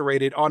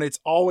incarcerated on It's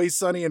Always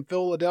Sunny in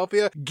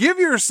Philadelphia, give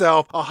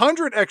yourself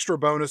 100 extra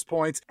bonus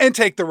points and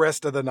take the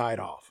rest of the night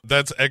off.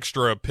 That's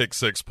extra pick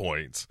 6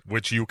 points,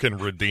 which you can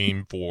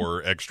redeem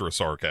for extra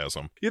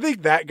sarcasm. You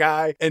think that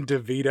guy and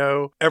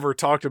DeVito ever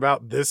talked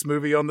about this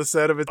movie on the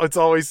set of It's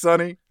Always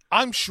Sunny?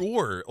 I'm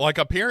sure. Like,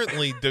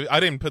 apparently, I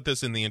didn't put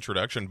this in the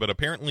introduction, but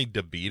apparently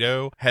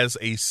DeVito has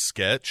a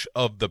sketch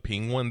of the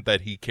Penguin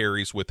that he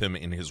carries with him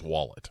in his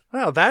wallet.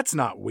 Well, that's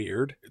not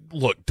weird.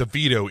 Look,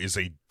 DeVito is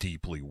a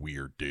deeply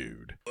weird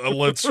dude.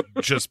 Let's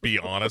just be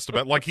honest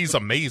about it. Like, he's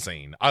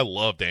amazing. I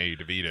love Danny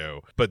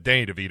DeVito, but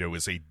Danny DeVito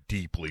is a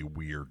deeply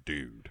weird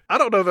dude. I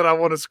don't know that I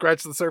want to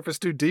scratch the surface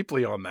too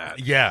deeply on that.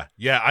 Yeah,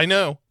 I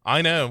know.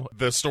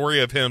 The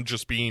story of him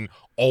just being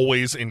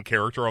always in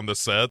character on the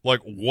set,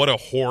 like, what a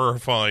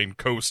horrifying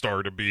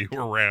co-star to be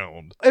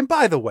around. And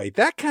by the way,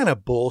 that kind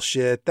of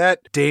bullshit,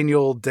 that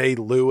Daniel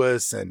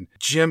Day-Lewis and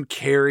Jim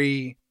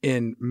Carrey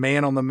in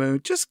Man on the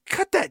Moon, just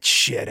cut that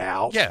shit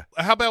out. Yeah,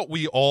 how about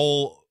we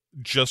all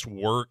just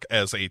work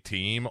as a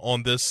team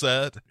on this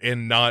set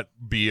and not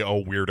be a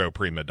weirdo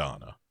prima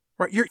donna?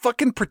 Right, you're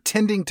fucking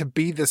pretending to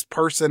be this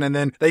person and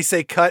then they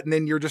say cut and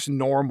then you're just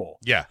normal.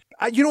 Yeah.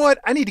 You know what?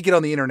 I need to get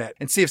on the internet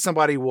and see if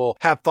somebody will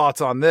have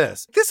thoughts on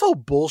this. This whole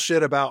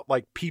bullshit about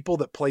like people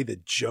that play the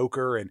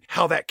Joker and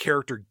how that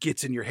character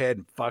gets in your head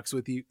and fucks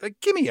with you.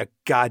 Like, give me a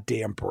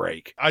goddamn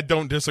break. I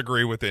don't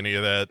disagree with any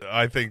of that.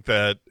 I think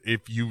that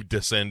if you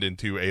descend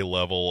into a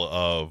level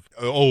of,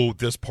 oh,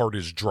 this part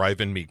is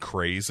driving me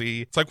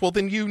crazy, it's like, well,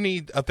 then you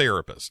need a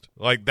therapist.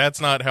 Like,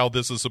 that's not how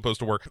this is supposed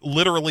to work.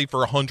 Literally,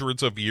 for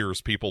hundreds of years,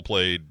 people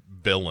played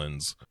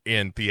villains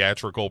in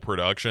theatrical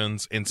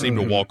productions and seemed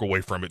to walk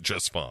away from it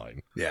just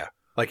fine. Yeah.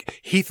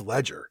 Like Heath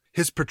Ledger,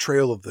 his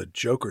portrayal of the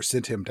Joker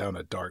sent him down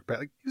a dark path.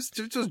 Like, he was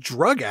just a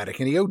drug addict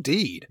and he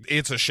OD'd.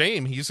 It's a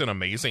shame. He's an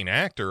amazing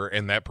actor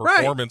and that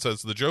performance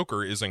as the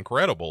Joker is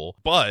incredible,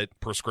 but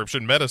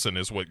prescription medicine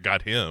is what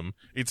got him.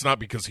 It's not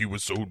because he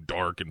was so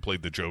dark and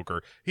played the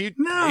Joker. He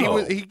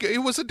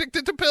was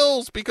addicted to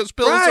pills because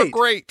pills are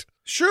great.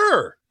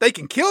 Sure, they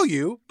can kill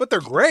you, but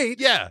they're great.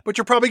 Yeah. But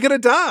you're probably going to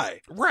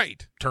die.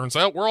 Right. Turns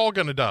out we're all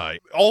going to die.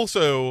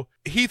 Also,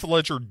 Heath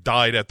Ledger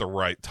died at the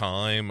right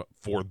time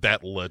for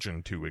that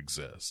legend to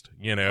exist.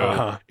 You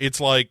know, It's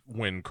like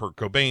when Kurt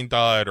Cobain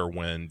died or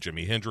when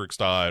Jimi Hendrix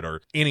died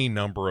or any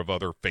number of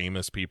other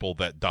famous people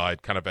that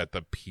died kind of at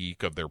the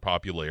peak of their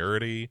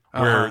popularity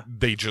where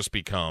they just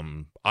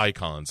become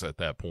icons at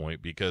that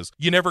point because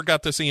you never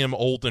got to see him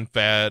old and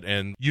fat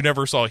and you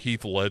never saw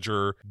Heath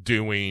Ledger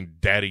doing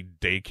Daddy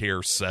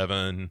Daycare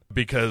 7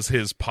 because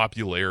his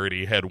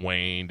popularity had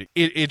waned.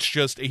 It's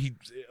just,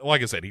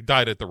 like I said, he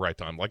died at the right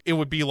time. Like, it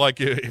would be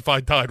like if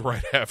I died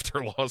right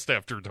after Lost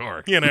After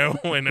Dark, you know,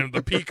 when in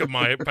the peak of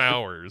my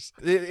powers.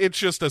 It's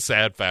just a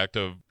sad fact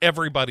of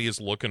everybody is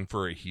looking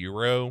for a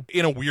hero.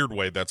 In a weird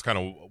way, that's kind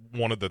of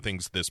one of the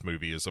things this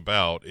movie is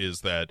about,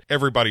 is that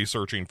everybody's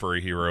searching for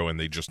a hero and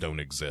they just don't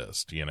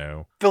exist, you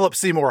know? Philip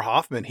Seymour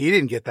Hoffman, he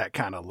didn't get that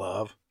kind of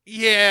love.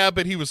 Yeah,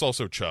 but he was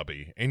also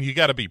chubby, and you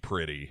gotta be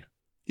pretty.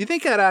 You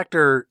think that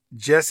actor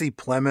Jesse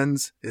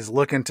Plemons is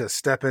looking to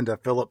step into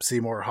Philip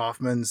Seymour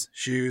Hoffman's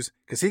shoes?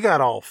 Because he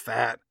got all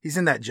fat. He's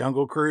in that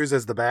Jungle Cruise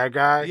as the bad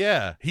guy.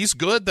 Yeah, he's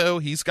good, though.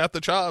 He's got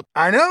the chop.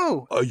 I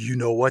know. Oh, you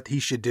know what he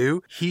should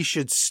do? He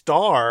should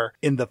star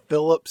in the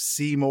Philip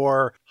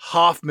Seymour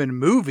Hoffman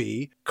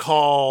movie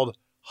called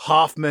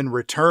Hoffman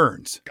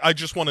Returns. I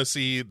just want to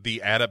see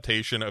the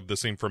adaptation of the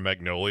scene from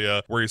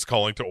Magnolia where he's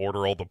calling to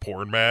order all the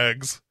porn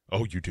mags.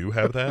 Oh, you do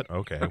have that?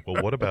 Okay.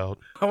 Well, what about?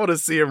 I want to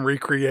see him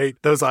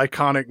recreate those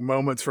iconic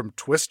moments from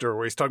Twister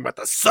where he's talking about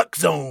the suck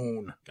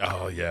zone.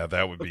 Oh, yeah,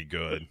 that would be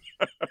good.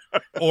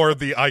 Or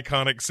the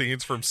iconic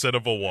scenes from Sin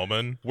of a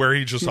Woman where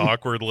he just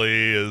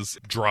awkwardly is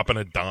dropping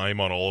a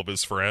dime on all of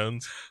his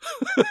friends.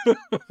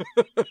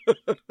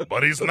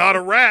 But he's not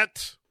a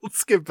rat.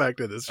 Let's get back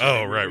to this.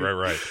 Oh,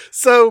 right.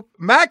 So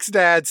Mac's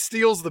dad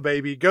steals the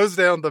baby, goes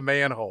down the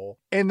manhole,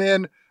 and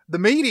then the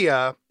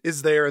media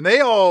is there and they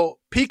all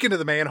peek into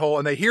the manhole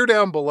and they hear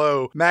down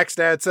below Mac's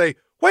dad say,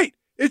 "Wait,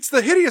 it's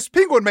the hideous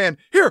penguin man.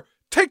 Here,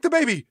 take the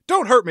baby.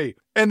 Don't hurt me."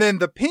 And then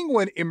the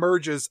penguin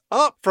emerges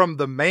up from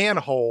the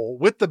manhole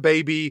with the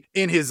baby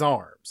in his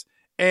arms.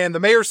 And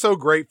the mayor's so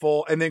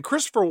grateful. And then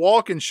Christopher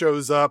Walken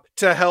shows up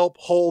to help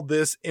hold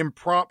this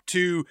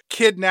impromptu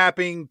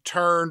kidnapping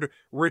turned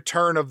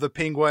return of the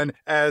penguin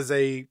as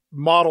a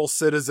model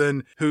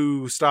citizen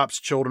who stops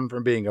children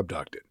from being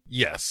abducted.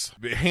 Yes.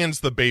 It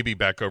hands the baby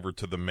back over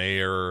to the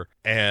mayor,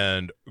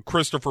 and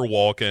Christopher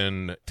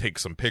Walken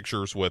takes some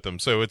pictures with him.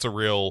 So it's a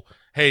real,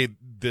 hey,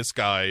 this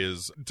guy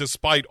is,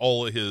 despite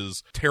all of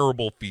his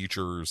terrible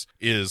features,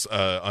 is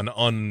an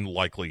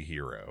unlikely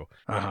hero.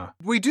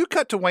 We do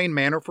cut to Wayne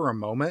Manor for a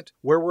moment,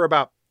 where we're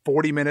about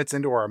 40 minutes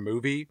into our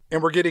movie,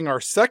 and we're getting our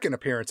second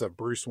appearance of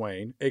Bruce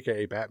Wayne,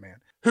 aka Batman,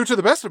 who, to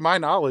the best of my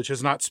knowledge,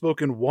 has not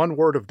spoken one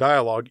word of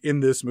dialogue in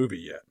this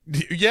movie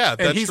yet. Yeah,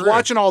 that's And he's true.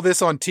 watching all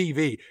this on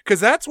TV, because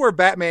that's where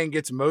Batman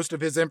gets most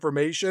of his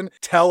information,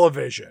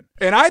 television.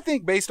 And I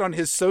think based on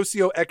his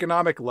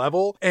socioeconomic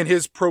level and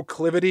his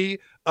proclivity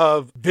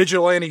of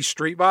vigilante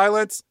street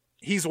violence,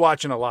 he's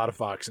watching a lot of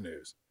Fox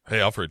News. Hey,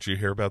 Alfred, did you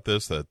hear about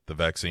this? That the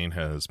vaccine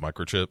has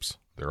microchips?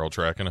 They're all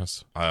tracking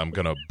us. I'm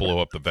going to blow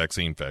up the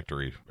vaccine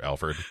factory,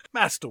 Alfred.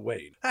 Master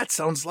Wayne, that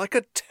sounds like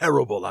a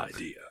terrible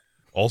idea.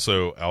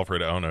 Also,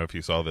 Alfred, I don't know if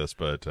you saw this,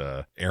 but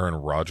Aaron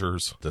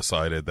Rodgers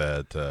decided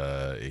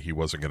that he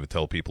wasn't going to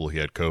tell people he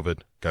had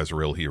COVID. Guy's a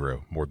real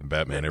hero, more than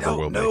Batman ever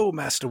will be. No,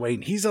 Master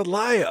Wayne, he's a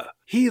liar.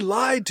 He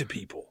lied to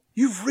people.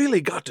 You've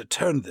really got to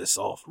turn this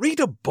off. Read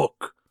a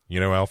book. You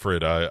know,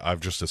 Alfred, I've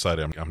just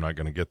decided I'm not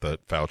going to get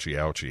that Fauci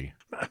ouchie.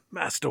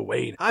 Master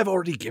Wayne, I've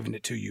already given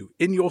it to you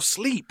in your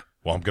sleep.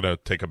 Well, I'm going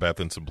to take a bath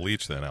in some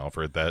bleach then,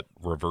 Alfred. That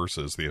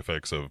reverses the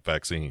effects of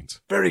vaccines.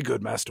 Very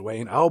good, Master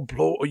Wayne. I'll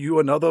blow you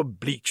another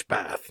bleach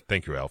bath.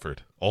 Thank you,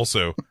 Alfred.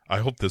 Also, I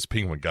hope this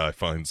penguin guy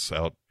finds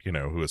out,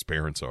 who his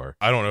parents are.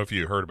 I don't know if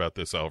you heard about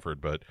this,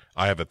 Alfred, but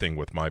I have a thing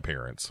with my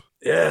parents.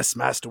 Yes,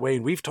 Master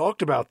Wayne, we've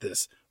talked about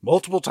this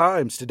multiple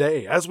times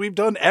today, as we've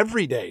done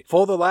every day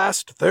for the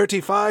last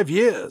 35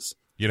 years.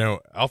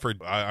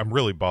 Alfred, I'm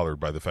really bothered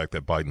by the fact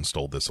that Biden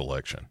stole this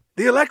election.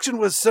 The election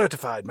was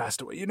certified,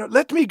 Master Wayne.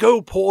 Let me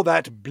go pour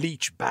that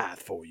bleach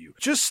bath for you.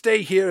 Just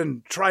stay here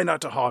and try not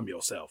to harm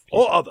yourself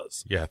or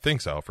others. Yeah,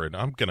 thanks, Alfred.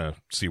 I'm going to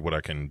see what I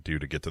can do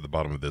to get to the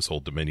bottom of this whole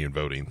Dominion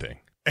voting thing.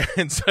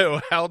 And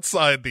so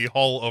outside the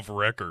Hall of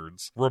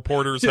Records,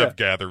 reporters have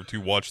gathered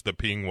to watch the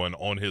penguin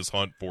on his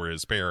hunt for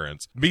his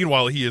parents.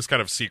 Meanwhile, he is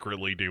kind of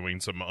secretly doing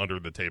some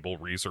under-the-table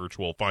research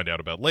we'll find out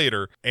about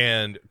later.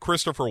 And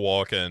Christopher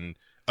Walken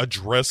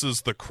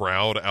addresses the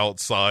crowd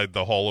outside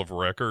the Hall of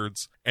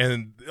Records,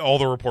 and all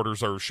the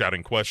reporters are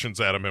shouting questions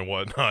at him and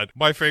whatnot.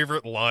 My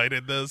favorite line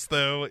in this,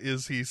 though,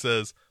 is he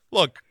says,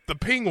 "Look, the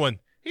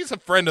penguin, he's a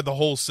friend of the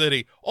whole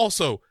city.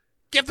 Also,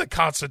 give the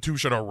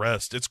Constitution a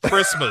rest. It's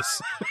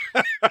Christmas."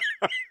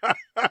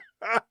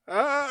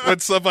 When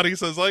somebody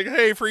says,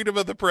 hey, freedom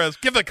of the press,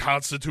 give the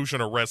Constitution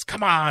a rest.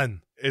 Come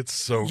on. It's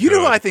so good. You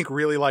know who I think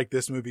really liked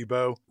this movie,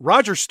 Bo?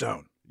 Roger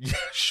Stone. Yeah,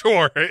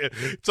 sure.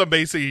 It's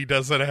amazing he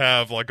doesn't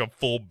have a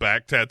full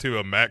back tattoo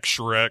of Max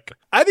Shrek.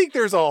 I think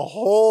there's a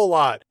whole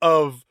lot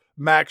of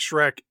Max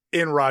Shrek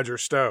in Roger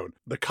Stone.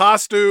 The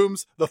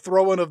costumes, the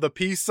throwing of the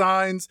peace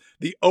signs,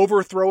 the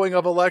overthrowing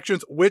of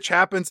elections, which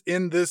happens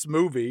in this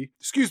movie.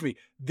 Excuse me,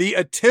 the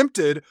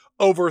attempted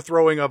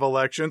overthrowing of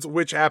elections,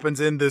 which happens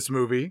in this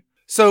movie.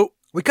 So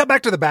we cut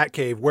back to the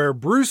Batcave where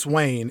Bruce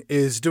Wayne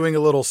is doing a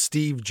little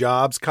Steve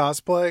Jobs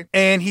cosplay,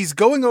 and he's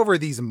going over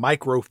these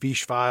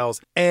microfiche files,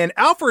 and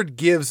Alfred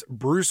gives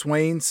Bruce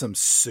Wayne some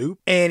soup,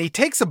 and he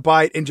takes a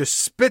bite and just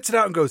spits it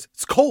out and goes,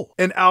 "It's cold."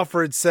 And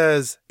Alfred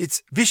says,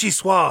 "It's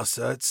vichyssoise,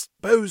 sir. It's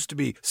supposed to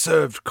be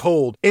served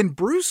cold." And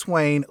Bruce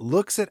Wayne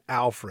looks at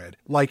Alfred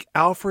like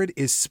Alfred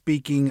is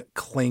speaking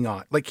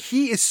Klingon.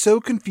 He is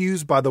so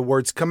confused by the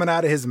words coming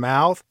out of his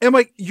mouth. And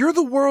you're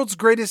the world's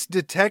greatest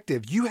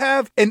detective. You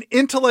have an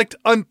intellect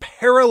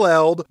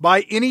unparalleled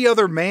by any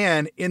other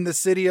man in the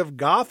city of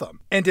Gotham.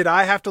 And did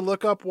I have to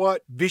look up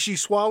what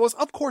vichyssoise was?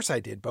 Of course I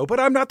did, Bo,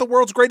 but I'm not the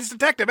world's greatest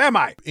detective, am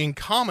I? In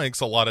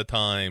comics, a lot of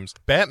times,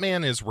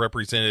 Batman is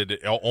represented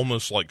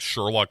almost like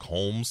Sherlock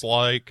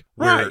Holmes-like,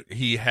 where Right.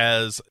 he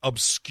has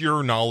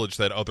obscure knowledge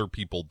that other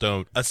people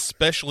don't,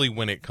 especially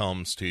when it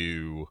comes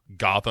to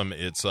Gotham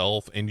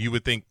itself. And you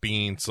would think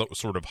being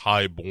sort of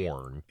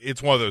highborn,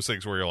 it's one of those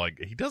things where you're like,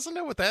 he doesn't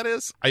know what that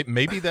is?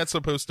 Maybe that's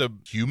supposed to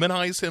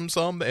humanize him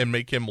some and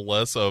make him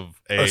less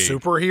of A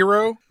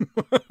superhero?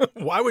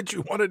 Why would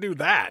you want to do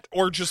that?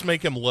 or just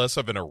make him less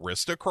of an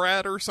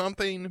aristocrat or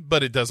something,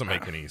 but it doesn't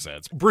make any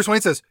sense. Bruce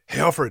Wayne says, "Hey,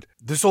 Alfred,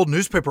 this old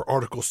newspaper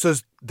article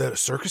says that a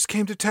circus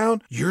came to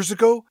town years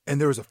ago, and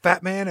there was a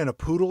fat man and a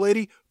poodle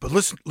lady. But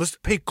listen,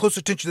 pay close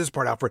attention to this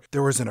part, Alfred.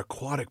 There was an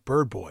aquatic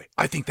bird boy.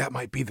 I think that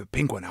might be the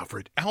penguin,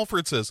 Alfred."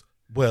 Alfred says,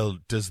 "Well,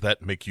 does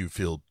that make you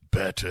feel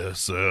better,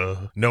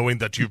 sir, knowing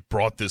that you've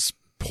brought this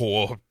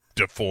poor,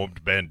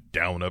 deformed man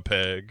down a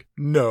peg?"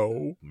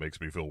 No. Makes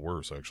me feel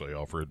worse, actually,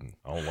 Alfred.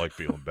 I don't like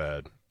feeling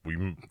bad. Will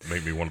you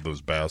make me one of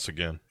those baths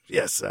again?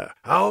 Yes, sir.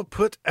 I'll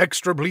put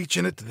extra bleach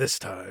in it this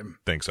time.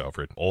 Thanks,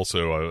 Alfred.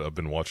 Also, I've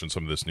been watching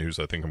some of this news.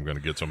 I think I'm going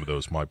to get some of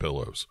those My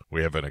Pillows.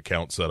 We have an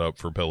account set up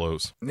for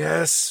pillows.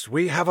 Yes,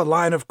 we have a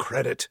line of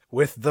credit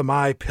with the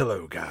My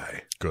Pillow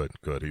guy. Good.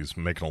 He's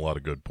making a lot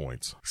of good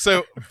points.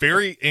 So,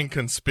 very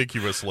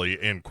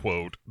inconspicuously, end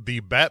quote, the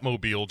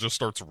Batmobile just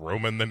starts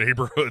roaming the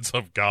neighborhoods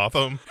of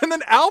Gotham. And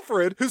then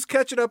Alfred, who's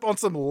catching up on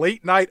some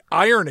late night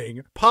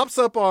ironing, pops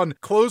up on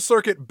closed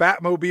circuit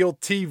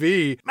Batmobile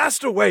TV.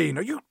 "Master Wayne,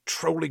 are you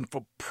trolling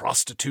for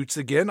prostitutes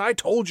again? I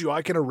told you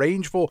I can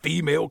arrange for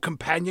female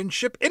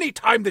companionship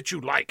anytime that you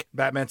like."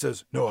 Batman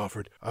says, "No,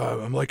 Alfred.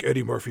 I'm like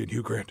Eddie Murphy and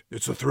Hugh Grant.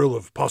 It's the thrill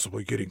of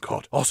possibly getting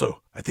caught.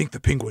 Also, I think the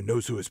penguin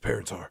knows who his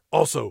parents are.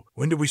 Also,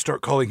 when did we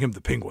start calling him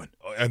the penguin?"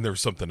 and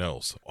there's something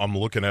else. I'm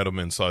looking at him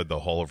inside the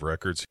Hall of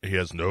Records. He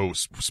has no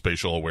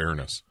spatial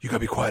awareness. You gotta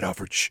be quiet,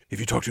 Alfred. Shh. If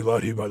you talk too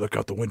loud, he might look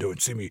out the window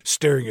and see me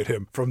staring at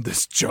him from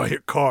this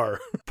giant car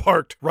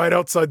parked right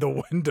outside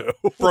the window.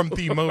 From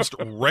the most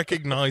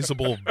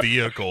recognizable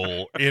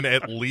vehicle in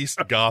at least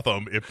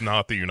Gotham, if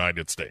not the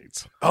United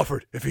States.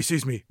 Alfred, if he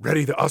sees me,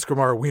 ready the Oscar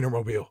Mayer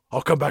Wienermobile.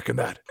 I'll come back in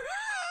that.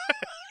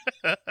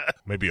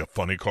 Maybe a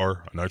funny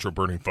car, a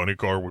nitro-burning funny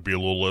car would be a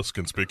little less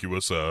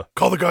conspicuous.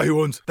 Call the guy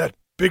who owns that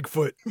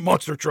Bigfoot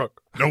monster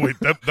truck. No, wait,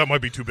 that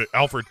might be too big.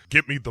 Alfred,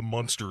 get me the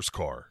Munsters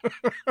car.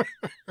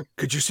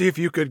 Could you see if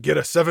you could get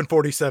a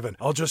 747?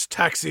 I'll just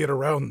taxi it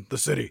around the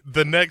city.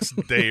 The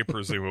next day,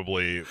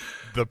 presumably,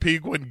 the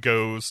Penguin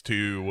goes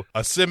to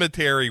a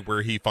cemetery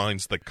where he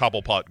finds the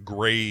Cobblepot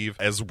grave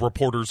as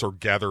reporters are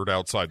gathered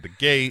outside the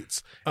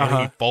gates, and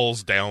he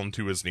falls down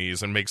to his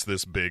knees and makes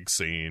this big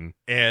scene.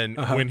 And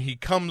when he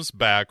comes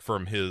back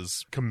from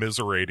his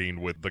commiserating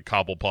with the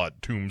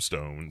Cobblepot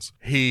tombstones,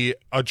 he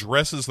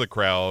addresses the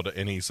crowd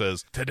and he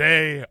says,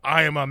 "Today,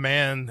 I am a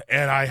man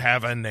and I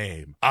have a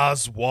name.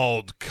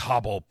 Oswald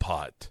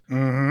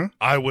Cobblepot.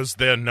 I was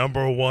their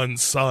number one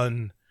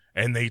son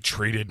and they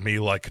treated me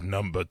like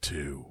number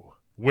two."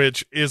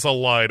 Which is a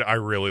line I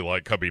really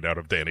like coming out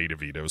of Danny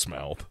DeVito's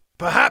mouth.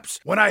 Perhaps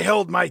when I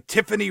held my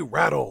Tiffany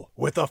rattle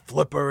with a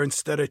flipper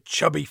instead of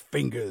chubby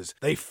fingers,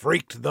 they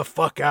freaked the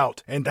fuck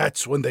out, and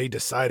that's when they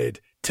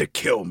decided to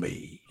kill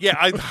me. Yeah,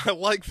 I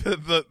like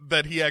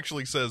that he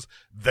actually says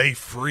they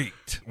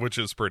freaked, which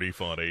is pretty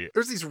funny.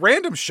 There's these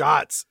random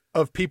shots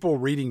of people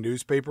reading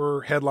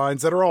newspaper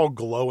headlines that are all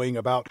glowing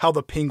about how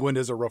the Penguin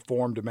is a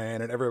reformed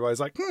man, and everybody's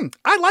like,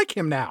 I like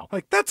him now.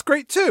 Like, that's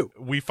great too.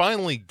 We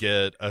finally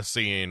get a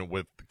scene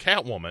with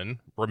Catwoman.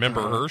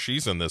 Remember her?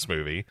 She's in this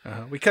movie.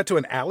 We cut to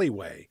an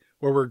alleyway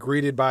where we're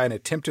greeted by an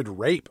attempted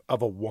rape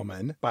of a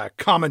woman by a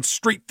common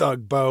street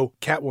thug, Bo.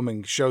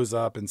 Catwoman shows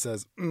up and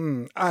says,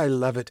 I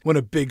love it when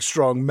a big,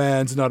 strong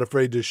man's not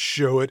afraid to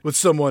show it with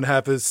someone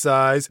half his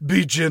size.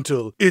 Be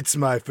gentle. It's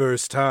my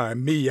first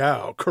time.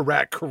 Meow.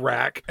 Carack,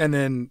 carack. And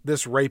then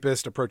this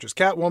rapist approaches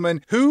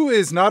Catwoman, who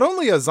is not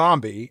only a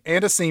zombie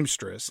and a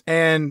seamstress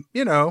and,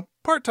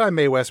 part-time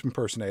Mae West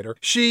impersonator.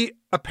 She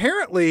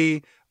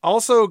apparently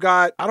also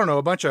got,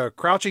 a bunch of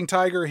Crouching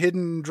Tiger,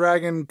 Hidden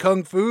Dragon,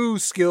 Kung Fu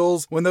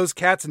skills when those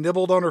cats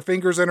nibbled on her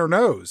fingers and her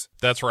nose.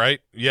 That's right.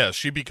 Yeah,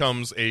 she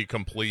becomes a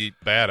complete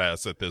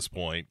badass at this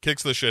point.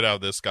 Kicks the shit out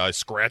of this guy,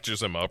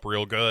 scratches him up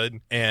real good,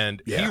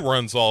 and he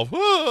runs off.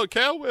 Oh,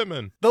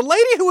 Catwoman. The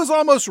lady who was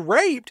almost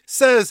raped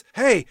says,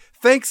 hey,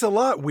 thanks a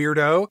lot,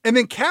 weirdo. And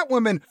then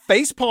Catwoman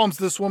facepalms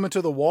this woman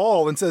to the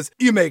wall and says,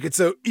 you make it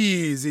so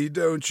easy,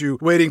 don't you?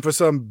 Waiting for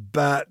some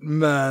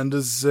Batman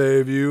to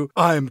save you.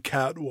 I'm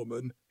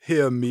Catwoman.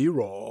 Hear me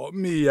roar,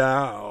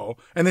 meow.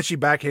 And then she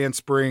backhand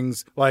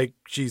springs like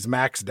she's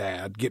Mac's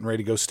dad getting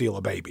ready to go steal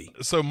a baby.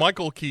 So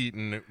Michael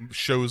Keaton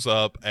shows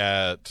up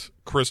at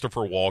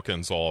Christopher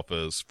Walken's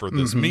office for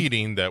this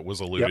meeting that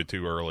was alluded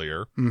to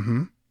earlier.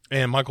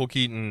 And Michael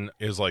Keaton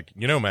is like,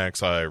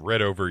 Max, I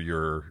read over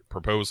your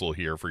proposal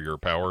here for your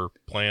power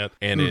plant,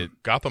 and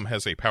Gotham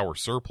has a power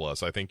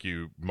surplus. I think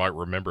you might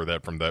remember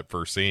that from that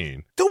first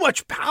scene. Too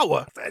much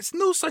power? There's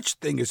no such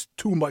thing as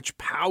too much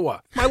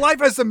power. My life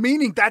has a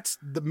meaning. That's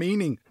the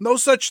meaning. No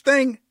such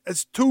thing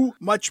as too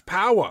much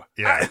power.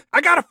 Yeah.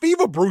 I got a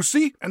fever,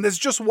 Brucey, and there's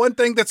just one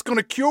thing that's going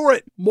to cure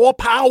it. More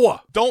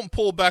power. Don't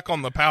pull back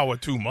on the power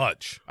too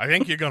much. I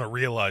think you're going to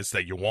realize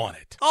that you want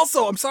it.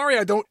 Also, I'm sorry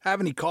I don't have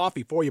any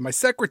coffee for you. My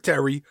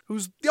secretary,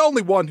 who's the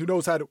only one who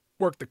knows how to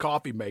work the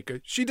coffee maker,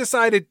 she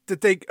decided to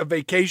take a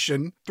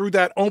vacation through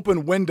that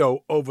open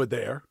window over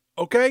there.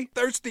 Okay?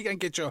 Thirsty, I can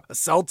get you a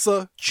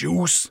seltzer,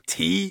 juice,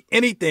 tea,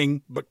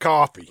 anything but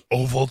coffee.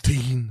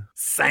 Ovaltine.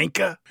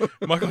 Sanka.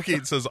 Michael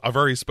Keaton says, I've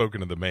already spoken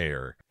to the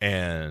mayor,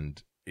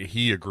 and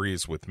he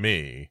agrees with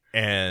me.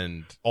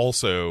 And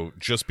also,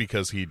 just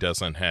because he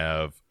doesn't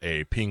have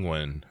a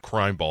Penguin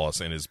crime boss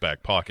in his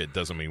back pocket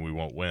doesn't mean we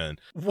won't win.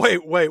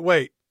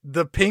 Wait.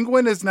 The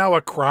Penguin is now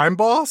a crime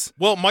boss?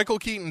 Well, Michael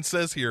Keaton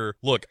says here,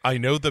 look, I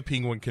know the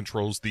Penguin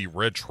controls the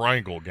Red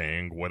Triangle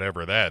Gang,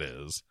 whatever that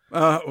is.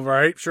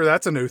 Right. Sure,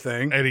 that's a new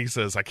thing. And he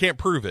says, I can't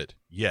prove it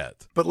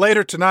yet. But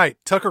later tonight,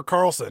 Tucker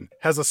Carlson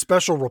has a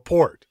special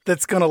report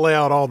that's going to lay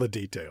out all the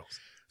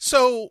details.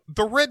 So,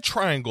 the Red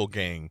Triangle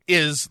Gang,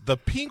 is the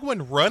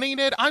Penguin running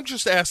it? I'm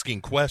just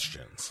asking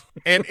questions.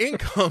 And in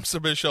comes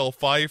Michelle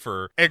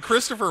Pfeiffer, and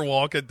Christopher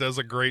Walken does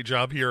a great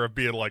job here of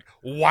being like,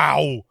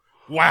 wow.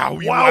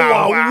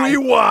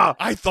 Wow.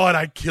 I thought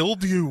I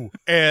killed you.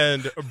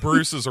 And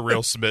Bruce is a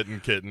real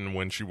smitten kitten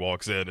when she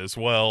walks in as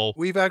well.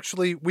 We've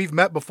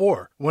met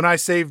before. When I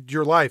saved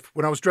your life,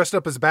 when I was dressed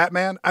up as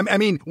Batman. I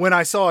mean, when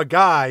I saw a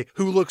guy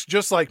who looks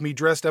just like me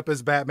dressed up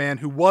as Batman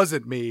who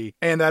wasn't me,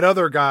 and that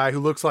other guy who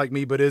looks like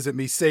me but isn't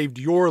me saved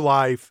your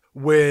life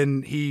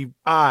when he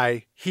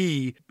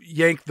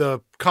yanked the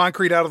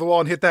concrete out of the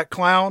wall and hit that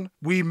clown.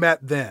 We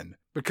met then.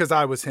 Because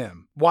I was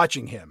him,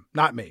 watching him,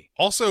 not me.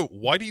 Also,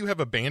 why do you have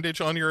a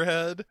bandage on your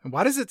head? And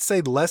why does it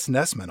say Les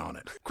Nessman on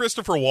it?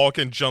 Christopher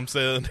Walken jumps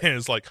in and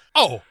is like,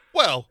 oh,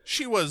 Well,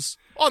 she was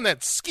on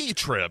that ski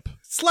trip.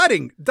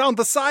 Sledding down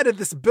the side of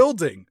this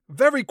building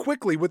very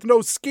quickly with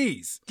no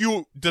skis.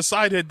 You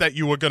decided that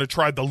you were going to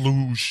try the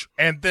luge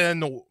and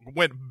then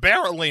went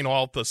barreling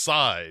off the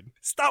side.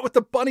 Start with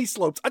the bunny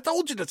slopes. I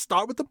told you to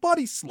start with the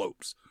bunny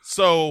slopes.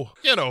 So,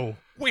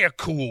 we're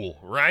cool,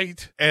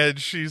 right? And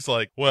she's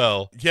like,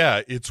 well,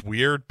 yeah, it's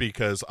weird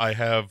because I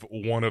have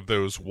one of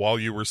those while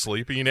you were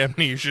sleeping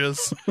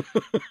amnesias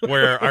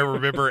where I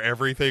remember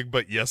everything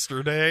but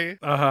yesterday.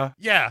 Uh-huh.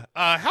 Yeah,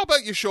 how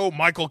about you show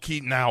Michael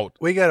Keaton out?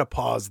 We got to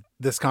pause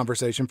this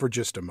conversation for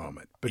just a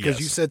moment because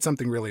you said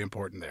something really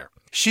important there.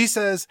 She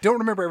says, don't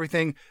remember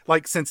everything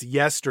like since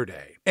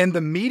yesterday. And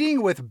the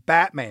meeting with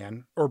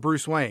Batman or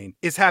Bruce Wayne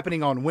is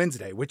happening on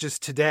Wednesday, which is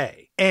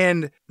today.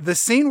 And the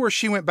scene where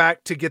she went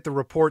back to get the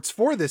reports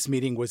for this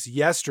meeting was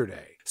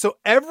yesterday. So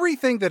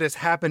everything that has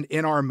happened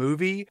in our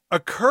movie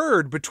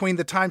occurred between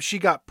the time she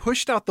got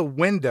pushed out the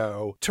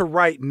window to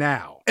right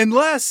now.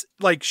 Unless,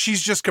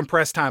 she's just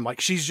compressed time,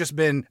 she's just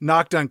been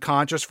knocked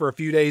unconscious for a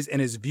few days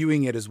and is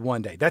viewing it as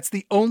one day. That's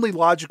the only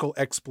logical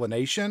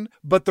explanation.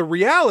 But the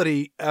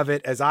reality of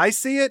it, as I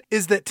see it,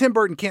 is that Tim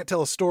Burton can't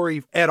tell a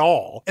story at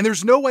all. And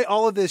there's no way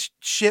all of this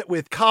shit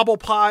with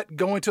Cobblepot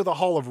going to the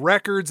Hall of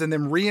Records and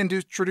then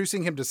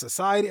reintroducing him to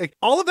society,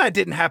 all of that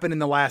didn't happen in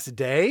the last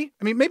day.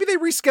 I mean, maybe they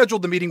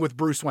rescheduled the meeting with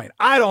Bruce Wayne.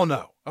 I don't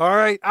know. All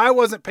right. I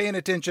wasn't paying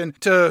attention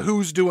to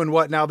who's doing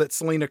what now that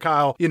Selena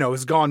Kyle,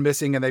 has gone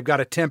missing and they've got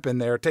a temp in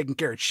there taking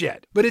care of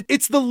shit. But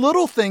it's the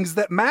little things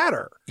that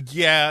matter.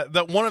 Yeah,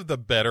 that one of the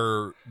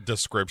better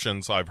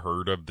descriptions I've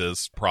heard of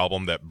this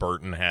problem that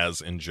Burton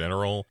has in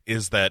general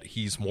is that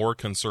he's more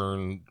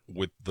concerned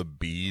with the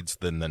beads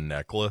than the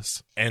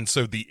necklace. And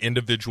so the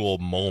individual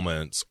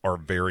moments are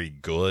very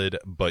good,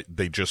 but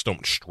they just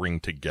don't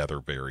string together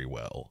very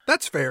well.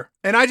 That's fair.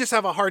 And I just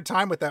have a hard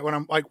time with that when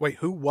I'm like, wait,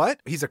 who, what?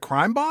 He's a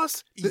crime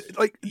boss?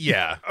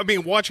 Yeah. I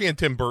mean, watching a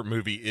Tim Burton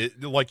movie,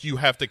 you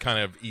have to kind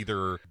of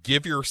either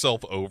give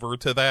yourself over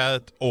to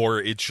that or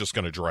it's just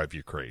going to drive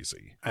you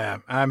crazy.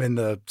 I'm in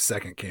the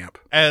second camp.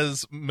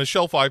 As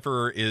Michelle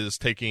Pfeiffer is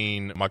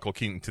taking Michael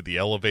Keaton to the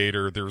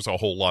elevator, there's a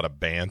whole lot of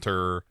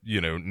banter,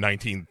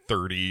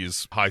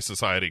 1930s high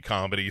society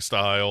comedy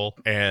style.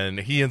 And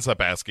he ends up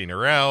asking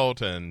her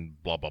out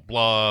and blah, blah,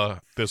 blah.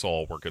 This will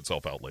all work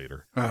itself out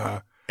later.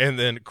 Uh-huh. And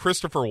then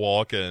Christopher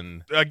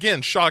Walken,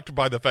 again, shocked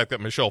by the fact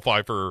that Michelle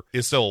Pfeiffer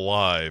is still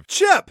alive.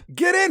 Chip,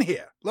 get in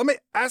here. Let me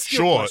ask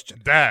you a question.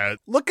 Sure, Dad.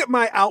 Look at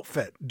my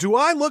outfit. Do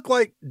I look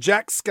like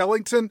Jack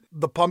Skellington,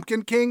 the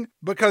Pumpkin King?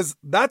 Because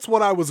that's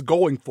what I was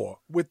going for,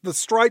 with the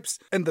stripes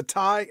and the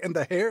tie and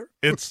the hair.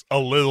 It's a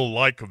little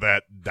like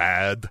that,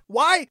 Dad.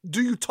 Why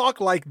do you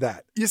talk like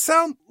that? You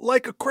sound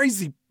like a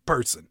crazy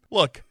person.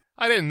 Look,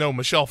 I didn't know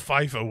Michelle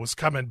Pfeiffer was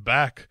coming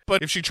back,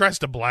 but if she tries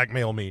to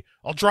blackmail me,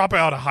 I'll drop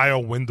out a higher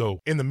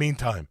window. In the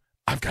meantime,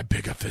 I've got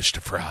bigger fish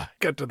to fry.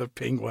 Cut to the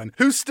Penguin,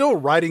 who's still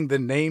writing the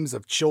names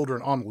of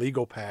children on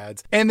legal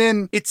pads. And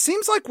then it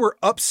seems like we're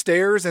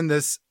upstairs in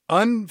this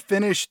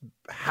unfinished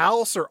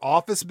house or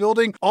office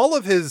building. All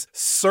of his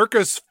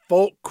circus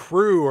folk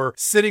crew are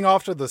sitting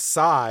off to the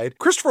side.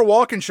 Christopher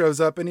Walken shows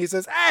up and he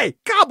says, "Hey,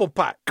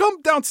 Cobblepot,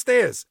 come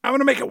downstairs. I'm going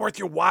to make it worth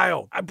your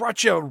while. I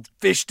brought you a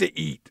fish to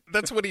eat."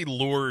 That's what he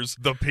lures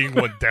the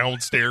penguin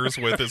downstairs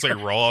with, is a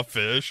raw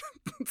fish.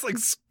 It's like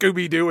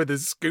Scooby-Doo with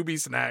his Scooby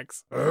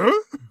snacks. Huh?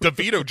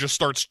 DeVito just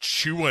starts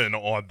chewing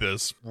on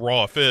this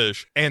raw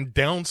fish. And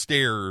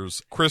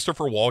downstairs,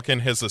 Christopher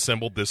Walken has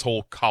assembled this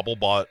whole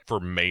Cobblebot for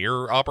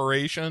mayor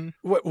operation.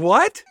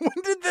 What? When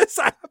did this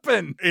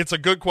happen? It's a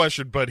good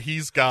question, but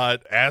he's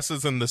got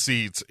asses in the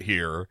seats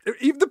here.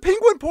 The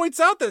Penguin points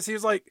out this. He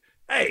was like,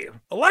 "Hey,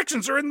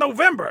 elections are in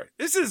November.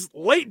 This is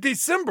late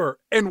December."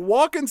 And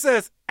Walken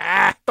says,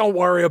 don't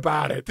worry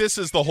about it. This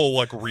is the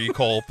whole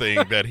recall thing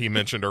that he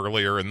mentioned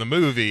earlier in the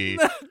movie.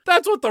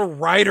 That's what the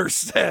writers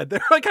said.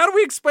 They're like, how do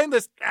we explain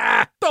this?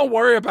 Don't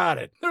worry about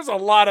it. There's a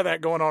lot of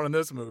that going on in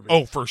this movie.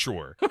 Oh, for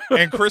sure.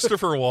 And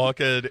Christopher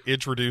Walken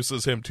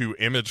introduces him to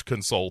image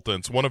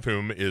consultants, one of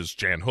whom is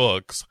Jan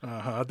Hooks.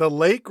 The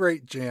late,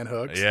 great Jan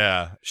Hooks.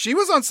 Yeah. She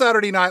was on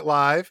Saturday Night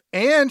Live,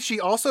 and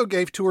she also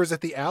gave tours at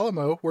the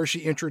Alamo, where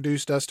she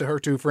introduced us to her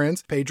two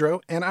friends,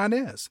 Pedro and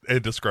Inez.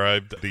 It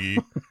described the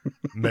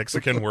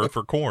Mexican word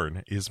for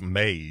corn is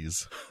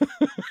maize.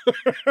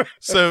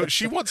 So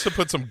she wants to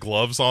put some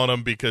gloves on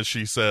him because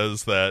she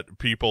says that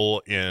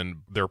people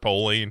in their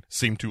polling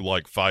seem to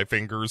like five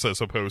fingers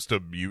as opposed to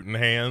mutant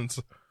hands.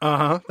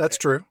 That's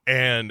true.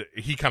 And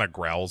he kind of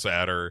growls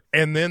at her.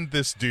 And then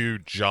this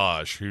dude,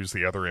 Josh, who's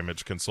the other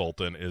image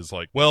consultant, is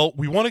like, well,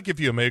 we want to give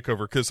you a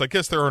makeover because I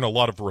guess there aren't a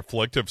lot of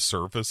reflective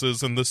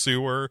surfaces in the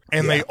sewer.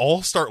 And they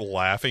all start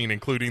laughing,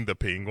 including the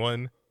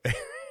penguin.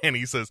 And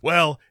he says,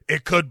 well,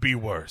 it could be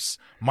worse.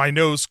 My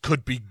nose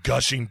could be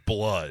gushing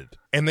blood.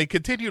 And they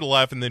continue to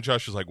laugh, and then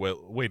Josh is like,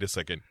 well, wait a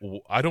second.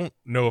 I don't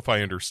know if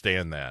I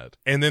understand that.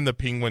 And then the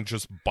penguin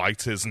just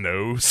bites his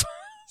nose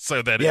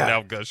so that it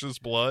now gushes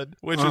blood,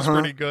 which is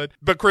pretty good.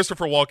 But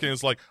Christopher Walken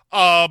is like,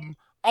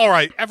 all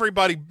right,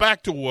 everybody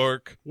back to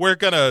work. We're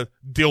gonna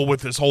deal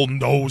with this whole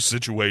nose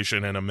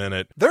situation in a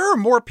minute. There are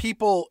more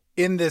people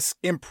in this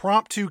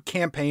impromptu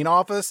campaign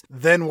office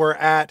than were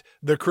at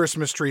the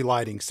Christmas tree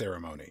lighting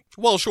ceremony.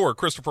 Well, sure,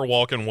 Christopher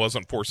Walken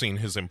wasn't foreseeing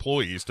his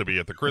employees to be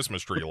at the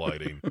Christmas tree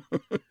lighting.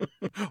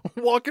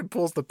 Walken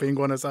pulls the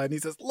Penguin aside and he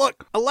says,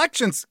 look,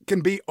 elections can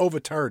be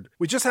overturned.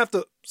 We just have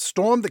to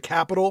storm the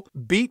Capitol,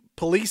 beat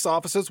police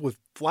officers with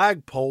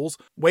flagpoles,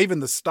 waving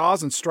the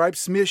stars and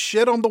stripes, smear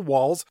shit on the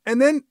walls, and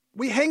then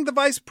we hang the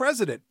vice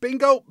president.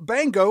 Bingo,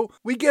 bango,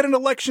 we get an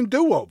election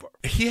do-over.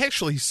 He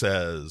actually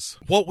says,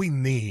 what we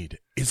need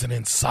is an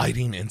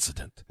inciting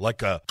incident,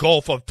 like a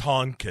Gulf of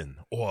Tonkin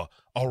or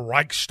a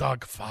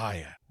Reichstag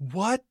fire.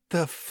 What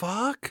the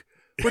fuck?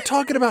 We're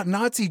talking about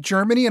Nazi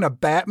Germany in a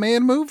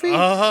Batman movie?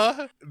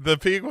 Uh-huh. The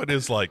Penguin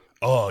is like,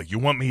 oh, you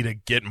want me to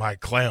get my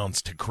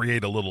clowns to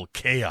create a little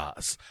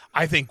chaos?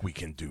 I think we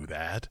can do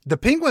that. The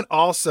Penguin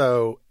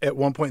also, at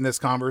one point in this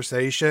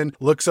conversation,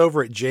 looks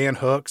over at Jan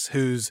Hooks,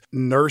 who's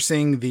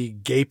nursing the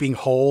gaping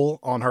hole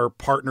on her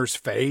partner's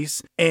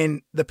face.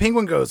 And the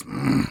Penguin goes,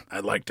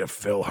 I'd like to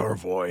fill her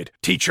void.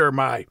 Teach her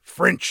my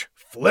French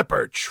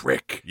flipper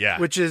trick. Yeah.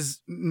 Which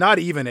is not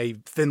even a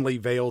thinly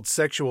veiled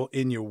sexual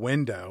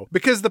innuendo,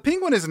 because the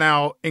Penguin is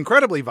now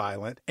incredibly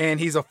violent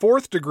and he's a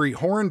 4th degree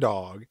horn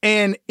dog.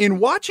 And in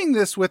watching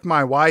this with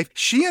my wife,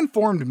 she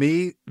informed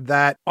me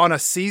that on a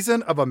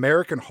season of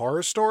American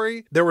Horror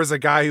Story, there was a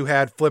guy who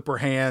had flipper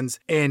hands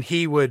and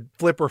he would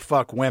flipper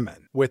fuck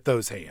women with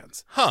those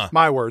hands. Huh.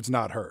 My words,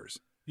 not hers.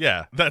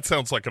 Yeah, that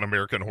sounds like an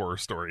American Horror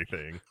Story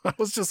thing. I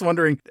was just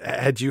wondering,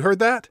 had you heard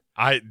that?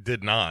 I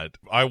did not.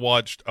 I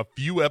watched a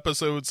few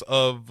episodes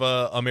of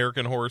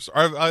American Horror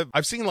Story.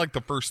 I've seen like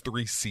the first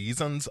 3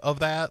 seasons of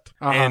that.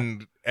 Uh-huh.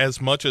 And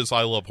as much as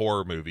I love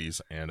horror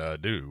movies, and I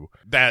do,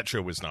 that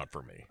show is not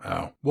for me.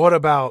 Oh. What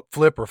about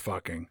flipper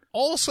fucking?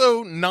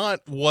 Also,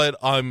 not what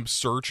I'm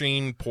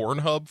searching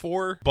Pornhub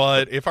for,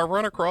 but if I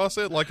run across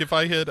it, like if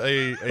I hit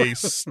a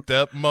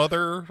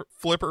stepmother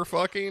flipper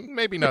fucking,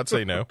 maybe not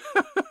say no.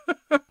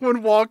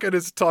 When Walken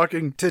is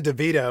talking to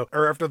DeVito,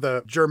 or after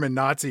the German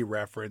Nazi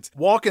reference,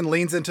 Walken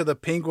leans into the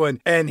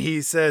Penguin and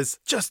he says,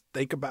 just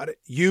think about it.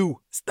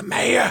 It's the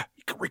mayor.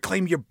 You can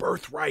reclaim your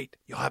birthright.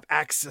 You'll have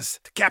access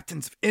to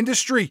captains of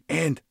industry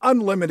and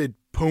unlimited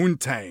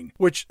poontang.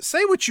 Which,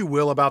 say what you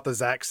will about the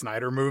Zack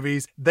Snyder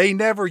movies, they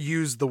never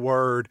use the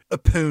word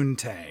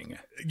poontang.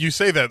 You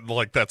say that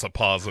like that's a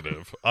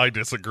positive. I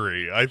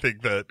disagree. I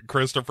think that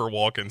Christopher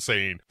Walken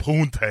saying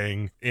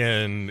poontang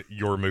in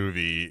your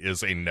movie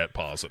is a net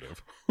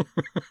positive.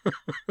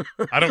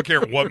 I don't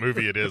care what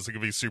movie it is. It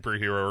could be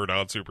superhero or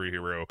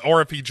non-superhero.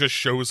 Or if he just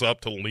shows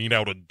up to lean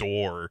out a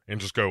door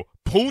and just go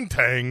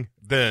poontang,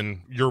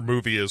 then your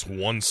movie is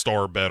 1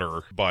 star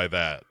better by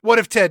that. What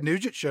if Ted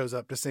Nugent shows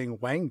up to sing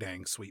Wang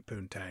Dang Sweet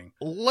Poontang?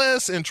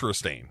 Less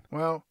interesting.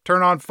 Well,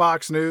 turn on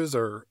Fox News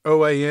or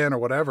OAN or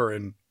whatever,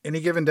 and any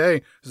given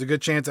day, there's a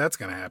good chance that's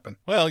going to happen.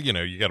 Well, you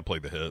know, you got to play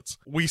the hits.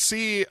 We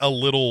see a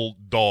little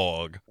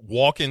dog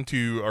walk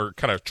into, or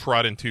kind of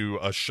trot into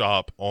a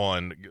shop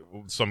on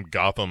some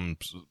Gotham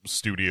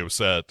studio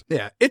set.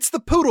 Yeah, it's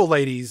the Poodle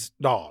Lady's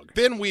dog.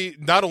 Then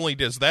not only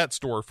does that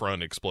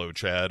storefront explode,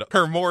 Chad,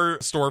 there are more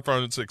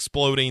storefronts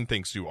exploding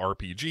thanks to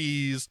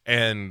RPGs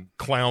and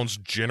clowns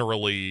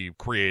generally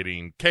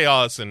creating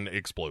chaos and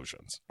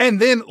explosions. And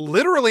then,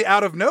 literally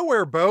out of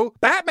nowhere, Bo,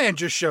 Batman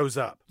just shows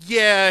up.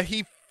 Yeah,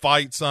 he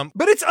fight some.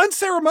 But it's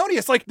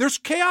unceremonious. Like, there's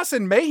chaos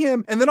and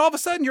mayhem, and then all of a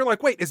sudden you're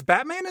like, wait, is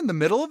Batman in the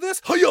middle of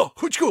this?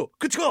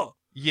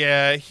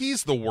 Yeah,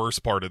 he's the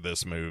worst part of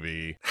this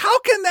movie. How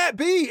can that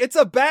be? It's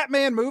a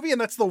Batman movie, and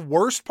that's the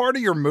worst part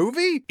of your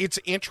movie? It's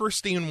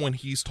interesting when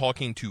he's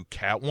talking to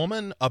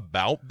Catwoman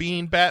about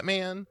being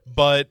Batman,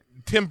 but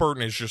Tim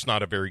Burton is just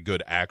not a very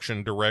good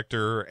action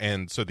director,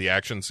 and so the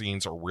action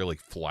scenes are really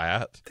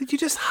flat. Did you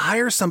just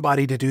hire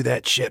somebody to do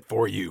that shit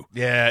for you?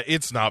 Yeah,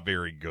 it's not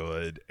very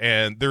good.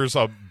 And there's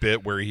a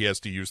bit where he has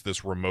to use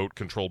this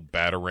remote-controlled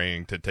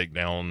batarang to take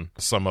down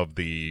some of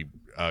the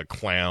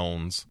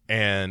clowns.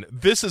 And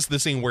this is the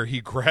scene where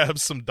he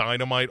grabs some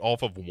dynamite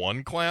off of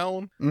one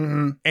clown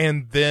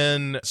and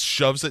then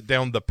shoves it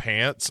down the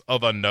pants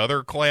of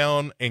another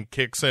clown and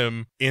kicks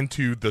him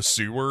into the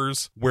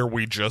sewers, where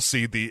we just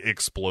see the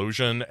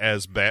explosion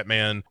as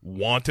Batman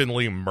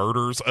wantonly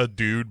murders a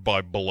dude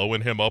by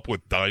blowing him up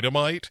with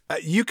dynamite.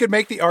 You could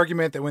make the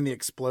argument that when the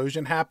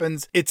explosion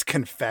happens, it's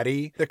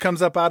confetti that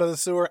comes up out of the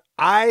sewer.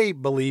 I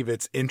believe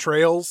it's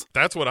entrails.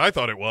 That's what I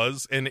thought it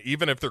was. And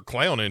even if they're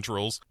clown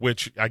entrails,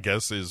 which I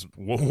guess is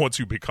once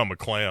you become a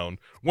clown,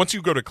 once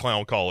you go to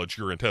clown college,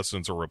 your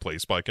intestines are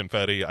replaced by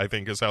confetti, I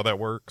think is how that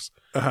works.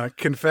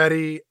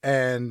 Confetti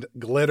and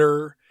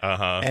glitter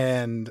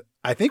and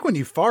I think when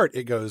you fart,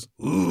 it goes,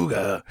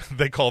 ooga.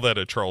 They call that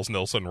a Charles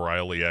Nelson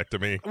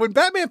Riley-ectomy. When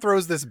Batman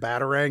throws this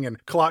batarang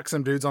and clocks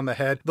some dudes on the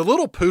head, the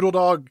little poodle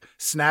dog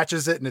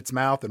snatches it in its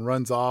mouth and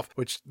runs off,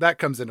 which that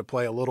comes into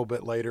play a little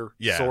bit later,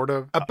 sort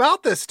of.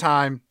 About this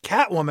time,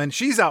 Catwoman,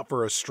 she's out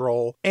for a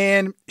stroll,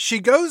 and she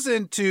goes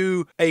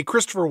into a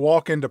Christopher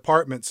Walken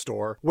department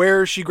store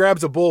where she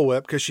grabs a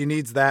bullwhip because she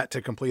needs that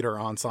to complete her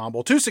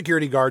ensemble. 2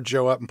 security guards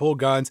show up and pull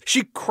guns.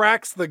 She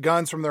cracks the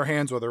guns from their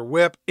hands with her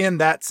whip in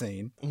that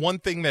scene. One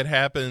thing that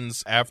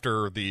happens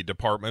after the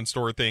department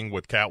store thing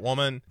with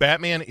Catwoman,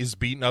 Batman is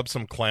beating up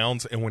some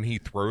clowns, and when he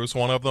throws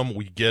one of them,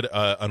 we get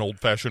an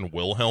old-fashioned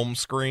Wilhelm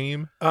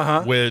scream,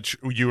 which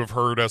you have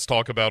heard us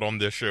talk about on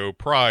this show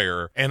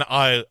prior, and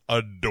I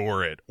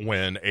adore it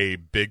when a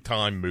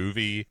big-time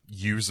movie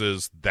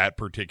uses that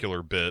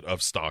particular bit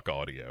of stock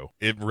audio.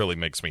 It really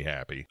makes me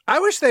happy. I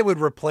wish they would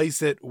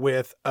replace it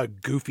with a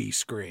goofy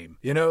scream.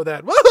 You know,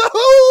 that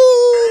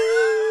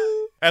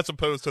as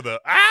opposed to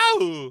the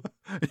ow.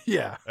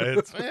 Yeah.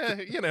 It's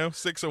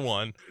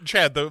 6-1.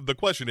 Chad, the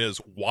question is,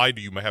 why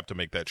do you have to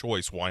make that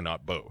choice? Why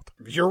not both?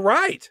 You're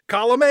right.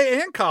 Column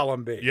A and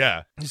column B.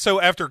 Yeah. So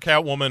after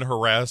Catwoman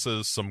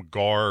harasses some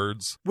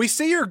guards, we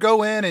see her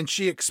go in and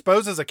she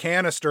exposes a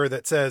canister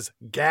that says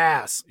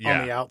gas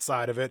on the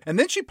outside of it. And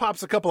then she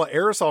pops a couple of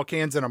aerosol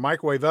cans in a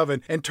microwave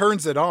oven and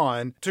turns it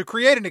on to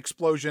create an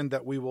explosion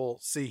that we will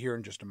see here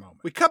in just a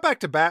moment. We cut back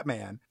to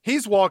Batman.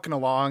 He's walking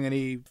along and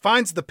he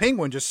finds the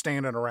Penguin just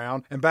standing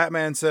around. And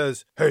Batman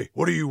says, "Hey,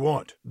 what do you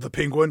want? The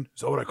Penguin?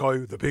 Is that what I call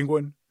you? The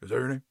Penguin? Is that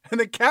your name?" And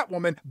then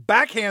Catwoman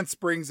backhand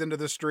springs into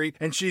the street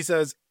and she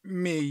says,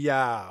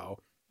 "Meow."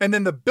 And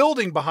then the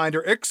building behind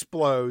her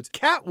explodes.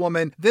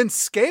 Catwoman then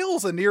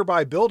scales a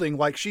nearby building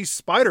like she's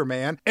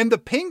Spider-Man, and the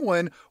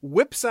Penguin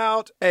whips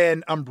out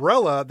an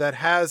umbrella that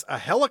has a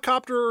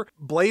helicopter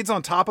blades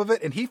on top of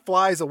it, and he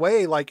flies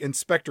away like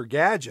Inspector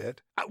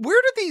Gadget.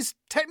 Where do these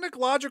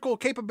technological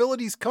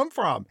capabilities come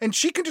from? And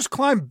she can just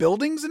climb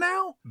buildings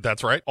now?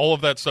 That's right. All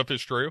of that stuff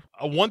is true.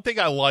 One thing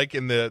I like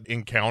in the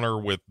encounter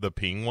with the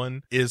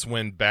Penguin is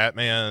when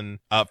Batman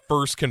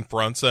first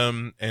confronts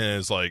him and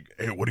is like,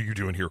 "Hey, what are you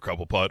doing here,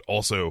 Cobblepot?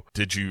 Also,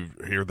 did you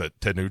hear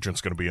that Ted Nugent's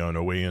going to be on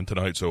OAN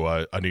tonight? So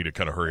I need to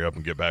kind of hurry up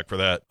and get back for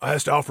that." I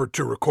asked Alfred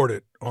to record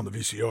it on the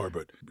VCR,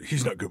 but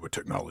he's not good with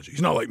technology.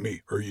 He's not like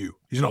me or you.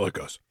 He's not like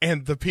us.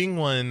 And the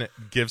Penguin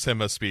gives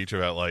him a speech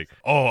about like,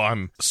 "Oh,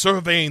 I'm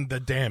surveying the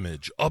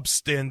damage,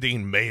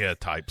 upstanding Maya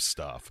type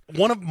stuff."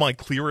 One of my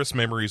clearest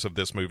memories of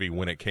this movie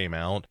when it came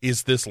out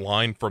is this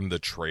line from the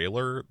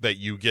trailer that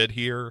you get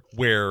here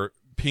where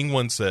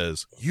Penguin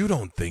says, "You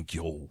don't think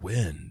you'll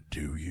win,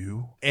 do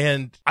you?"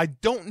 And I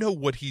don't know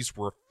what he's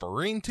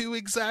referring to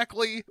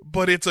exactly,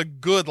 but it's a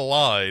good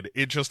line.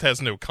 It just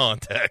has no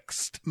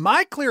context.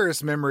 My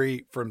clearest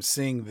memory from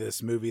seeing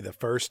this movie the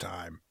first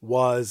time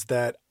was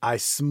that I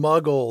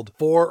smuggled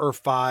 4 or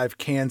 5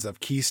 cans of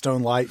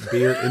Keystone Light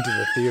beer into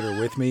the theater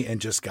with me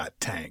and just got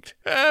tanked.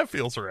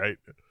 Feels right.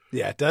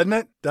 Yeah, doesn't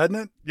it? Doesn't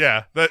it?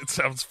 Yeah, that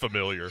sounds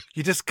familiar.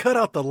 You just cut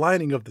out the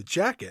lining of the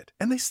jacket,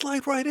 and they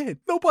slide right in.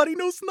 Nobody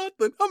knows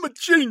nothing. I'm a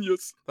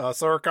genius.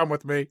 Sir, come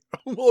with me.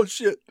 Oh,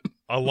 shit.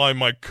 I line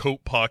my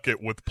coat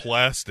pocket with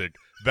plastic.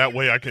 That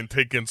way I can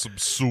take in some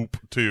soup,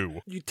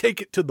 too. You take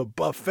it to the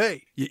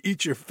buffet. You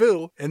eat your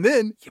fill, and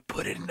then you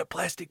put it in the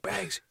plastic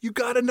bags. You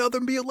got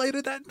another meal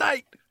later that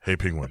night. Hey,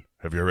 Penguin,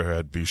 have you ever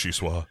had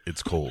vichyssoise?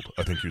 It's cold.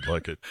 I think you'd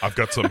like it. I've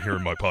got some here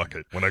in my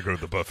pocket. When I go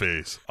to the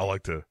buffets, I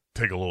like to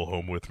take a little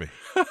home with me.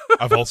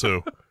 I've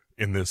also,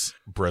 in this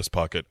breast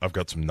pocket, I've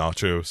got some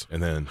nachos,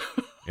 and then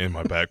in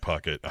my back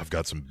pocket, I've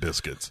got some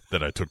biscuits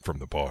that I took from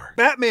the bar.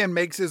 Batman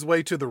makes his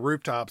way to the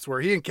rooftops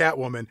where he and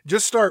Catwoman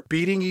just start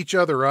beating each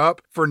other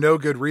up for no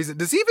good reason.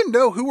 Does he even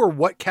know who or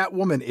what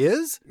Catwoman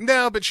is?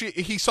 No, but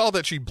he saw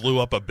that she blew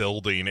up a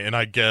building, and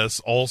I guess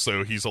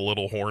also he's a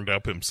little horned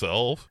up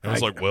himself. And I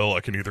was like, well,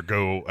 I can either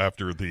go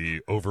after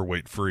the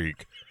overweight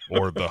freak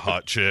or the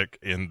hot chick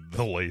in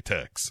the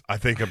latex. I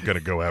think I'm going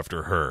to go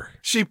after her.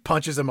 She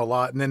punches him a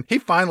lot, and then he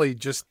finally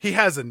he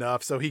has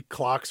enough, so he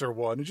clocks her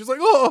one. And she's like,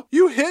 "Oh,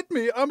 you hit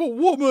me. I'm a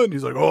woman."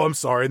 He's like, "Oh, I'm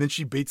sorry." And then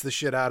she beats the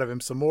shit out of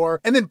him some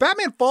more. And then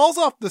Batman falls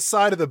off the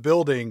side of the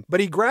building, but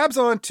he grabs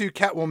onto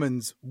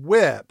Catwoman's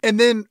whip. And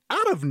then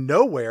out of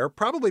nowhere,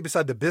 probably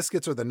beside the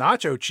biscuits or the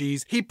nacho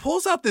cheese, he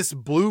pulls out this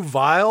blue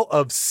vial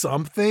of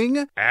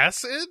something.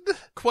 Acid?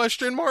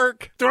 Question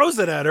mark? Throws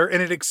it at her,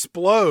 and it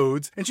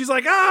explodes. And she's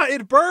like,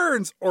 it burns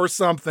or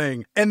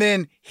something. And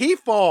then he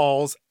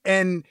falls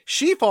and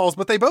she falls,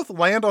 but they both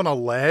land on a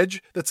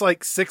ledge that's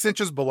like 6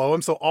 inches below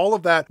him. So all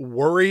of that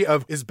worry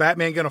of, is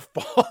Batman going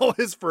to fall,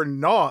 is for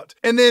naught.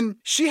 And then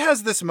she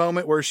has this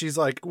moment where she's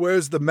like,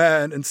 "Where's the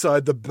man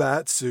inside the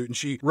bat suit?" And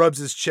she rubs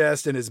his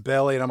chest and his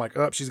belly. And I'm like,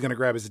 oh, she's going to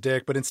grab his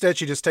dick. But instead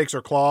she just takes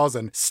her claws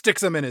and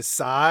sticks them in his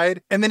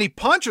side. And then he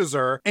punches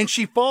her and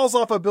she falls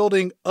off a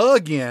building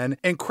again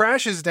and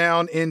crashes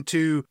down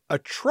into a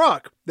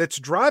truck that's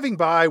driving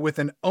by with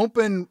an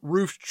open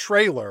roofed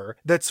trailer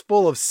that's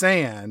full of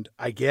sand,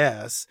 I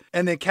guess.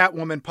 And then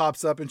Catwoman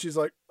pops up and she's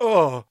like,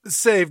 "Oh,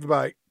 saved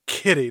by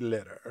kitty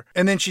litter.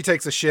 And then she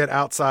takes a shit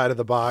outside of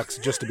the box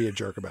just to be a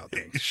jerk about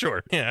things.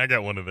 Sure. Yeah, I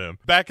got one of them.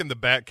 Back in the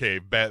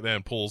Batcave,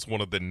 Batman pulls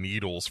one of the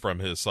needles from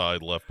his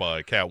side left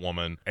by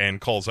Catwoman and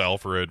calls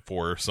Alfred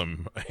for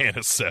some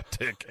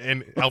antiseptic.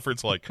 And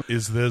Alfred's like,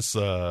 is this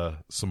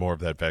some more of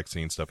that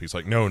vaccine stuff? He's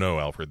like, no,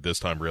 Alfred. This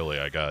time, really,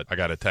 I got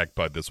attacked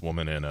by this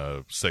woman in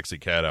a sexy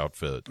cat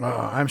outfit.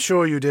 Oh, I'm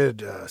sure you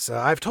did, sir.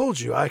 I've told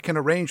you I can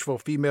arrange for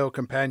female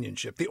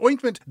companionship. The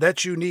ointment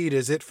that you need,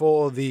 is it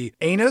for the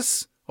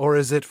anus or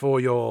is it for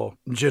your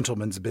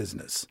gentleman's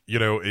business? You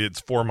know,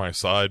 it's for my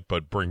side,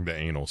 but bring the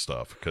anal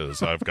stuff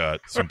because I've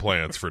got some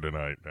plans for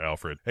tonight,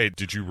 Alfred. Hey,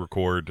 did you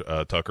record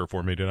Tucker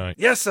for me tonight?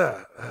 Yes,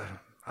 sir.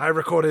 I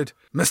recorded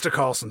Mr.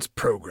 Carlson's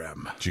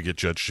program. Did you get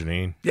Judge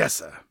Janine? Yes,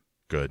 sir.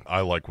 Good.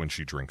 I like when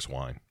she drinks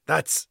wine.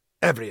 That's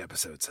every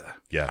episode, sir.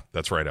 Yeah,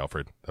 that's right,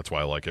 Alfred. That's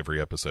why I like every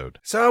episode.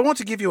 So I want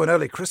to give you an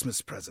early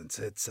Christmas present.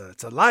 It's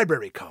a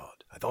library card.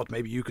 I thought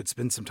maybe you could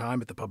spend some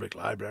time at the public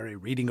library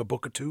reading a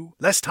book or two.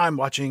 Less time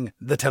watching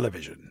the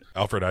television.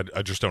 Alfred,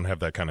 I just don't have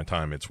that kind of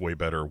time. It's way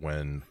better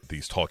when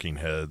these talking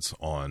heads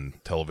on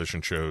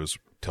television shows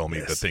tell me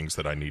the things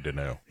that I need to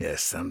know.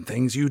 Yes, some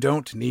things you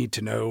don't need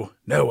to know.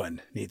 No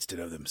one needs to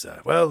know them,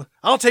 sir. Well,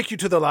 I'll take you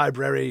to the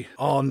library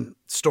on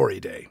Story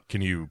Day.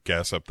 Can you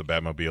gas up the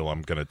Batmobile?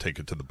 I'm going to take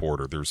it to the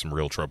border. There's some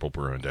real trouble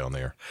brewing down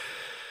there.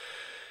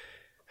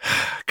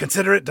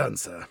 Consider it done,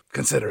 sir.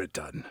 Consider it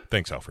done.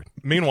 Thanks, Alfred.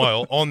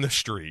 Meanwhile, on the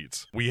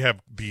streets, we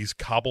have these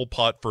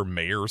Cobblepot for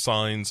mayor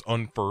signs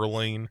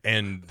unfurling,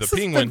 and the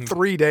Penguin... It's been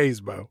 3 days,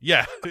 Bo.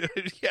 Yeah,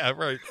 yeah,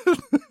 right.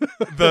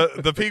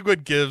 The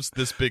Penguin gives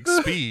this big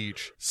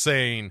speech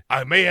saying,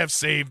 I may have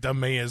saved a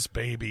mayor's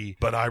baby,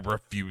 but I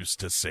refuse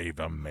to save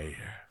a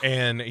mayor.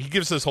 And he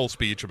gives this whole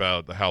speech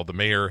about how the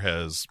mayor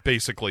has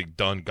basically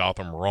done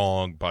Gotham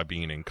wrong by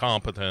being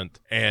incompetent.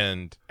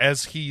 And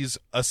as he's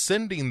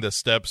ascending the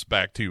steps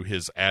back to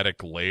his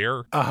attic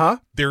lair,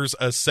 there's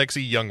a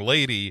sexy young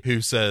lady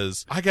who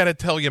says, I gotta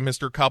tell you,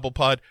 Mr.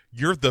 Cobblepot,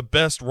 you're the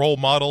best role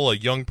model a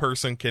young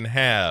person can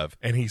have.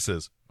 And he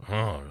says,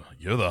 oh,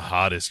 you're the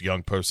hottest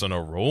young person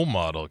a role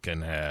model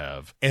can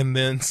have. And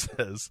then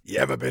says, you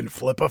ever been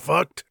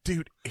flipper-fucked?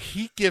 Dude,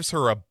 he gives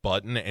her a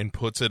button and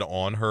puts it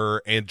on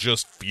her and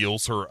just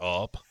feels her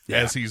up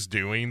as he's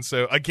doing.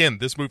 So, again,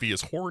 this movie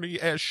is horny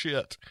as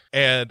shit.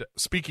 And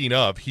speaking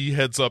of, he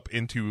heads up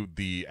into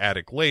the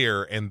attic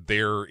lair, and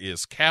there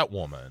is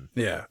Catwoman.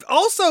 Yeah.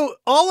 Also,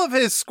 all of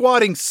his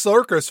squatting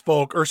circus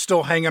folk are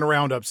still hanging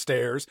around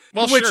upstairs.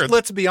 Well, which,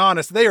 let's be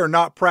honest, they are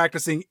not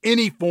practicing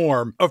any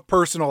form of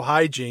personal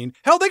hygiene.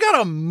 Hell, they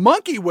got a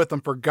monkey with them,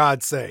 for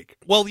God's sake.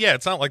 Well, yeah,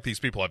 it's not like these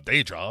people have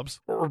day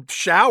jobs. Or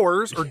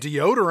showers, or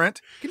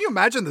deodorant. Can you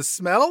imagine the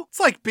smell? It's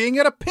like being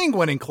at a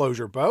penguin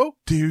enclosure, Bo.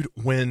 Dude,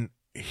 when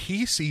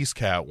he sees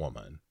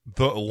Catwoman,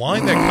 the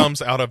line that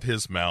comes out of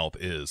his mouth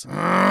is,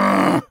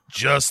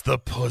 just the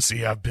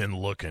pussy I've been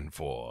looking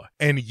for.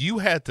 And you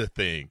had to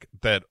think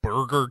that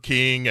Burger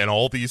King and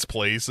all these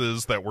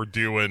places that were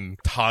doing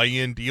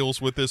tie-in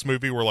deals with this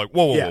movie were like,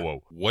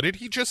 whoa. What did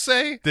he just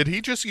say? Did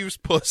he just use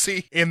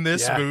pussy in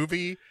this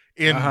movie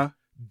in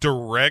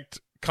direct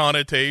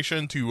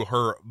connotation to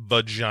her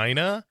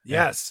vagina?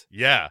 Yes.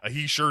 Yeah,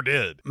 he sure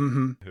did.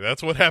 Mm-hmm.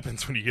 That's what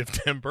happens when you give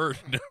Tim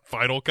Burton a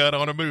final cut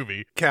on a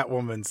movie.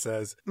 Catwoman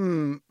says,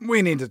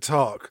 we need to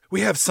talk. We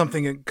have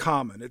something in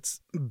common.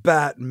 It's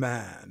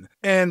Batman.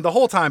 And the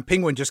whole time,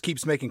 Penguin just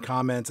keeps making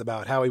comments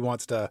about how he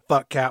wants to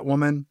fuck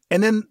Catwoman.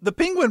 And then the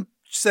Penguin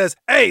says,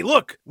 hey,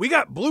 look, we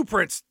got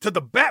blueprints to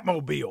the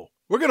Batmobile.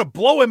 We're going to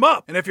blow him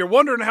up. And if you're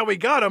wondering how we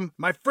got him,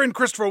 my friend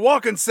Christopher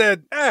Walken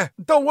said,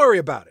 don't worry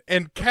about it.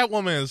 And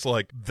Catwoman is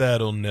like,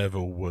 that'll never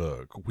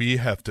work. We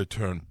have to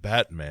turn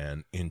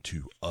Batman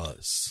into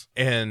us.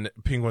 And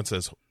Penguin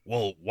says,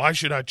 well, why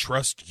should I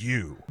trust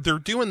you? They're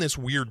doing this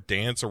weird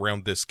dance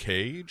around this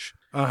cage.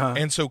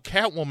 And so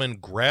Catwoman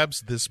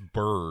grabs this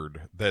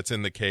bird that's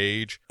in the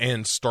cage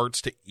and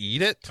starts to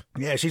eat it.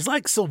 Yeah, she's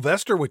like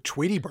Sylvester with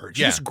Tweety Bird.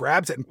 She just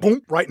grabs it and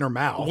boom, right in her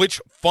mouth. Which,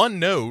 fun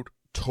note,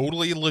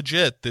 totally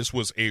legit. This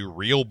was a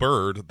real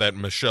bird that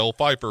Michelle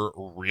Pfeiffer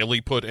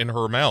really put in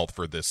her mouth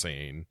for this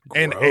scene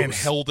and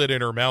held it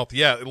in her mouth.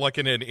 Yeah, like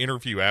in an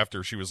interview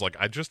after, she was like,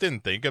 I just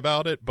didn't think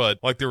about it, but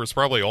like there was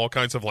probably all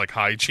kinds of like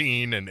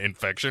hygiene and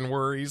infection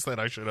worries that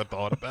I should have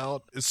thought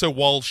about. So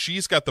while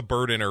she's got the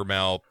bird in her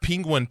mouth,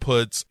 Penguin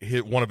puts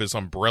one of his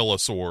umbrella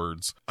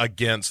swords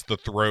against the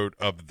throat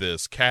of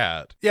this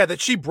cat. Yeah,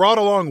 that she brought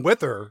along with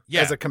her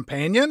as a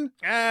companion.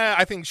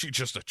 I think she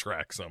just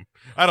attracts him.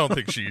 I don't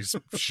think she's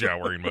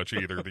showering much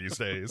either these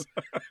days.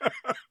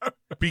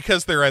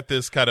 Because they're at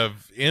this kind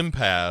of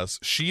impasse,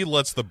 she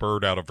lets the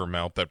bird out of her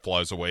mouth that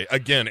flies away.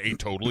 Again, a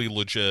totally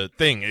legit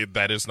thing.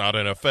 That is not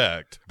an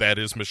effect. That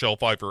is Michelle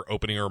Pfeiffer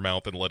opening her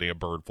mouth and letting a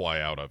bird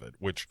fly out of it,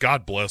 which,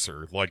 God bless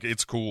her. Like,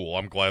 it's cool.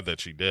 I'm glad that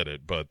she did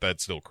it, but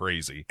that's still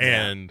crazy.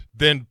 Yeah. And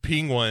then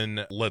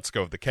Penguin lets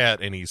go of the cat,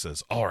 and he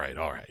says, all right.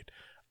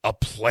 A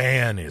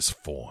plan is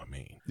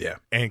forming. Yeah.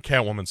 And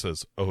Catwoman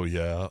says, oh,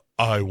 yeah,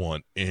 I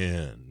want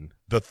in.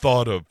 The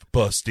thought of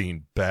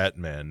busting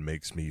Batman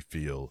makes me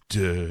feel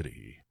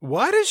dirty.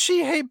 Why does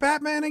she hate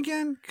Batman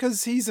again?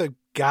 Because he's a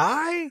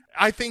guy?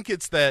 I think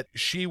it's that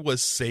she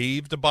was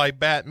saved by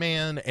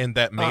Batman and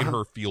that made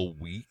her feel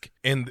weak.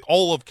 And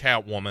all of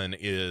Catwoman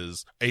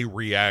is a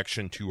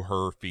reaction to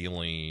her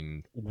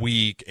feeling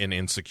weak and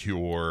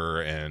insecure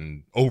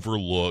and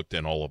overlooked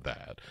and all of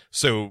that.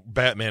 So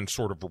Batman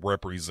sort of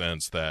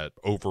represents that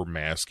over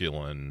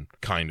masculine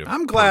kind of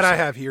I'm glad person. I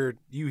have you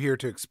here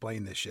to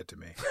explain this shit to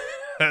me.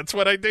 That's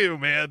what I do,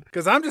 man.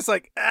 Because I'm just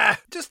like,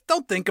 just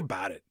don't think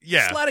about it.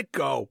 Yeah. Just let it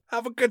go.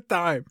 Have a good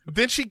time.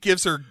 Then she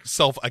gives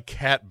herself a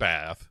cat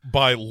bath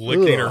by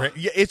licking her hand.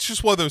 Yeah, it's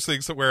just one of those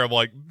things that where I'm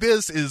like,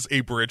 this is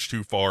a bridge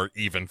too far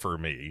even for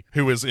me,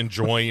 who is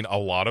enjoying a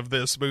lot of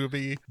this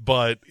movie.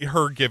 But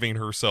her giving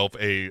herself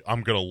a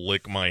I'm going to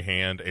lick my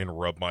hand and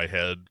rub my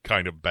head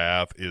kind of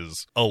bath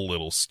is a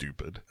little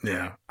stupid.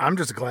 Yeah. I'm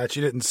just glad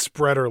she didn't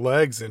spread her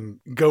legs and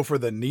go for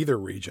the neither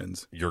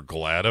regions. You're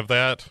glad of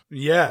that?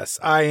 Yes,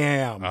 I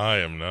am. I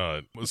am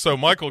not. So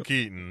Michael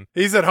Keaton.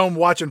 He's at home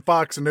watching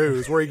Fox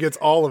News where he gets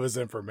all of his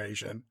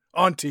information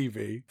on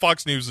TV.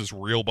 Fox News is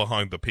real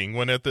behind the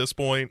Penguin at this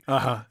point.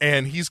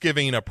 And he's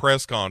giving a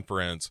press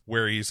conference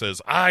where he says,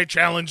 I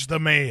challenge the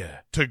mayor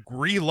to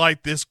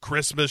relight this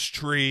Christmas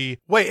tree.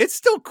 Wait, it's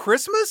still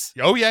Christmas?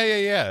 Oh,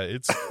 yeah.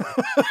 It's,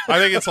 I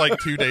think it's like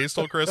 2 days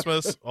till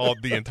Christmas,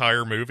 the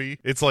entire movie.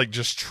 It's like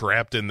just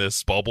trapped in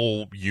this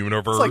bubble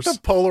universe. It's like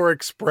the Polar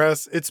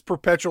Express. It's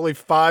perpetually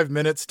 5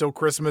 minutes till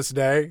Christmas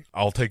Day.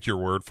 I'll take your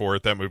word for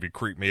it. That movie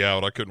creeped me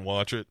out. I couldn't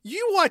watch it.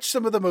 You watch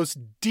some of the most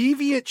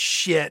deviant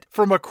shit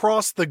from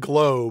across the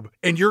globe,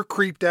 and you're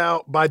creeped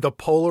out by the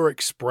Polar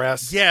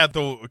Express. Yeah,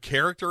 the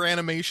character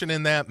animation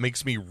in that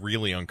makes me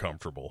really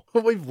uncomfortable.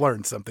 We've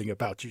learned something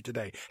about you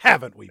today,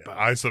 haven't we, Bob?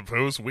 I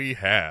suppose we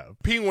have.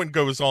 Penguin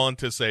goes on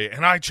to say,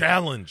 and I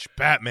challenge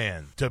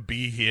Batman to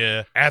be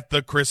here at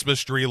the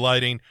Christmas tree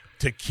lighting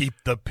to keep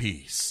the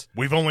peace.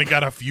 We've only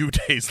got a few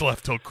days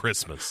left till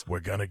Christmas. We're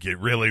gonna get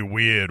really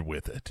weird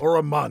with it. Or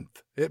a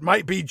month. It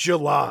might be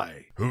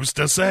July. Who's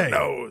to say? Who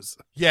knows?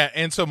 Yeah,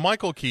 and so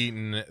Michael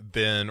Keaton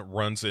then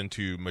runs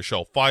into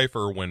Michelle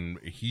Pfeiffer when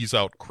he's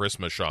out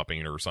Christmas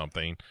shopping or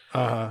something.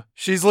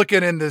 She's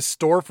looking in this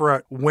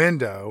storefront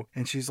window,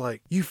 and she's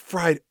like, you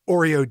fried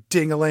Oreo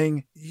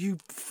dingaling, you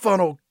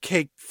funnel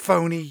cake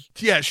phony.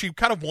 Yeah, she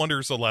kind of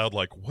wonders aloud,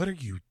 like, what are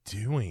you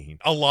doing?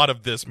 A lot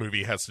of this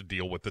movie has to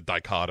deal with the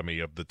dichotomy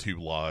of the two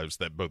lives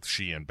that both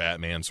she and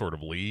Batman sort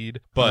of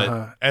lead.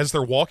 But as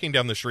they're walking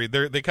down the street,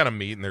 they kind of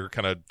meet and they're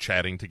kind of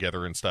chatting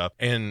together and stuff.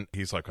 And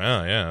he's like,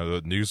 oh, yeah,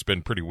 the news has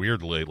been pretty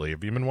weird lately.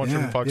 Have you been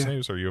watching Fox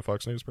News? Are you a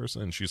Fox News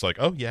person? And she's like,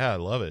 oh, yeah, I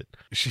love it.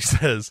 She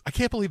says, I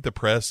can't believe the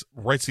press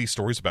writes these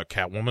stories about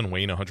Catwoman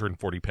weighing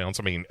 140 pounds.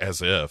 I mean,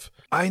 as if.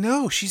 I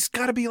know. She's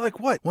got to be like,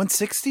 what,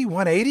 160,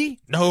 180?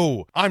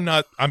 No, I'm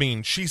not. I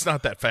mean, she's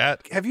not that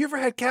fat. Have you ever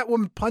had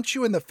Catwoman punch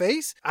you in the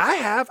face? I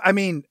have. I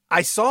mean,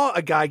 I saw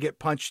a guy get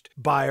punched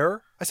by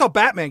her. I saw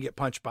Batman get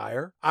punched by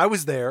her. I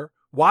was there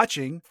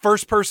watching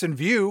first person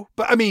view,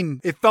 but I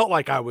mean, it felt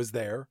like I was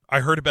there.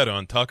 I heard about it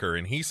on Tucker,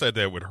 and he said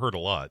that would hurt a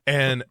lot.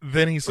 And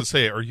then he says,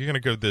 hey, are you going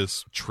to go to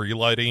this tree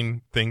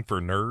lighting thing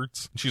for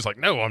nerds? And she's like,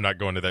 no, I'm not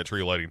going to that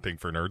tree lighting thing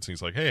for nerds. And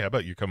he's like, hey, how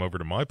about you come over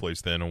to my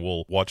place then, and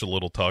we'll watch a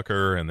little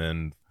Tucker and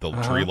then the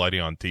tree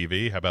lighting on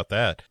TV. How about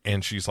that?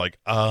 And she's like,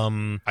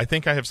 I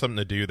think I have something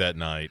to do that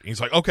night. And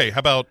he's like, okay, how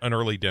about an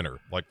early dinner?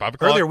 Like 5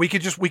 o'clock? Earlier, we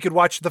could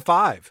watch The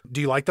Five.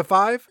 Do you like The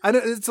Five? I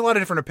know it's a lot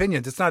of different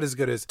opinions. It's not as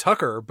good as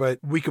Tucker, but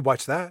we could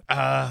watch that.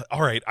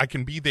 All right, I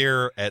can be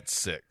there at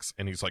 6.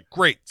 And he's like,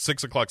 great,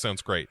 6 o'clock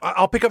sounds great.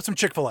 I'll pick up some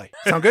Chick-fil-A.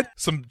 Sound good?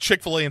 Some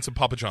Chick-fil-A and some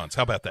Papa John's.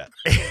 How about that?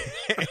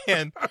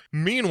 And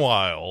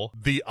meanwhile,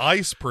 the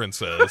Ice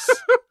Princess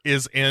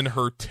is in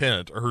her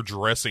tent or her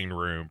dressing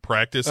room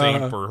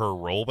practicing for her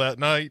role that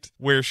night,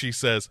 where she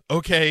says,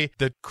 okay,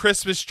 the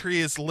Christmas tree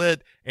is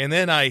lit, and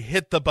then I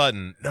hit the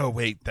button. No,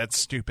 wait, that's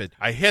stupid.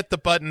 I hit the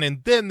button,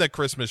 and then the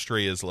Christmas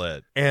tree is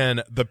lit.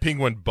 And the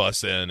Penguin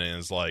busts in and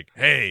is like,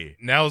 hey,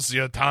 now's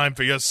your time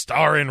for your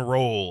starring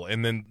role,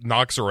 and then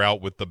knocks her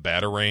out with the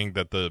batarang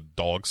that the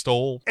dog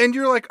stole. And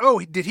you're like, oh,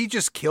 did he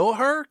just kill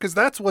her? Because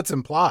that's what's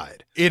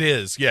implied. It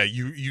is, yeah.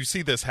 You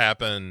see this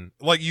happen.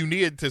 Like, you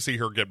needed to see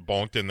her get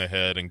bonked in the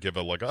head and give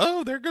a like,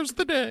 oh, there goes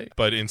the day.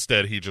 But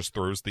instead, he just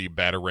throws the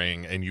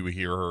batarang, and you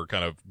hear her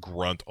kind of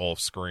grunt off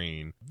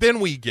screen. Then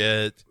we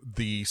get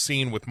the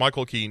scene with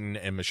Michael Keaton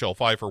and Michelle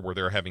Pfeiffer where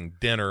they're having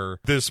dinner.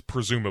 This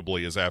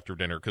presumably is after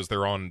dinner because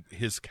they're on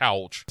his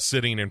couch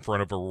sitting in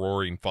front of a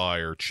roaring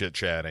fire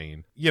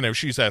chit-chatting. You know,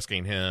 she's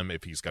asking him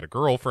if he's got a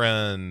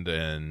girlfriend,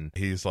 and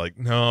he's like,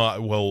 no,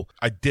 well,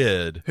 I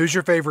did. Who's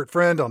your favorite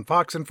friend on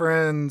Fox and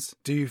Friends?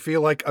 Do you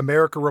feel like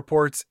America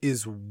Reports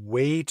is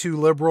way too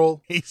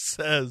liberal? He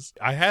says,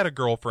 I had a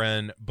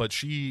girlfriend, but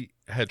she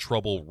had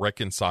trouble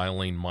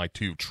reconciling my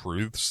two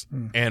truths.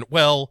 And,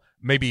 well,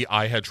 maybe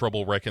I had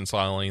trouble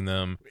reconciling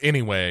them.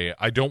 Anyway,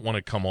 I don't want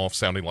to come off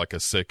sounding like a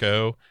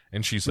sicko.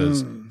 And she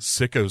says,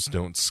 sickos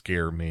don't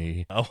scare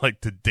me. I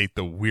like to date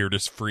the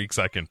weirdest freaks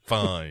I can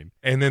find.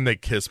 And then they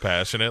kiss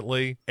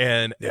passionately.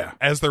 And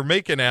as they're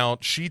making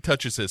out, she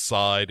touches his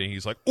side and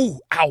he's like, ooh,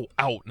 ow,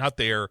 ow, not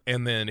there.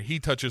 And then he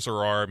touches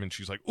her arm and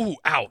she's like, ooh,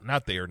 ow,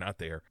 not there, not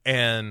there.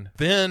 And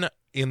then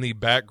in the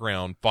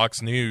background,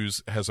 Fox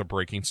News has a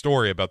breaking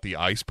story about the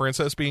Ice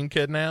Princess being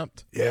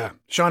kidnapped. Yeah.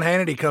 Sean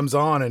Hannity comes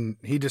on and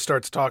he just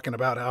starts talking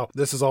about how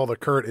this is all the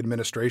current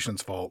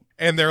administration's fault.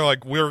 And they're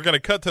like, we're going to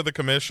cut to the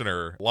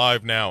commissioner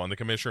live now. And the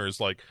commissioner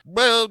is like,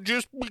 well,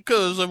 just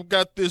because I've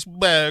got this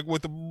bag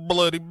with a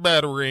bloody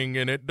battering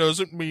in it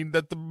doesn't mean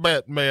that the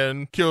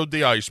Batman killed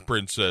the Ice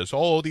Princess.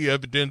 All the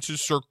evidence is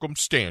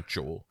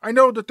circumstantial. I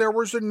know that there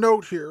was a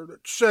note here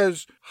that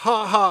says,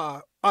 ha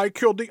ha, I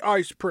killed the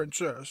Ice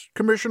Princess.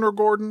 Commissioner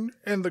Gordon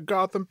and the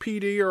Gotham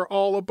PD are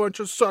all a bunch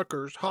of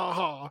suckers. Ha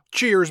ha.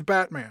 Cheers,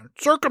 Batman.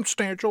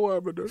 Circumstantial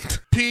evidence.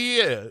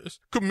 P.S.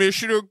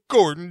 Commissioner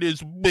Gordon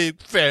is a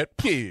big fat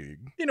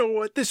pig. You know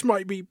what? This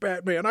might be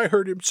Batman. I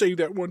heard him say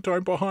that one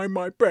time behind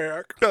my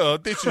back.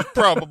 This is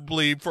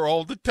probably for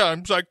all the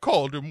times I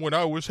called him when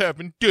I was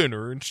having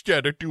dinner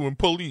instead of doing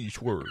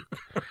police work.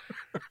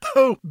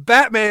 So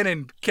Batman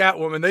and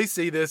Catwoman, they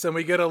see this and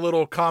we get a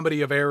little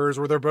comedy of errors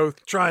where they're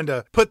both trying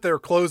to put their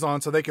clothes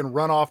on so they can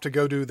run off to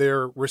go do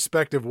their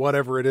respective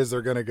whatever it is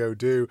they're going to go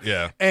do.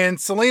 Yeah. And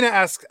Selena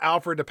asks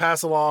Alfred to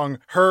pass along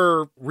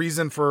her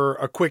reason for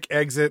a quick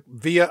exit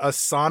via a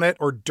sonnet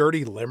or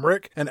dirty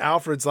limerick. And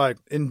Alfred's like,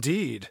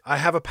 indeed, I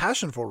have a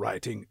passion for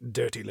writing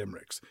dirty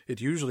limericks.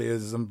 It usually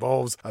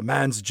involves a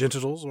man's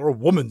genitals or a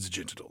woman's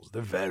genitals.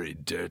 They're very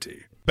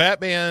dirty.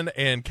 Batman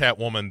and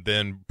Catwoman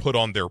then put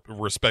on their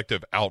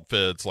respective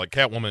outfits. Like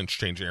Catwoman's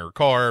changing her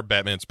car,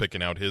 Batman's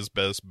picking out his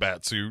best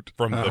bat suit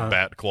from the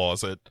bat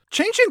closet.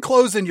 Changing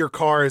clothes in your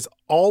car is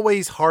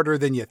always harder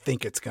than you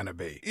think it's going to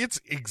be.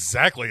 It's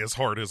exactly as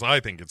hard as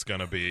I think it's going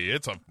to be.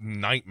 It's a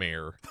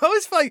nightmare. Oh,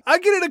 it's like I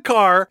get in a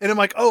car and I'm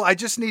like, oh, I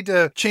just need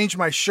to change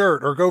my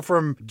shirt or go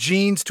from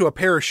jeans to a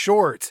pair of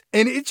shorts.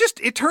 And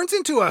it turns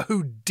into a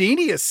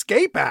Houdini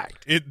escape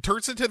act. It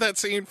turns into that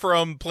scene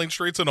from Planes,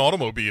 Trains, and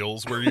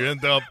Automobiles where you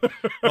end up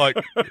like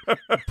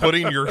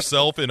putting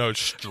yourself in a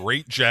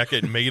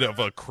straitjacket made of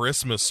a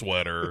Christmas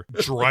sweater,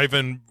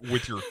 driving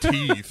with your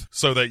teeth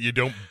so that you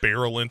don't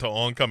barrel into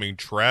oncoming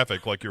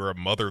traffic like you're a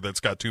mother that's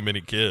got too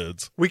many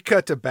kids. We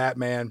cut to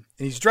Batman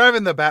and he's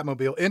driving the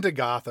Batmobile into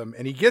Gotham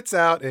and he gets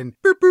out and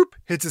boop boop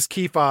hits his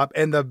key fob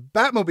and the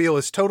Batmobile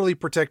is totally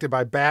protected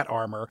by bat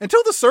armor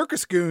until the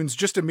circus goons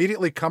just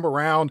immediately come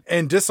around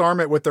and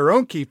disarm it with their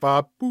own key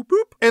fob, boop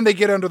boop, and they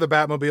get under the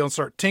Batmobile and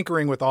start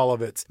tinkering with all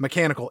of its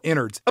mechanical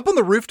innards. Up on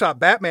the rooftop,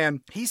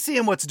 Batman, he's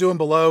seeing what's doing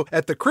below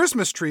at the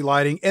Christmas tree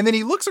lighting, and then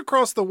he looks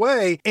across the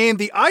way, and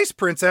the Ice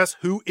Princess,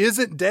 who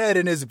isn't dead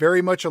and is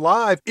very much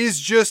alive, is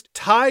just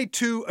tied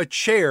to a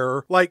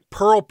chair like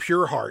Pearl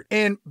Pureheart.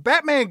 And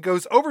Batman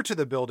goes over to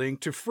the building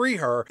to free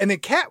her, and then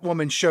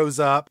Catwoman shows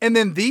up, and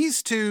then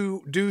these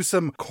two do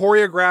some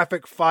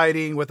choreographic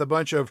fighting with a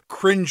bunch of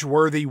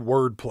cringeworthy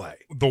wordplay.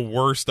 The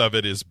worst of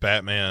it is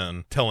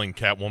Batman telling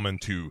Catwoman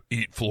to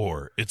eat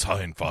floor. It's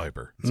high in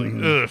fiber. It's like,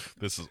 ugh,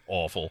 this is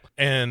awful.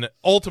 And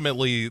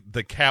ultimately,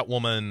 the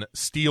Catwoman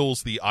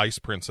steals the Ice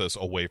Princess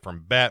away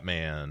from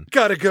Batman.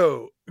 Gotta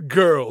go,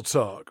 girl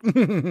talk.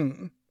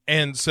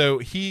 And so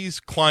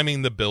he's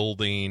climbing the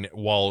building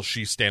while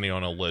she's standing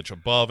on a ledge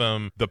above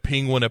him. The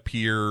Penguin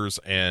appears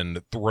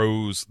and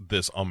throws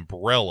this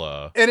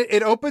umbrella. And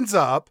it opens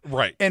up.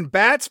 Right. And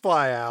bats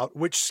fly out,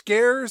 which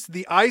scares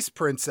the Ice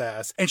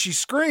Princess. And she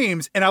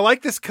screams. And I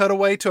like this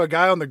cutaway to a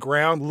guy on the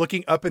ground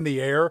looking up in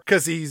the air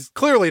because he's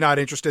clearly not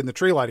interested in the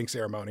tree lighting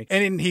ceremony.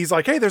 And he's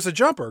like, hey, there's a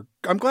jumper.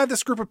 I'm glad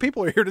this group of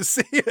people are here to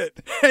see it.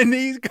 And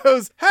he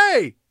goes,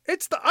 hey,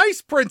 it's the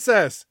Ice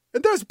Princess.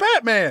 And there's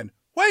Batman.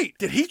 Wait,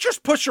 did he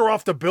just push her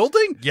off the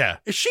building? Yeah.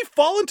 Is she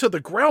falling to the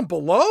ground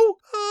below?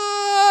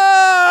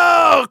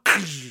 Oh!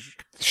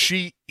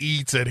 She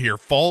eats it here,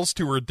 falls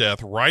to her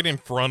death right in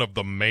front of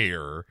the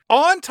mayor.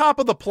 On top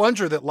of the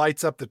plunger that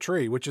lights up the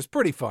tree, which is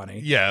pretty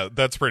funny. Yeah,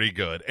 that's pretty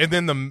good. And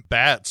then the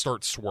bat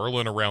starts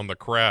swirling around the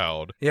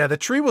crowd. Yeah, the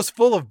tree was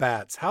full of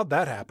bats. How'd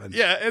that happen?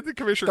 Yeah, and the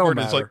Commissioner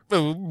Gordon is like,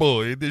 oh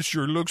boy, this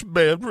sure looks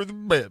bad for the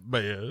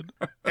Batman.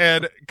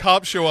 And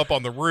cops show up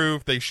on the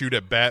roof. They shoot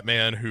at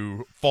Batman,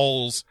 who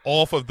falls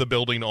off of the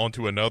building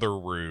onto another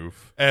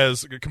roof.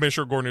 As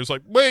Commissioner Gordon is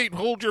like, wait,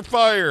 hold your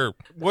fire.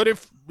 What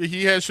if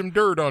he has some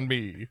dirt on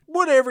me?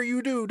 Whatever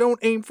you do, don't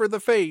aim for the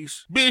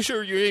face. Be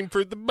sure you aim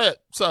for the bat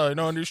sign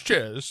on his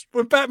chest.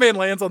 When Batman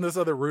lands on this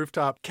other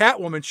rooftop,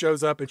 Catwoman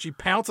shows up and she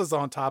pounces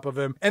on top of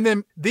him. And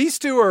then these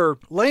two are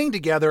laying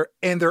together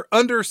and they're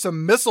under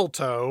some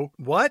mistletoe.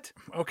 What?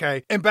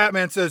 Okay. And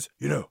Batman says,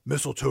 you know,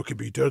 mistletoe can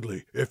be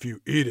deadly if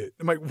you eat it.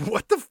 I'm like,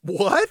 what?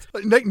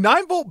 Like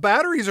 9-volt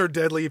batteries are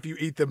deadly if you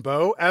eat them,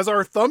 Bo, as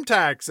are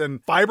thumbtacks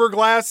and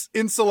fiberglass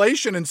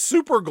insulation and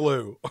super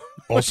glue.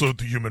 Also,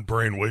 the human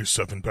brain weighs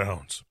 7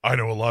 pounds. I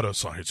know a lot of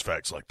science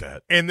facts like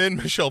that. And then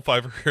Michelle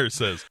Pfeiffer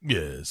says,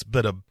 yes,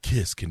 but a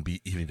kiss can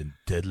be even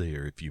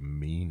deadlier if you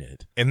mean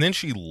it. And then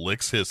she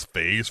licks his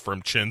face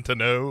from chin to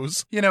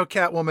nose. You know,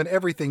 Catwoman,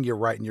 everything you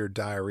write in your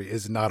diary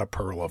is not a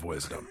pearl of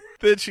wisdom.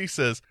 Then she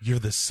says, you're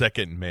the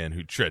second man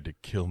who tried to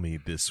kill me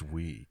this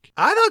week.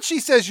 I thought she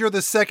says you're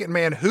the second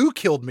man who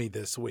killed me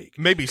this week.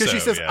 Maybe so, because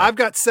she says, yeah. I've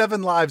got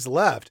 7 lives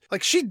left.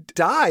 Like, she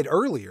died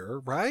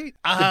earlier, right? Did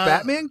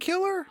Batman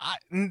kill her?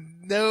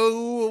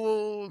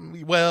 No.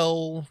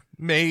 Well,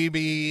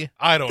 maybe.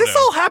 I don't know. This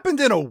all happened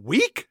in a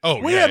week? Oh,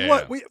 we yeah,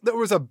 had yeah. There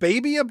was a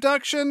baby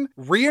abduction,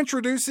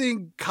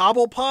 reintroducing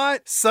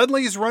Cobblepot,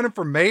 suddenly he's running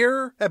for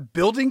mayor, that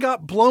building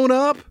got blown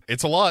up.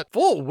 It's a lot.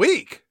 Full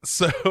week.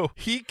 So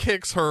he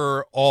kicks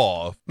her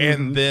off,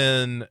 and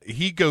then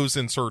he goes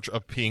in search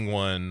of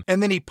Penguin.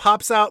 And then he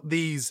pops out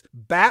these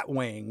bat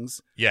wings,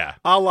 Yeah.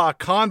 a la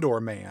Condor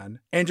Man,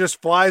 and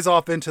just flies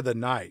off into the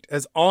night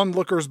as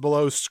onlookers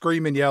below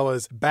scream and yell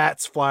as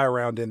bats fly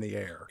around in the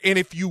air. And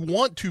if you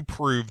want to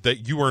prove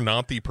that you are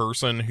not the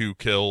person who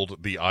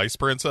killed the Ice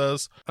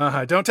Princess,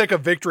 Don't take a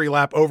victory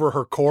lap over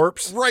her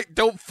corpse. right,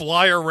 don't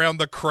fly around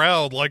the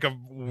crowd like a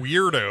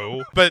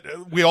weirdo.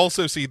 But we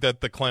also see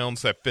that the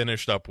clowns have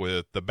finished up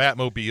with the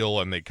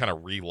Batmobile and they kind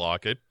of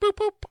relock it. Boop,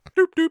 boop,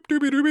 doop, doop,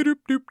 doopy, doopy, doop,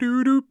 doop,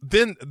 doop, doop.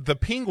 Then the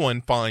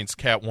Penguin finds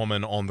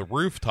Catwoman on the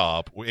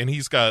rooftop, and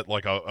he's got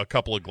like a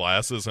couple of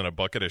glasses and a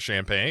bucket of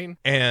champagne.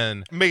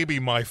 And maybe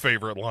my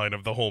favorite line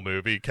of the whole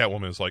movie,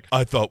 Catwoman is like,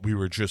 I thought we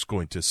were just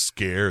going to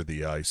scare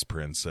the Ice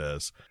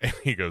Princess. And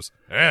he goes,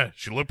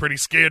 she looked pretty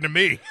scared to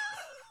me.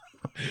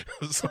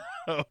 So,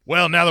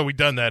 well, now that we've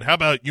done that, how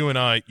about you and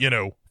I,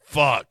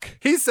 fuck?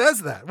 He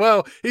says that.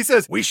 Well, he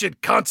says, we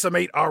should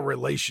consummate our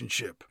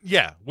relationship.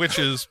 Yeah, which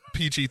is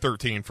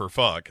PG-13 for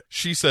fuck.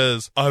 She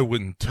says, I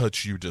wouldn't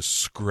touch you to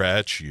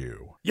scratch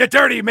you. You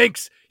dirty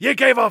minx! You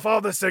gave off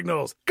all the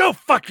signals. Go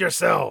fuck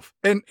yourself.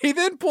 And he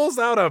then pulls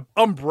out an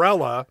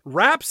umbrella,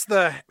 wraps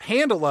the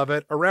handle of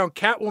it around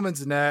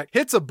Catwoman's neck,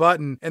 hits a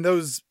button, and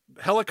those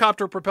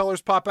helicopter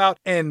propellers pop out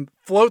and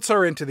floats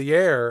her into the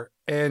air.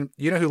 And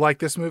you know who liked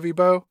this movie,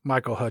 Bo?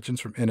 Michael Hutchins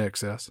from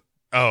NXS.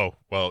 Oh,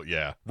 well,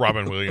 yeah.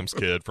 Robin Williams'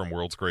 kid from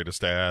World's Greatest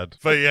Dad.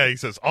 But yeah, he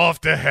says,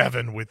 off to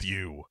heaven with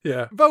you.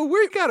 Yeah. But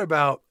we've got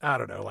about,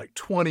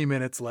 20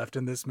 minutes left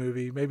in this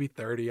movie, maybe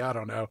 30, I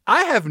don't know.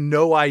 I have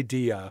no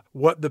idea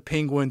what the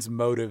Penguin's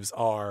motives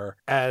are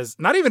as,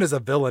 not even as a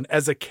villain,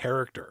 as a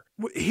character.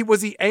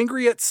 Was he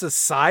angry at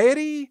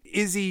society?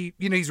 Is he,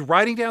 he's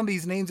writing down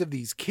these names of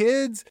these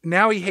kids.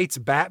 Now he hates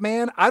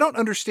Batman. I don't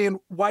understand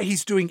why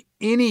he's doing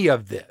any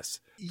of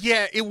this.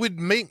 Yeah, it would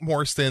make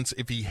more sense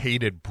if he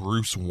hated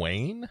Bruce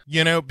Wayne,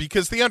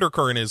 because the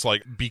undercurrent is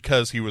like,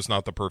 because he was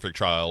not the perfect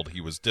child, he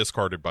was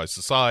discarded by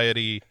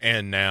society,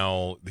 and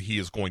now he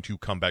is going to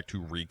come back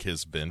to wreak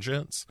his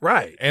vengeance.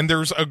 Right. And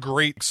there's a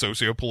great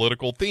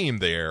socio-political theme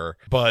there,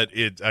 but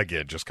it,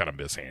 again, just kind of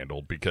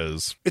mishandled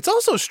because... It's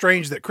also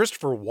strange that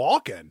Christopher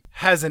Walken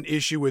has an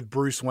issue with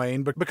Bruce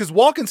Wayne, because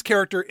Walken's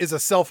character is a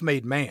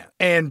self-made man,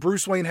 and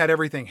Bruce Wayne had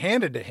everything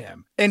handed to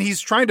him, and he's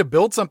trying to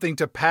build something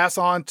to pass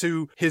on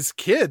to his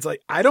kids.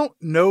 Like, I don't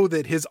know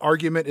that his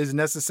argument is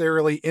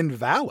necessarily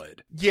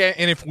invalid. Yeah,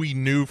 and if we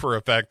knew for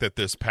a fact that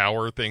this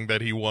power thing that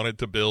he wanted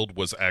to build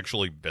was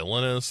actually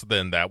villainous,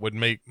 then that would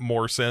make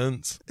more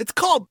sense. It's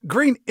called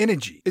green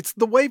energy. It's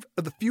the wave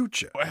of the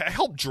future.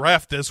 Help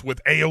draft this with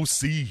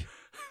AOC.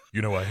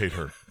 I hate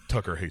her.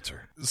 Tucker hates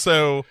her.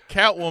 So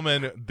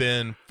Catwoman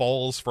then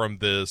falls from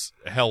this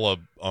hella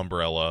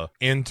umbrella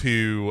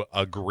into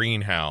a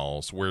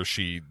greenhouse where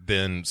she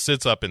then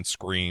sits up and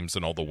screams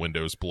and all the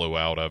windows blow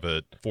out of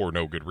it for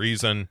no good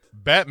reason.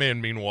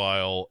 Batman,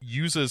 meanwhile,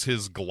 uses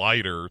his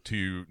glider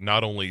to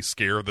not only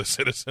scare the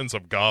citizens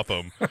of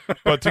Gotham,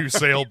 but to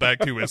sail back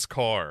to his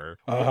car.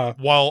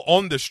 While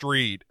on the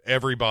street,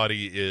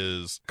 everybody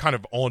is kind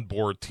of on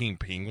board Team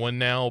Penguin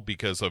now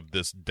because of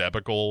this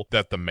debacle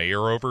that the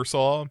mayor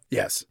oversaw.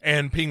 Yes.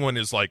 And Penguin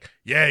is like,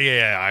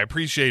 yeah, I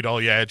appreciate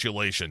all your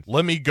adulation.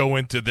 Let me go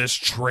into this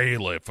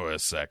trailer for a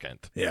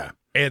second. Yeah.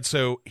 And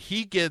so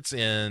he gets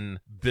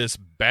in this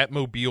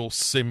Batmobile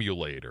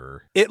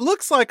simulator. It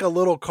looks like a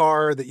little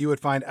car that you would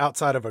find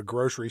outside of a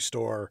grocery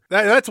store.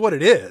 That's what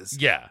it is.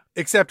 Yeah.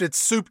 Except it's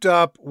souped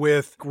up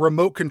with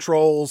remote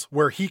controls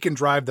where he can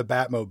drive the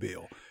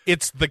Batmobile.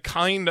 It's the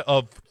kind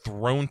of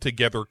thrown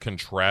together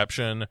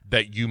contraption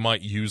that you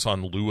might use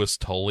on Louis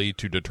Tully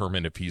to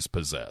determine if he's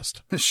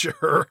possessed.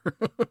 Sure.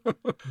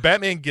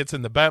 Batman gets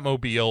in the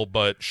Batmobile,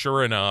 but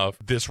sure enough,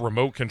 this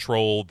remote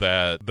control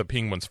that the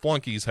Penguin's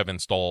flunkies have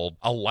installed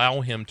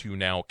allow him to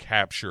now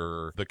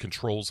capture the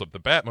controls of the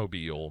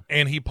Batmobile.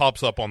 And he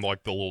pops up on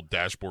like the little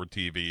dashboard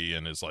TV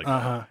and is like,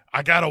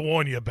 I gotta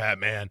warn you,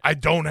 Batman, I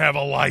don't have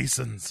a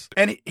license.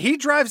 And he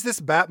drives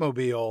this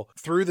Batmobile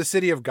through the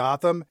city of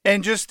Gotham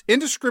and just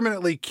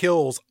indiscriminately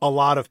kills a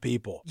lot of of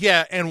people.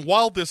 Yeah, and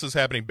while this is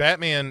happening,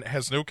 Batman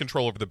has no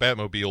control over the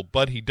Batmobile,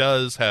 but he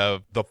does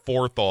have the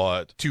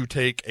forethought to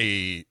take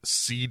a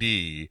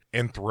CD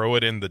and throw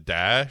it in the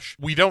dash.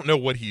 We don't know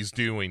what he's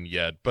doing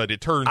yet, but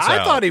it turns out...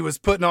 I thought he was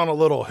putting on a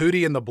little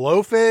Hootie and the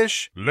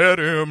Blowfish. Let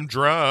him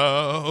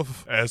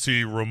drive as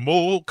he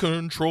remote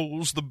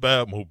controls the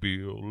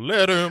Batmobile.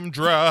 Let him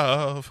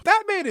drive.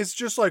 Batman is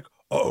just like,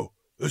 oh,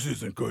 this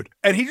isn't good.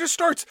 And he just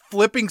starts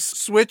flipping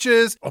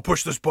switches. I'll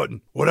push this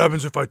button. What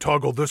happens if I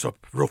toggle this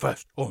up real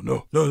fast? Oh,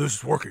 no, this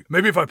is working.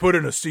 Maybe if I put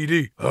in a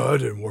CD. That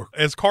didn't work.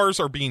 As cars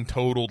are being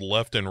totaled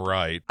left and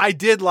right. I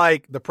did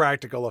like the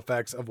practical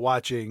effects of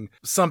watching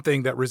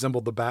something that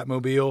resembled the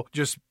Batmobile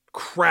just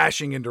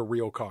crashing into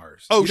real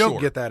cars. Oh, you don't sure.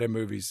 get that in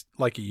movies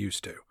like you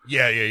used to.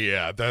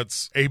 Yeah.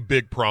 That's a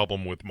big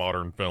problem with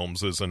modern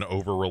films is an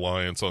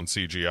over-reliance on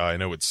CGI. I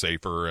know it's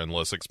safer and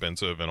less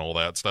expensive and all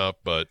that stuff,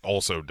 but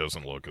also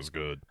doesn't look as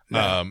good.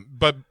 No.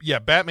 But yeah,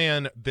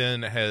 Batman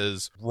then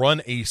has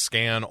run a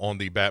scan on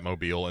the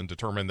Batmobile and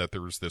determined that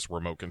there's this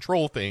remote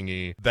control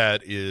thingy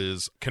that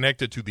is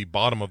connected to the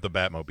bottom of the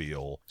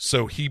Batmobile.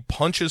 So he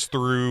punches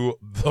through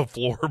the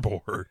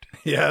floorboard.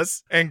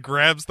 Yes. And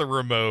grabs the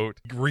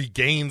remote,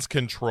 regains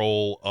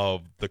control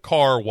of the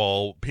car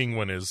while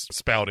Penguin is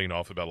spouting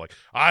off about like,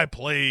 I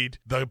played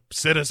the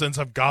citizens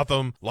of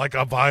Gotham like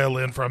a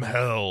violin from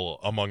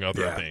hell, among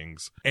other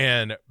things.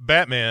 And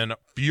Batman,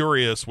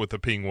 furious with the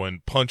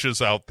Penguin,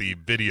 punches out the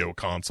video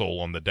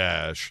console on the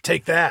dash.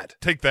 Take that,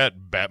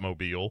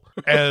 Batmobile.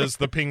 As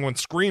the Penguin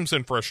screams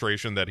in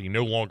frustration that he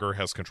no longer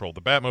has control of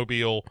the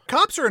Batmobile.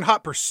 Cops are in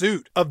hot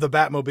pursuit of the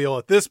Batmobile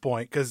at this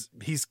point because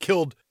he's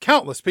killed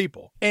countless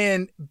people.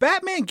 And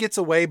Batman gets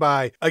away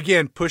by,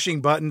 again, pushing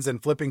buttons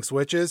and flipping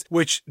switches,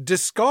 which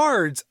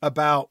discards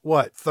about,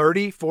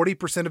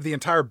 40% of the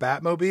entire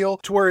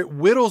Batmobile to where it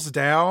whittles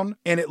down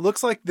and it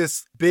looks like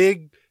this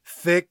big,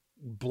 thick,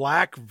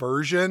 black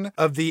version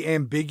of the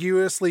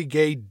ambiguously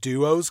gay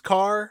duo's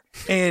car,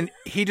 and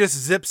he just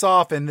zips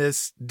off in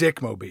this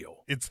Dickmobile.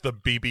 It's the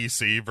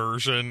BBC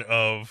version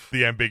of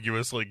the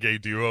ambiguously gay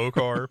duo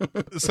car.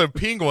 So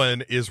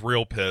Penguin is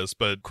real pissed,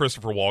 but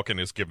Christopher Walken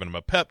is giving him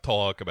a pep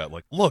talk about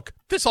like, look,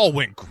 this all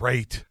went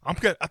great. I'll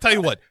tell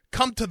you what,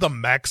 come to the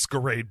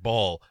Masquerade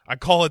Ball. I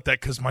call it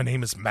that because my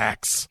name is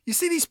Max. You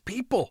see these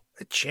people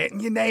chanting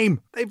your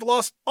name. They've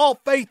lost all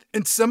faith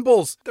in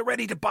symbols. They're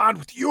ready to bond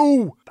with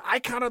you, the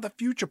icon of the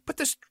future. Put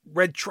this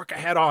red truck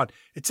ahead on.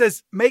 It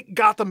says, make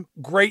Gotham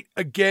great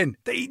again.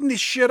 They're eating this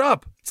shit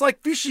up. It's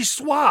like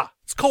vichyssoise.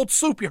 It's cold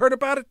soup. You heard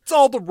about it? It's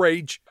all the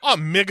rage. A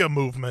mega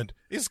movement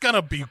is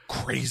gonna be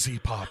crazy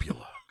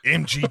popular.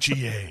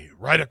 MGGA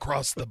right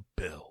across the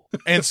bill.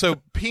 And so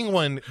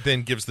Penguin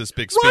then gives this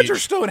big speech. Roger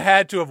Stone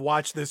had to have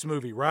watched this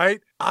movie, right?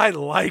 I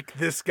like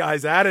this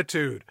guy's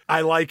attitude.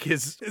 I like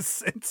his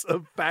sense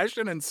of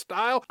fashion and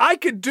style. I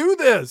could do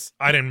this.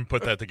 I didn't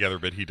put that together,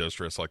 but he does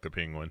dress like the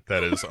Penguin.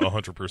 That is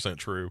 100%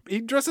 true.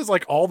 He dresses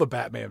like all the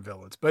Batman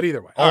villains, but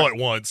either way. All at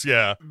once,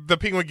 yeah. The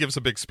Penguin gives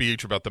a big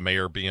speech about the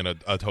mayor being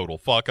a total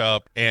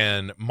fuck-up,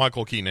 and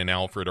Michael Keaton and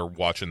Alfred are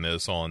watching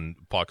this on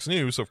Fox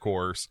News, of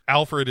course.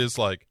 Alfred is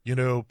like,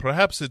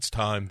 perhaps it's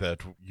time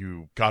that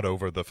you got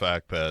over the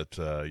fact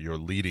that you're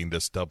leading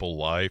this double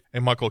life.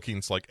 And Michael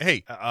Keaton's like,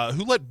 hey,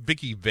 who let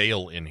Vicky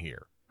Vale in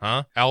here?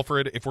 Huh?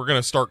 Alfred, if we're going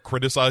to start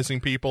criticizing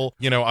people,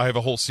 I have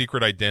a whole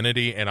secret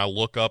identity and I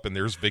look up and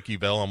there's Vicky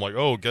Vale. I'm like,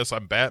 oh, guess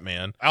I'm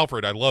Batman.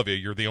 Alfred, I love you.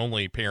 You're the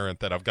only parent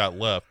that I've got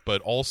left, but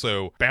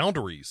also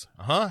boundaries.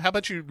 Huh? How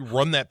about you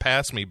run that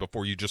past me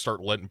before you just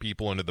start letting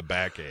people into the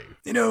Batcave?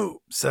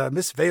 Sir,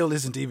 Miss Vale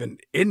isn't even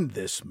in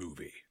this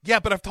movie. Yeah,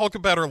 but I've talked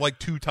about her like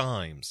 2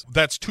 times.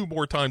 That's 2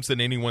 more times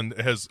than anyone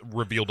has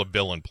revealed a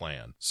villain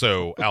plan.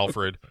 So,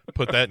 Alfred,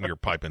 put that in your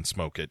pipe and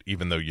smoke it,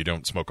 even though you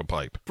don't smoke a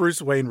pipe.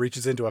 Bruce Wayne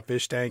reaches into a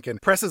fish tank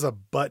and presses a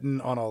button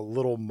on a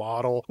little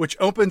model, which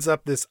opens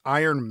up this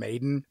Iron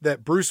Maiden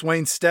that Bruce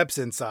Wayne steps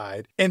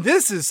inside. And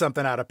this is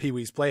something out of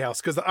Pee-wee's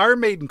Playhouse, because the Iron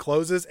Maiden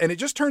closes and it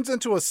just turns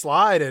into a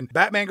slide and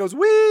Batman goes,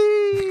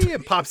 whee,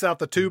 and pops out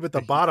the tube at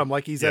the bottom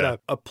like he's at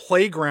a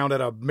playground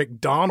at a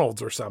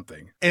McDonald's or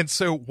something. And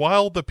so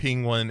while the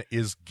Penguin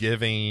is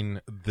giving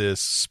this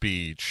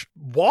speech,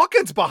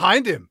 Walken's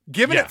behind him,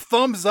 giving it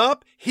thumbs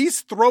up.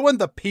 He's throwing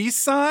the peace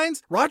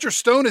signs. Roger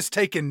Stone is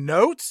taking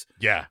notes.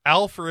 Yeah.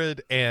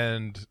 Alfred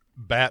and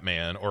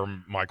Batman,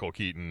 or Michael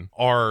Keaton,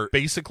 are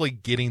basically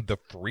getting the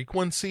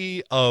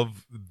frequency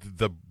of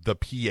the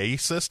PA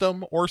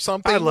system or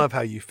something. I love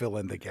how you fill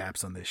in the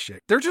gaps on this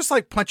shit. They're just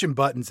like punching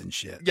buttons and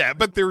shit. Yeah,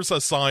 but there's a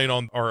sign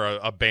on, or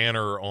a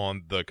banner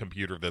on the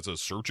computer that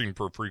says searching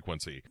for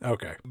frequency.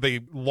 Okay.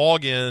 They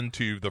log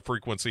into the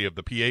frequency of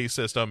the PA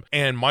system,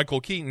 and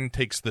Michael Keaton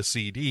takes the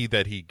CD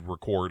that he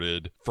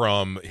recorded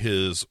from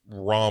his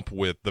romp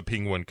with the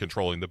Penguin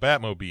controlling the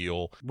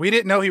Batmobile. We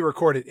didn't know he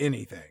recorded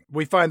anything.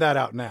 We find that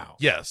out now.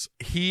 Yes,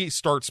 he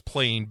starts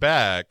playing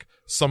back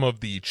some of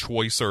the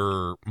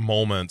choicer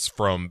moments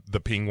from the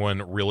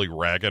Penguin really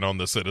ragging on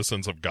the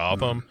citizens of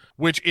Gotham,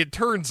 which it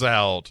turns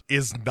out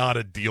is not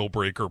a deal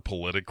breaker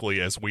politically,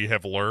 as we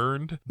have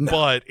learned. No.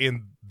 But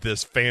in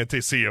this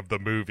fantasy of the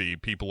movie,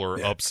 people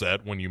are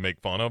upset when you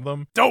make fun of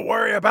them. Don't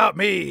worry about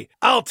me.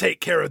 I'll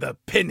take care of the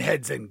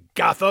pinheads in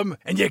Gotham.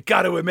 And you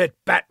gotta admit,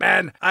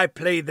 Batman, I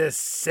play this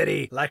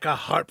city like a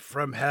harp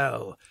from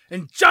hell.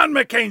 And John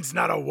McCane's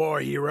not a war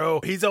hero.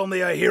 He's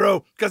only a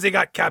hero because he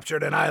got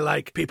captured, and I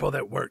like people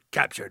that weren't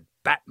captured.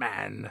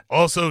 Batman.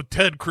 Also,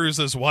 Ted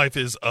Cruz's wife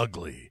is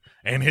ugly,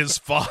 and his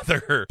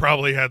father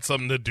probably had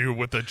something to do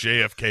with the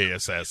JFK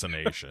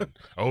assassination.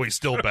 Oh, he's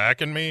still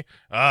backing me?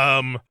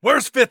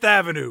 Where's Fifth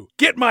Avenue?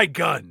 Get my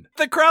gun.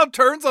 The crowd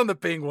turns on the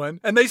Penguin,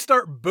 and they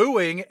start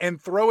booing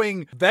and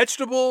throwing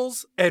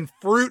vegetables and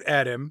fruit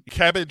at him.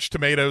 Cabbage,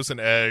 tomatoes,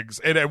 and eggs.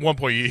 And at one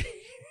point,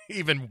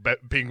 even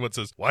Penguin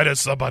says, why does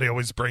somebody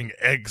always bring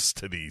eggs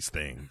to these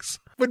things?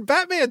 When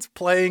Batman's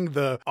playing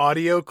the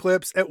audio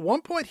clips, at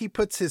one point he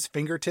puts his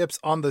fingertips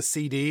on the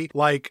CD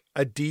like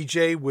a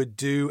DJ would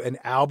do an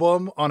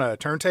album on a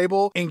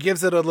turntable and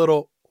gives it a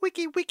little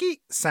wiki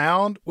wiki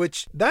sound,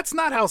 which that's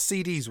not how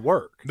CDs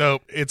work. No,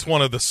 it's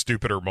one of the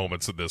stupider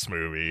moments in this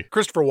movie.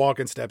 Christopher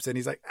Walken steps in.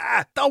 He's like,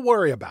 don't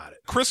worry about it.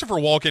 Christopher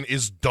Walken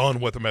is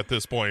done with him at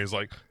this point. He's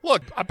like,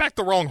 look, I backed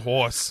the wrong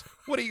horse.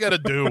 What do you got to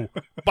do?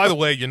 By the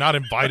way, you're not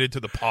invited to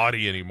the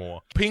party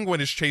anymore.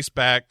 Penguin is chased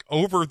back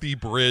over the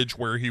bridge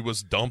where he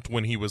was dumped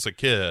when he was a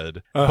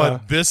kid.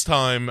 But this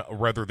time,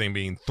 rather than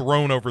being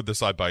thrown over the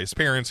side by his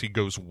parents, he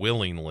goes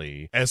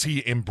willingly as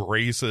he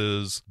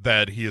embraces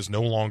that he is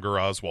no longer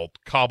Oswald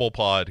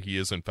Cobblepot. He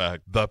is, in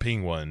fact, the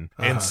Penguin,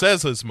 and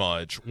says as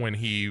much when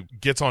he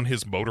gets on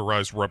his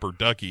motorized rubber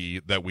ducky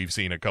that we've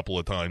seen a couple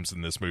of times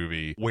in this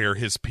movie, where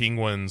his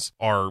penguins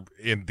are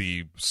in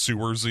the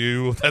sewer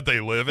zoo that they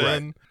live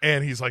in.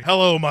 And he's like,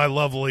 hello, my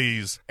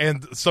lovelies.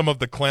 And some of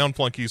the clown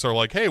flunkies are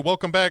like, hey,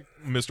 welcome back,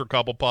 Mr.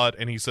 Cobblepot.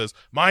 And he says,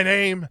 my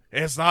name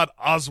is not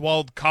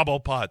Oswald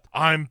Cobblepot.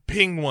 I'm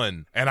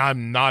Penguin, and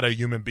I'm not a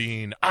human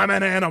being. I'm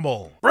an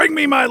animal. Bring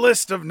me my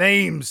list of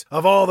names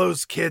of all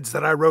those kids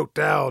that I wrote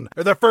down.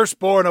 They're the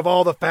firstborn of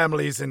all the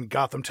families in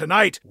Gotham.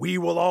 Tonight, we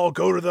will all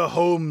go to the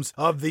homes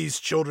of these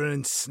children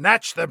and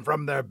snatch them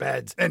from their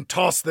beds and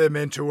toss them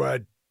into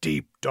a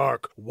deep,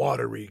 dark,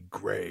 watery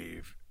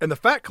grave. And the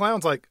fat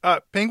clown's like,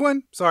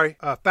 Penguin? Sorry,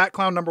 fat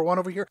clown number one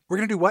over here. We're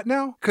going to do what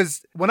now?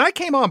 Because when I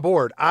came on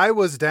board, I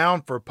was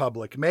down for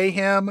public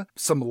mayhem,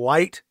 some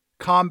light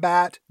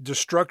combat,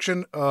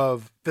 destruction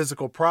of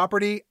physical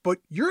property, but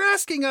you're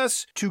asking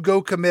us to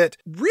go commit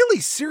really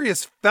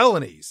serious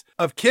felonies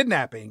of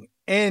kidnapping.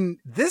 And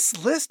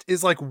this list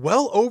is like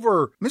well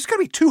over, there's got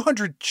to be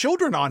 200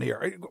 children on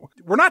here.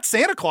 We're not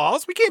Santa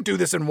Claus. We can't do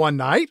this in one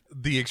night.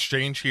 The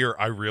exchange here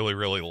I really,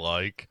 really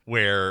like,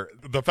 where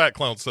the fat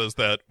clown says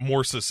that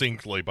more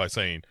succinctly by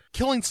saying,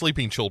 killing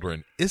sleeping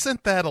children,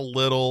 isn't that a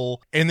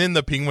little? And then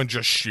the Penguin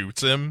just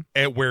shoots him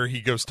at where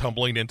he goes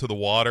tumbling into the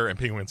water, and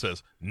Penguin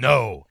says,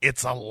 no,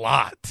 it's a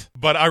lot.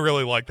 But I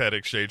really like that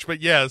exchange.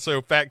 But yeah,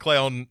 so fat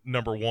clown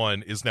number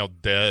one is now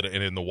dead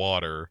and in the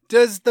water.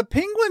 Does the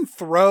Penguin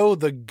throw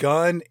the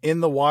gun in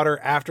the water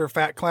after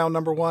fat clown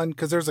number one?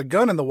 Because there's a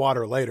gun in the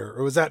water later.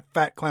 Or was that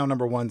fat clown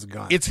number one's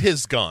gun? It's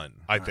his gun,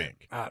 I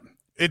think.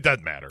 It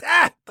doesn't matter.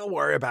 Don't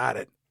worry about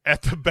it.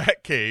 At the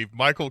Batcave,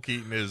 Michael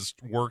Keaton is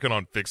working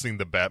on fixing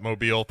the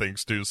Batmobile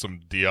thanks to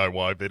some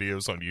DIY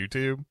videos on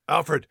YouTube.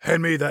 Alfred,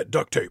 hand me that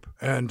duct tape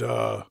and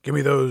give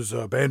me those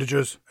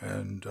bandages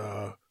and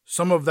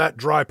some of that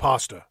dry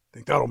pasta. I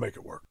think that'll make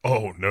it work.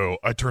 Oh, no.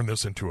 I turned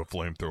this into a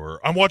flamethrower.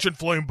 I'm watching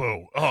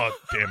Flamebow. Oh,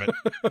 damn it.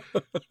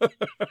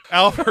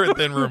 Alfred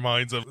then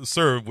reminds him,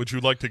 sir, would you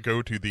like to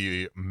go to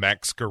the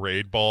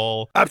Masquerade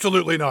Ball?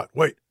 Absolutely not.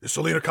 Wait, is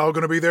Selena Kyle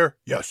going to be there?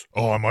 Yes.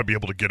 Oh, I might be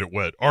able to get it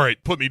wet. All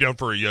right, put me down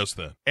for a yes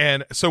then.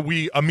 And so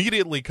we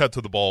immediately cut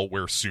to the ball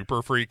where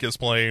Super Freak is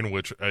playing,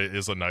 which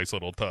is a nice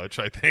little touch,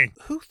 I think.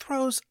 Who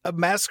throws a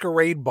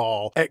masquerade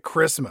ball at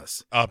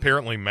Christmas?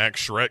 Apparently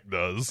Max Shrek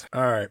does.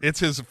 All right. It's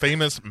his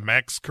famous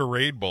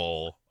Masquerade Ball.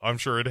 I'm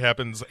sure it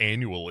happens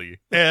annually.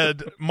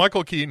 And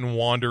Michael Keaton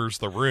wanders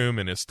the room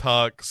in his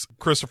tux.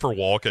 Christopher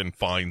Walken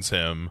finds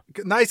him.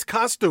 Nice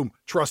costume,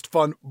 trust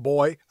fund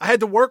boy. I had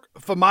to work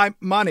for my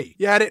money.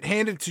 You had it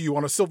handed to you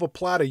on a silver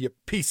platter, you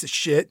piece of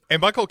shit.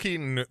 And Michael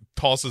Keaton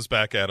tosses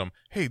back at him,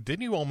 hey,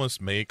 didn't you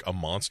almost make a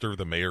monster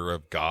the mayor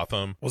of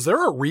Gotham? Was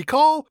there a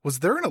recall? Was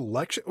there an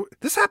election?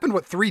 This happened,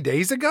 3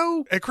 days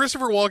ago? And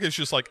Christopher Walken's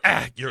just like,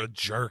 you're a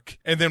jerk.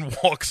 And then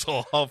walks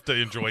off to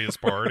enjoy his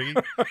party.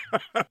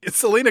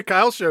 Selena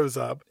Kyle shows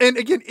up. And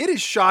again, it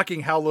is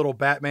shocking how little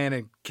Batman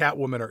and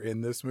Catwoman are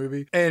in this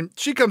movie. And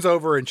she comes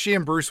over and she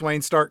and Bruce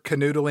Wayne start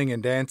canoodling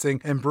and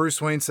dancing. And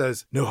Bruce Wayne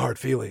says, no hard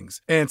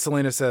feelings. And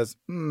Selena says,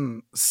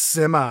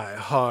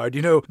 semi-hard.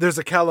 You know, there's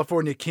a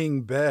California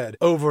king bed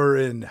over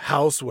in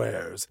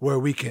Housewares where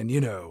we can,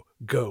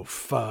 go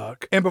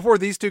fuck. And before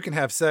these two can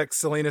have sex,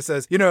 Selena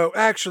says,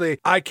 actually,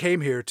 I came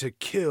here to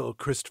kill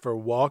Christopher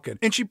Walken.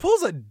 And she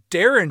pulls a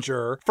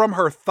derringer from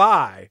her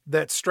thigh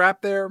that's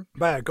strapped there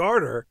by a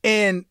garter.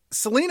 And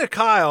Selena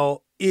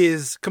Kyle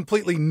is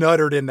completely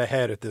nuttered in the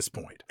head at this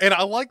point. And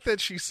I like that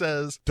she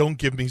says, don't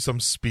give me some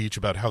speech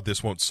about how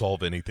this won't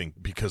solve anything,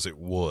 because it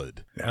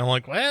would. And I'm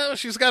like, well,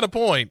 she's got a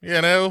point,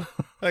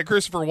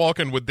 Christopher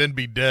Walken would then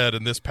be dead,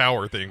 and this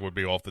power thing would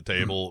be off the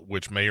table,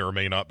 which may or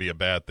may not be a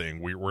bad thing.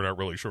 We're not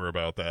really sure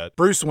about that.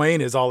 Bruce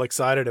Wayne is all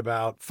excited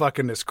about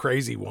fucking this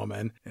crazy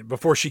woman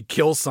before she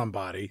kills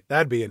somebody.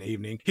 That'd be an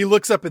evening. He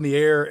looks up in the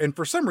air, and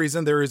for some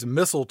reason, there is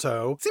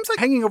mistletoe. It seems like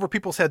hanging over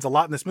people's heads a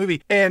lot in this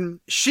movie. And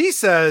she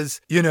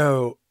says, you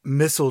know,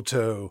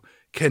 mistletoe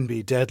can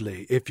be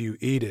deadly if you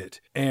eat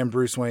it. And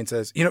Bruce Wayne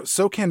says, you know,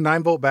 so can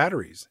 9-volt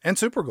batteries and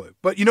superglue.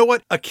 But you know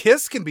what? A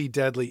kiss can be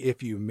deadly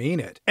if you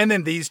mean it. And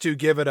then these two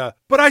give it a,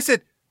 but I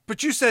said,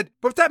 but you said,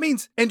 but that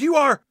means, and you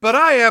are, but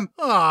I am.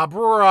 Ah,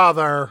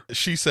 brother.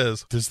 She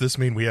says, does this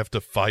mean we have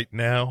to fight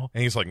now?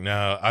 And he's like,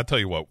 nah, I tell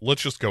you what,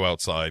 let's just go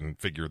outside and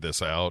figure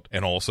this out.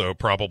 And also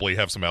probably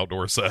have some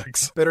outdoor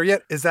sex. Better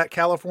yet, is that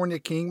California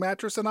King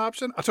mattress an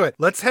option? I'll tell you,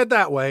 let's head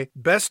that way.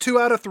 Best 2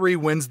 out of 3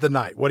 wins the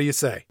night. What do you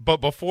say? But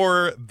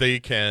before they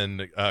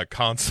can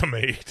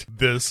consummate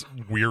this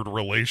weird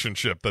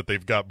relationship that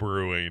they've got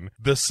brewing,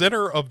 the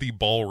center of the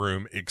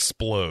ballroom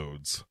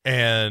explodes.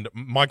 And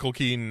Michael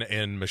Keaton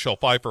and Michelle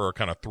Pfeiffer are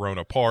kind of thrown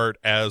apart,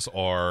 as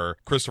are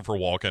Christopher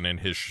Walken and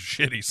his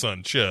shitty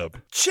son Chip.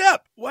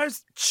 Chip!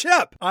 Where's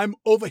Chip? I'm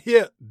over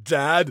here,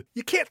 Dad.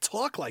 You can't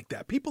talk like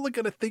that. People are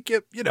going to think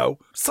you know,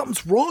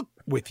 something's wrong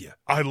with you.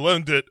 I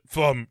learned it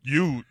from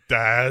you,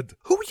 Dad.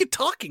 Who are you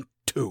talking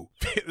to?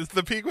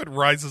 The penguin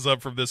rises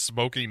up from this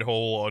smoking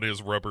hole on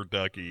his rubber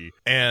ducky,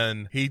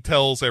 and he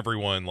tells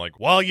everyone, like,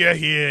 while you're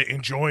here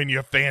enjoying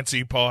your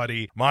fancy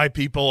party, my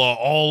people are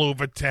all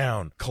over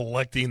town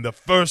collecting the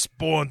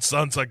firstborn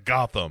sons of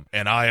Gotham,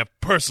 and I have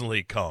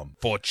personally come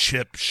for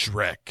Chip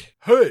Shrek.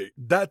 Hey,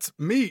 that's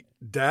me,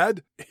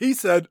 Dad. He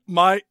said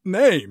my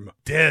name.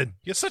 Dad,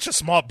 you're such a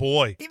smart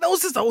boy. He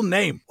knows his own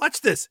name.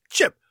 Watch this.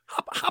 Chip.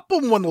 Hop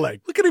on one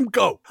leg. Look at him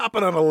go.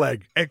 Hopping on a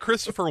leg. And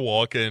Christopher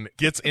Walken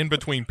gets in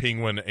between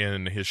Penguin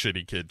and his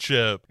shitty kid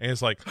Chip, and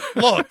he's like,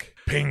 look,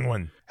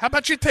 Penguin, how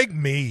about you take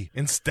me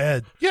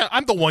instead? Yeah,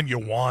 I'm the one you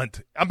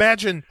want.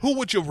 Imagine, who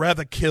would you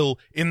rather kill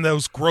in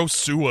those gross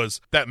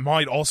sewers that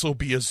might also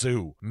be a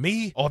zoo?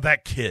 Me or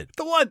that kid?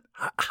 The one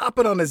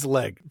hopping on his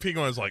leg.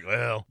 Penguin's like,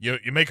 well, you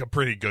make a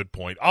pretty good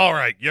point. All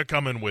right, you're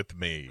coming with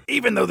me.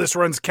 Even though this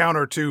runs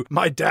counter to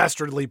my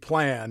dastardly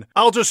plan,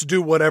 I'll just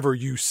do whatever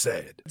you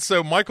said.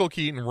 So Michael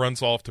Keaton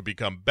runs off to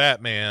become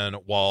Batman,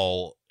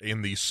 while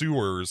in the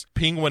sewers,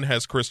 Penguin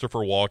has Christopher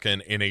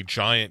Walken in a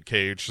giant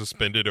cage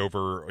suspended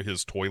over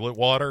his toilet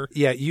water.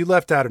 Yeah, you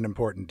left out an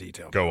important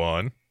detail. Go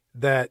on.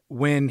 That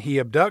when he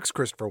abducts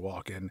Christopher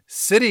Walken,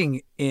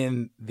 sitting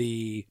in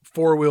the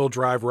 4-wheel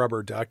drive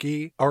rubber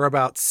ducky are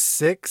about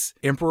 6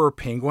 emperor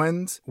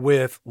penguins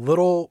with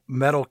little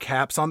metal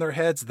caps on their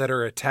heads that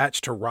are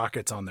attached to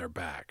rockets on their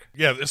back.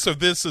 Yeah, so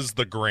this is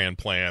the grand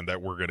plan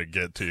that we're going to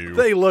get to.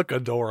 They look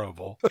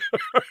adorable.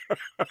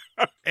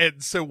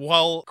 And so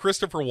while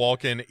Christopher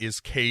Walken is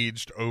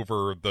caged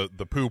over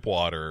the poop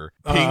water,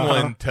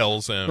 Penguin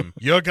tells him,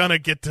 you're going to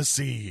get to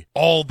see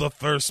all the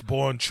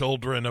firstborn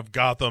children of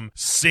Gotham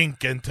sink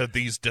into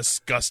these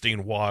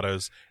disgusting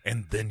waters,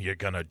 and then you're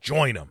gonna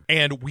join them.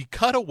 And we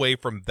cut away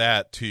from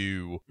that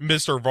to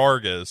Mr.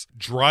 Vargas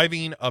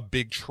driving a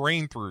big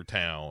train through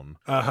town,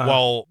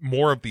 while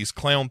more of these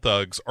clown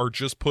thugs are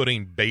just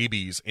putting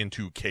babies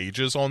into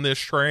cages on this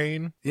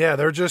train. Yeah,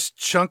 they're just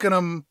chunking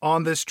them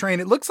on this train.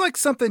 It looks like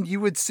something you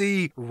would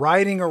see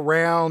riding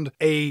around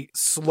a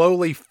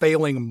slowly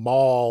failing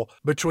mall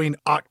between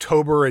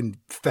October and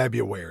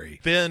February.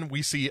 Then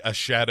we see a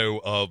shadow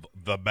of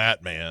the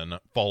Batman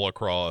fall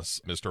across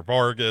Mr.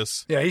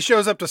 Vargas. Yeah, he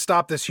shows up to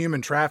stop this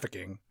human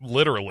trafficking.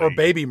 Literally. Or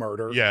baby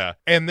murder. Yeah.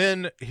 And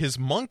then his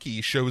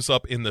monkey shows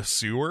up in the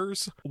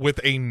sewers with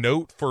a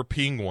note for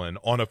Penguin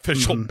on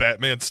official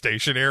Batman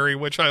stationery,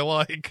 which I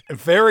like.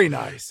 Very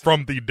nice.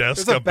 From the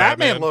desk There's of a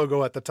Batman Batman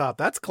logo at the top.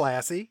 That's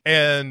classy.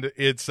 And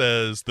it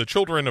says, the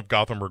children of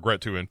Gotham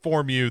regret to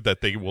inform you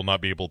that they will not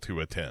be able to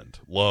attend.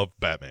 Love,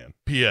 Batman.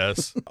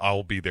 P.S.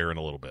 I'll be there in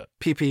a little bit.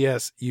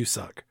 P.P.S. You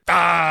suck.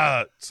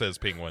 Ah, says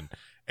Penguin.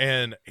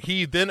 And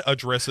he then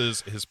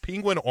addresses his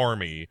penguin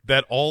army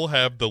that all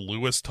have the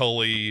Louis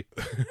Tully,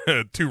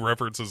 2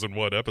 references in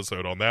one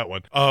episode on that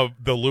one, of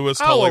the Louis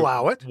Tully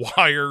allow it.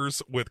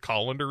 wires with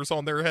colanders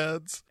on their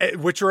heads.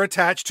 Which are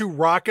attached to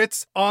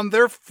rockets on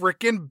their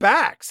frickin'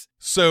 backs.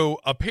 So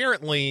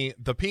apparently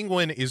the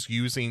penguin is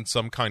using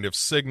some kind of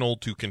signal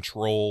to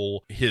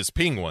control his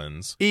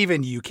penguins.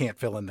 Even you can't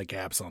fill in the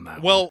gaps on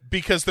that Well, one.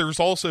 because there's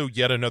also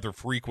yet another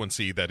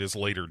frequency that is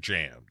later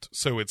jammed.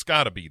 So it's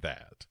got to be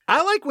that.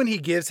 I like when he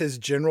gives his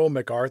General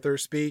MacArthur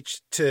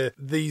speech to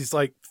these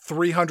like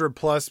 300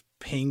 plus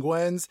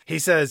penguins. He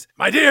says,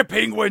 "My dear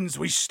penguins,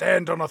 we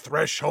stand on a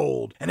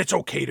threshold, and it's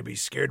okay to be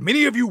scared.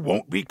 Many of you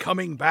won't be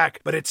coming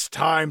back, but it's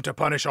time to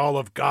punish all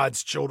of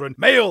God's children,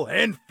 male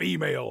and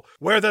female,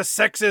 where the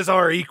sexes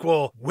are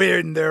equal,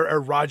 when their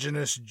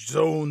erogenous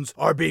zones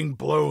are being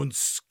blown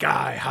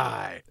sky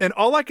high." And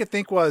all I could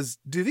think was,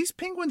 do these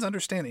penguins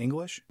understand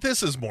English?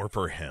 This is more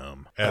for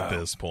him at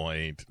this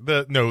point.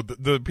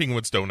 The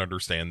penguins don't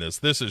understand this.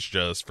 This is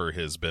just for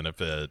his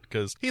benefit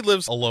because he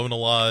lives alone a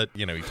lot.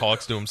 You know, he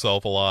talks to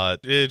himself a lot.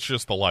 but it's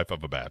just the life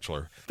of a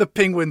bachelor. The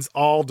penguins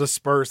all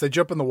disperse. They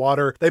jump in the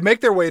water. They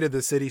make their way to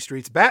the city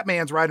streets.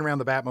 Batman's riding around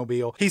the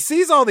Batmobile. He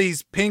sees all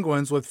these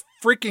penguins with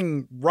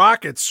freaking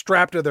rockets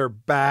strapped to their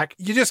back.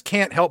 You just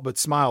can't help but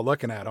smile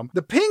looking at them.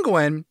 The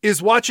Penguin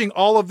is watching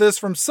all of this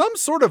from some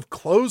sort of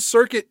closed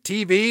circuit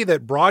TV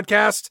that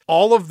broadcasts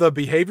all of the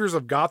behaviors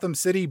of Gotham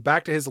City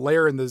back to his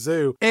lair in the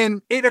zoo.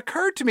 And it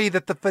occurred to me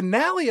that the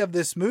finale of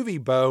this movie,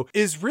 Bo,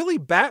 is really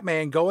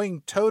Batman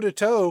going toe to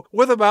toe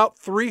with about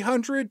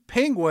 300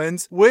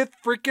 penguins with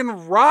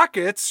freaking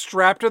rockets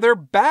strapped to their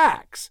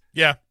backs.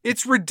 Yeah.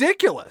 It's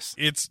ridiculous.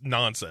 It's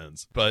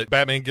nonsense. But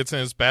Batman gets in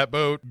his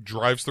Batboat,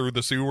 drives through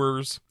the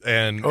sewers,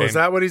 and... is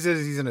that what he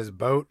says? He's in his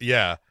boat?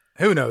 Yeah.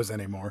 Who knows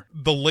anymore?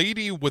 The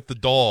lady with the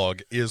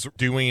dog is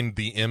doing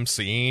the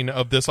emceeing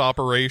of this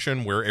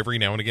operation, where every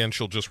now and again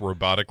she'll just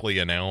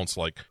robotically announce,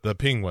 like, the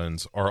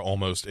penguins are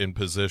almost in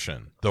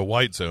position. The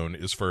white zone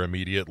is for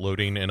immediate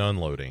loading and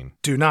unloading.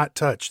 Do not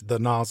touch the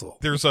nozzle.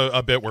 There's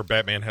a bit where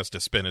Batman has to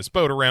spin his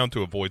boat around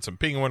to avoid some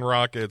penguin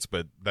rockets,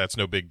 but that's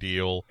no big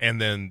deal. And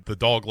then the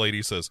dog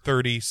lady says,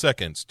 30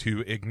 seconds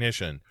to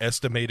ignition.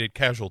 Estimated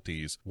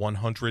casualties,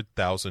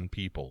 100,000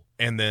 people.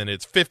 And then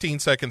it's 15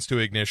 seconds to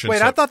ignition.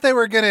 Wait, I thought they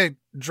were going to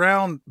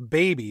drown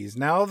babies.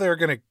 Now they're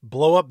going to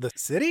blow up the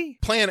city?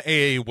 Plan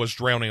A was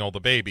drowning all the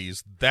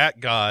babies. That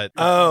got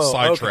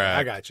sidetracked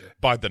I got you.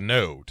 by the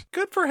node.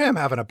 Good for him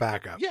having a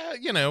backup. Yeah,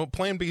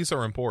 plan Bs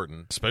are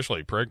important,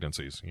 especially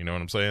pregnancies. You know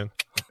what I'm saying?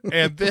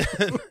 And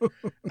then,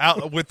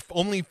 with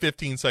only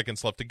 15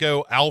 seconds left to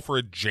go,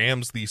 Alfred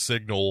jams the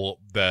signal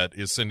that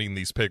is sending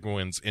these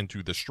penguins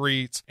into the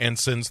streets and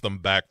sends them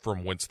back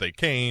from whence they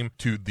came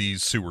to the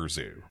sewer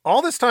zoo.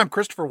 All this time,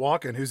 Christopher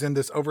Walken, who's in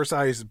this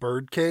oversized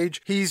bird cage,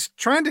 he's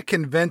trying to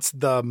convince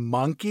the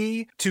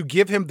monkey to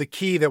give him the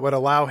key that would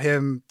allow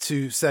him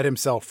to set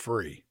himself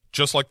free.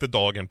 Just like the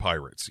dog in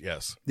Pirates,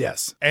 yes.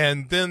 Yes.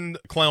 And then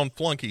clown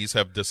flunkies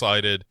have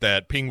decided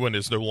that Penguin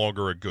is no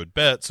longer a good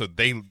bet, so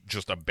they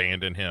just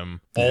abandon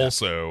him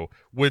also,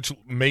 which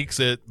makes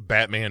it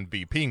Batman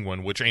v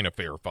Penguin, which ain't a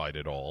fair fight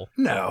at all.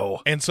 No.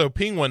 And so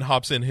Penguin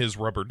hops in his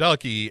rubber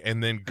ducky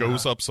and then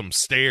goes up some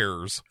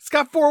stairs. It's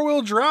got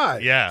four-wheel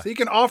drive. Yeah. So he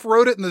can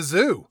off-road it in the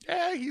zoo.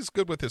 Yeah, he's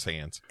good with his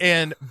hands.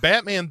 And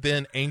Batman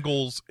then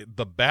angles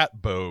the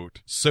Batboat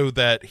so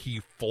that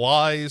he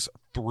flies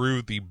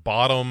through the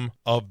bottom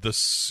of the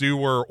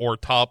sewer or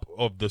top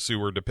of the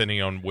sewer,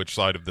 depending on which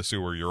side of the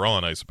sewer you're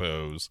on, I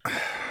suppose.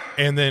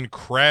 And then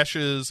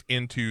crashes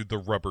into the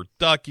rubber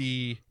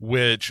ducky,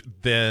 which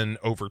then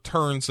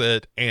overturns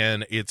it,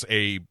 and it's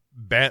a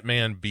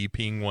Batman v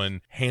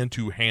Penguin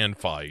hand-to-hand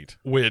fight,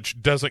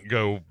 which doesn't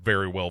go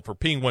very well for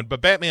Penguin,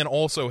 but Batman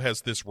also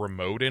has this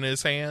remote in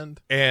his hand,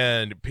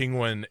 and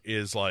Penguin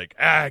is like,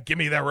 give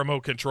me that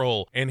remote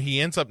control, and he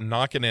ends up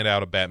knocking it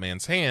out of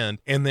Batman's hand,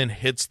 and then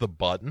hits the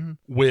button,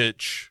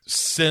 which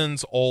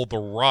sends all the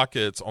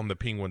rockets on the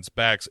Penguin's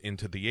backs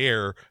into the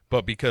air,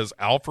 but because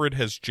Alfred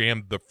has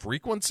jammed the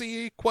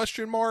frequency,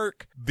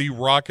 the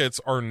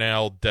rockets are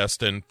now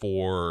destined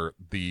for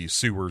the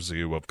sewer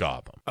zoo of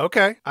Gotham.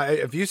 Okay,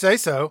 if you say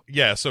so.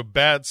 Yeah, so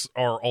bats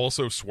are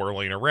also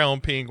swirling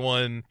around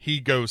Penguin. He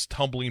goes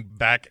tumbling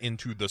back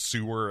into the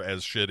sewer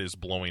as shit is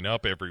blowing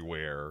up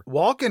everywhere.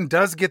 Walken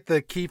does get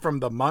the key from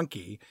the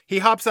monkey. He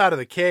hops out of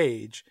the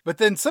cage, but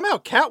then somehow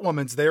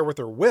Catwoman's there with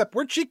her whip.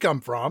 Where'd she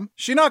come from?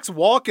 She knocks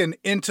Walken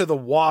into the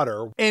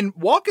water, and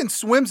Walken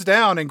swims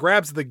down and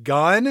grabs the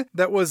gun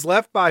that was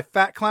left by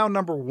Fat Clown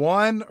number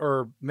 1,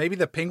 or maybe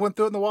the Penguin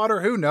threw it in the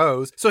water. Who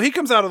knows? So he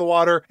comes out of the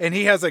water and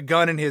he has a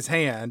gun in his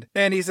hand,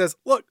 and he says,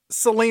 look,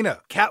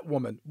 Selina,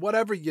 Catwoman,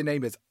 whatever your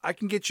name is, I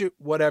can get you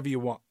whatever you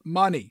want.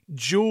 Money,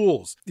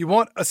 jewels. You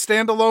want a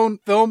standalone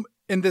film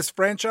in this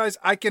franchise?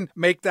 I can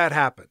make that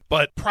happen.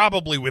 But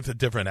probably with a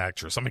different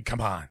actress. I mean,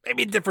 come on.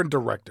 Maybe a different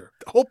director.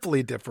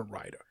 Hopefully a different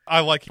writer. I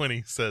like when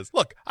he says,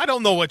 look, I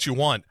don't know what you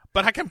want,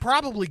 but I can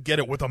probably get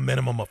it with a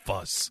minimum of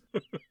fuss.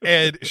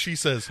 And she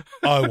says,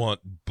 I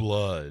want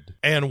blood.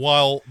 And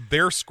while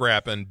they're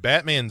scrapping,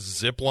 Batman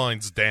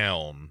ziplines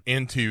down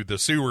into the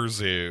sewer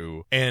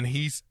zoo, and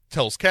he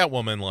tells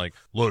Catwoman, like,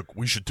 look,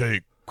 we should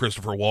take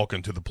Christopher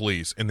Walken to the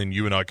police, and then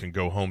you and I can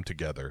go home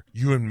together.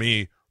 You and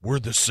me, we're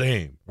the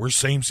same. We're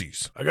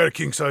samesies. I got a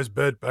king-size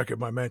bed back at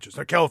my mansion. It's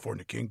not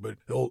California king, but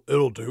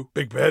it'll do.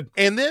 Big bed.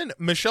 And then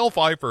Michelle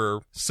Pfeiffer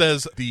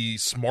says the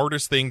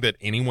smartest thing that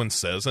anyone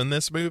says in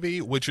this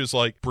movie, which is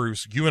like,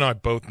 Bruce, you and I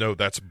both know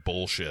that's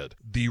bullshit.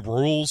 The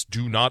rules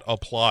do not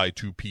apply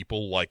to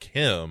people like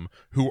him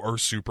who are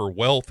super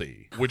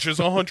wealthy, which is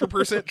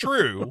 100%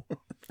 true.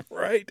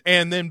 Right.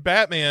 And then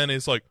Batman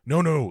is like,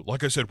 no,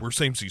 like I said, we're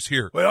samesies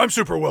here. Wait, I'm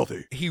super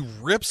wealthy. He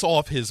rips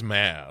off his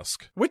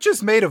mask. Which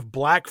is made of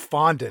black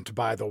fondant,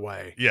 by the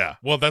way. Yeah,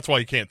 well, that's why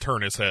he can't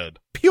turn his head.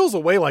 Peels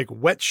away like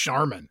wet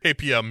Charmin.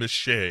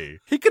 Papier-mâché.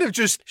 He could have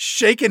just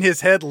shaken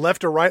his head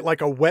left or right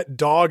like a wet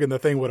dog and the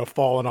thing would have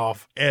fallen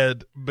off.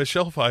 And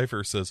Michelle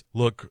Pfeiffer says,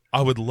 look,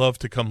 I would love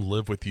to come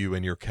live with you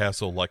in your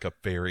castle like a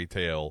fairy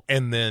tale.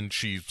 And then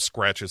she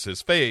scratches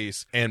his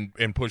face and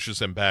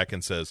pushes him back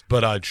and says,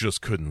 but I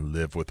just couldn't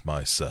live with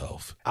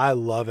myself. I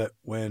love it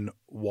when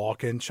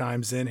Walken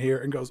chimes in here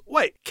and goes,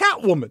 wait,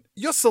 Catwoman,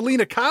 you're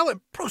Selena Kyle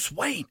and Bruce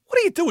Wayne. What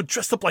are you doing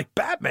dressed up like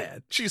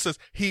Batman? She says,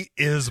 he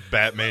is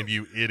Batman,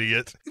 you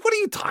idiot. What are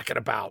you talking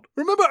about?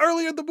 Remember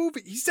earlier in the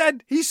movie, he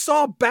said he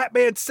saw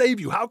Batman save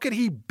you. How could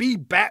he be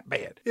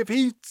Batman if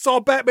he saw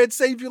Batman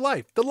save your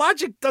life? The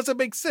logic doesn't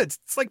make sense.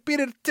 It's like being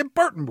in a Tim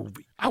Burton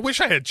movie. I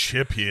wish I had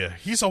Chip here.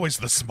 He's always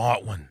the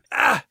smart one.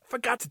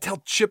 Forgot to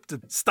tell Chip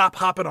to stop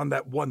hopping on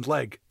that one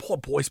leg. Poor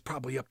boy's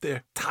probably up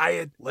there,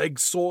 tired,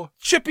 legs sore.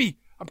 Chippy,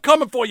 I'm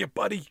coming for you,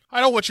 buddy.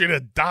 I don't want you to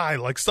die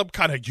like some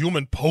kind of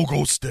human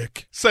pogo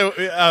stick. So,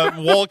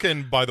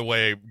 Walken, by the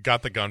way,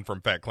 got the gun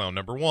from Fat Clown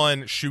number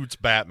 1, shoots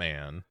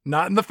Batman.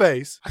 Not in the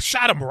face. I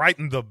shot him right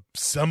in the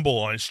symbol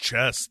on his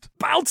chest.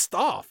 Bounced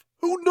off.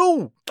 Who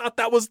knew? Thought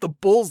that was the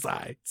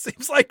bullseye.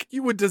 Seems like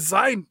you would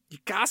design your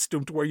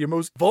costume to where your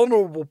most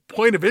vulnerable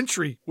point of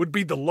entry would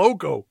be the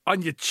logo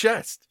on your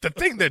chest. The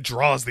thing that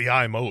draws the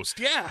eye most.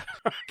 Yeah.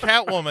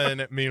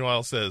 Catwoman,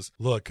 meanwhile, says,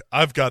 look,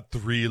 I've got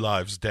 3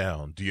 lives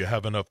down. Do you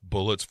have enough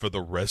bullets for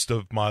the rest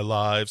of my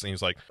lives? And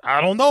he's like, I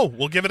don't know.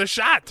 We'll give it a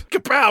shot.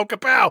 Kapow,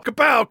 kapow,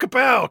 kapow,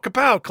 kapow,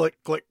 kapow.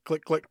 Click, click,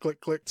 click, click,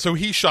 click, click. So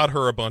he shot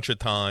her a bunch of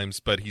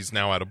times, but he's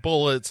now out of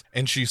bullets.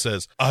 And she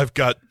says, I've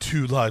got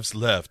 2 lives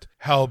left.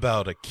 How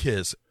about a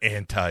kiss,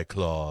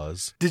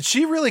 Anti-Claus? Did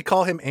she really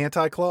call him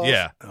Anti-Claus?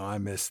 Yeah. Oh, I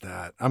missed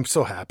that. I'm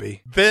so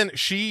happy. Then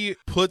she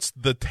puts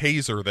the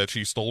taser that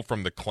she stole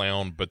from the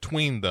clown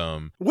between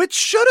them. Which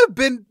should have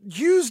been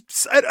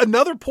used at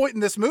another point in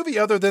this movie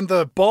other than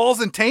the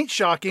balls and taint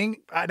shocking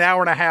an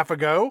hour and a half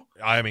ago.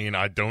 I mean,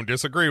 I don't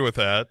disagree with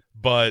that,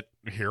 but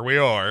here we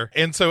are.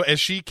 And so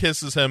as she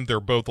kisses him, they're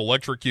both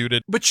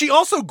electrocuted. But she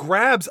also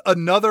grabs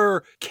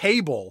another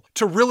cable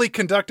to really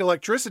conduct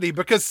electricity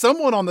because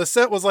someone on the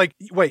set was like,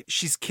 wait,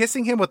 she's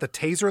kissing him with a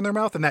taser in their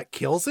mouth and that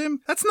kills him?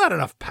 That's not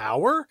enough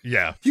power.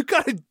 Yeah. You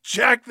gotta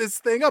jack this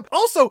thing up.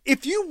 Also,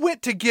 if you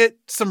went to get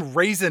some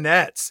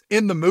Raisinets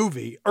in the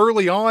movie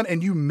early on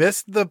and you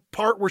missed the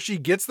part where she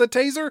gets the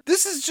taser,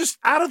 this is just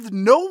out of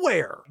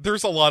nowhere.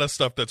 There's a lot of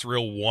stuff that's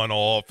real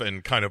one-off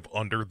and kind of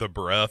under the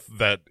breath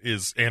that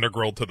is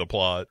integral to the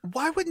plot.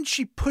 Why wouldn't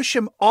she push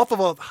him off of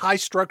a high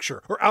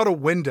structure or out a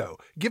window?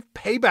 Give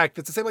payback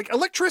that's the same. Like,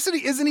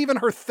 electricity isn't even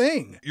her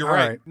thing. You're All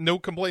right. No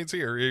complaints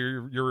here.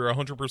 You're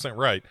 100%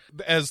 right.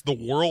 As the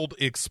world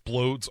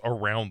explodes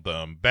around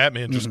them,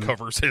 Batman just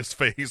covers his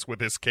face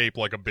with his cape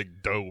like a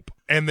big dope.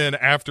 And then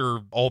after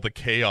all the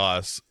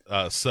chaos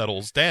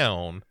settles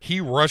down,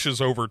 he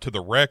rushes over to the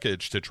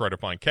wreckage to try to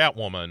find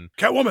Catwoman.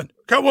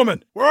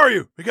 Catwoman, where are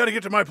you? We gotta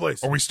get to my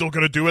place. Are we still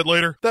going to do it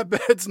later? That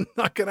bed's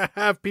not gonna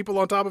have people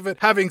on top of it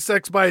having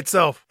sex by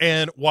itself.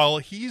 And while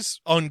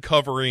he's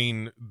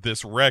uncovering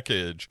this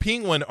wreckage,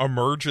 Penguin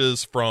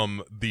emerges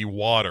from the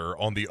water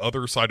on the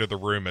other side of the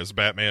room as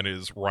Batman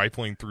is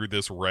rifling through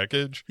this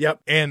wreckage. Yep.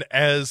 And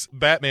as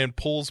Batman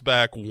pulls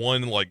back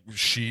one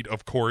sheet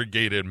of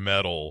corrugated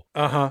metal,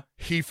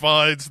 he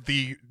finds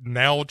the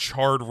now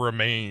charred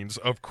remains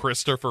of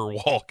Christopher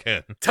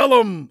Walken. Tell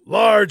him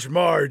Large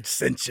Marge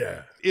sent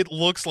ya. It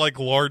looks like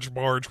Large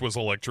Marge was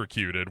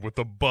electrocuted with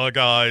the bug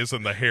eyes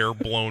and the hair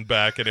blown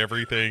back and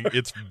everything.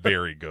 It's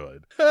very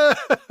good.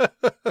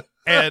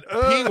 And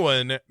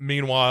Penguin,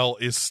 meanwhile,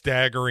 is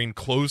staggering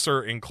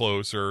closer and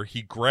closer.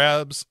 He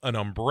grabs an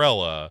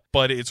umbrella,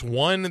 but it's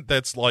one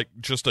that's like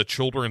just a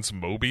children's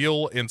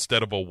mobile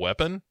instead of a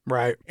weapon.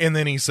 Right. And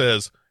then he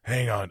says,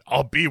 hang on,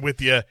 I'll be with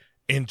you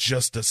in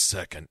just a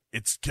second.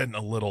 It's getting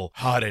a little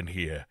hot in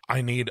here.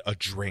 I need a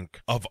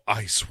drink of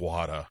ice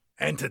water.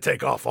 And to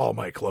take off all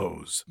my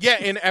clothes. Yeah,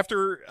 and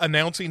after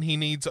announcing he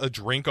needs a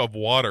drink of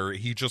water,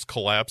 he just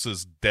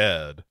collapses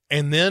dead.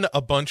 And then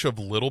a bunch of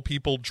little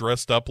people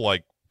dressed up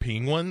like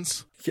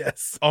penguins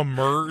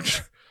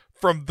emerge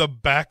from the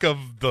back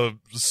of the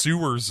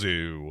sewer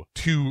zoo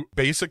to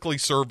basically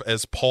serve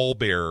as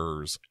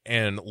pallbearers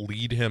and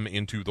lead him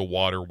into the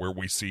water where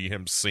we see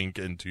him sink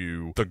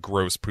into the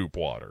gross poop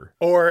water.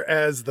 Or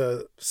as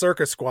the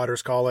circus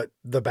squatters call it,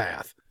 the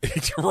bath.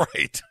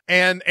 Right.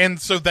 And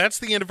so that's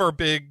the end of our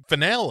big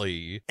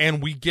finale.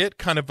 And we get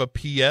kind of a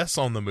PS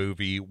on the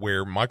movie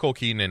where Michael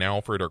Keaton and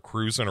Alfred are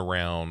cruising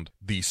around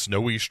the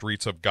snowy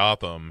streets of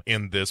Gotham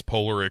in this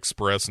Polar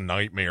Express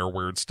nightmare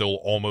where it's still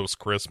almost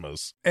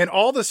Christmas. And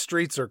all the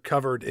streets are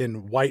covered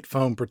in white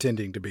foam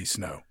pretending to be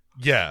snow.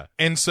 Yeah.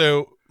 And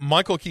so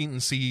Michael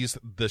Keaton sees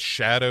the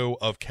shadow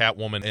of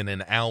Catwoman in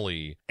an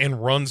alley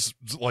and runs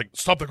like,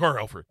 stop the car,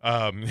 Alfred.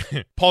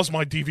 Pause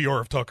my DVR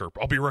of Tucker.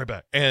 I'll be right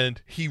back.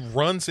 And he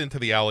runs into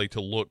the alley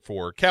to look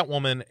for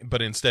Catwoman, but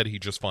instead he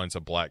just finds a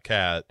black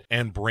cat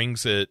and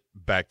brings it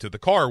back to the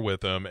car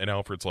with him. And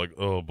Alfred's like,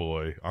 oh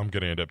boy, I'm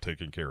going to end up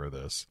taking care of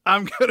this.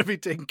 I'm going to be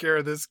taking care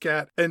of this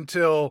cat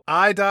until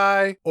I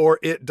die or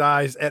it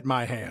dies at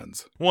my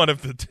hands. One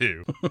of the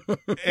two.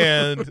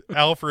 And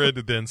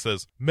Alfred then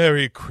says,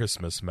 Merry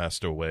Christmas,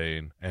 Master Wayne.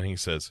 And he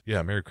says,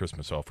 yeah, Merry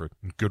Christmas, Alfred.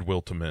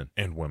 Goodwill to men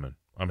and women.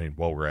 I mean,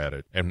 while we're at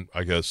it. And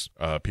I guess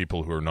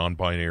people who are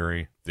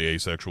non-binary, the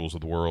asexuals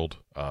of the world.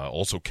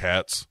 Also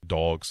cats,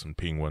 dogs, and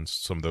penguins.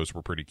 Some of those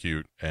were pretty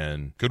cute.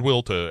 And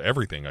goodwill to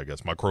everything, I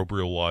guess.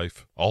 Microbial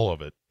life, all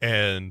of it.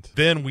 And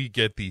then we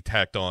get the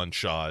tacked on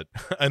shot,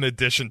 an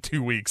addition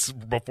 2 weeks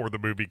before the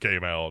movie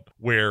came out,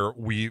 where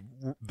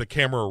the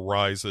camera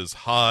rises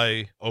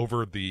high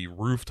over the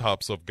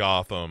rooftops of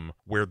Gotham,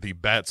 where the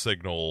bat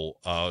signal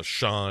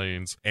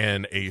shines,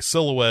 and a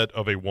silhouette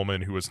of a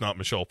woman who is not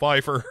Michelle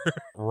Pfeiffer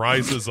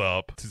rises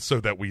up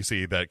so that we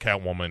see that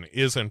Catwoman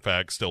is in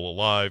fact still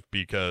alive,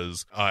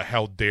 because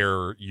how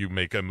dare you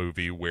make a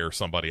movie where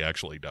somebody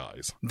actually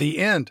dies? The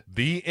end.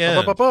 The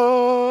end.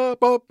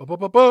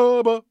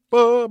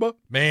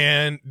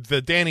 Man,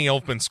 the Danny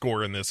Elfman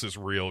score in this is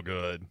real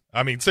good.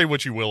 I mean, say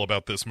what you will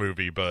about this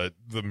movie, but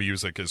the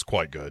music is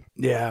quite good.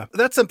 Yeah,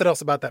 that's something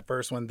else about that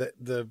first one.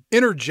 The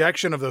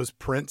interjection of those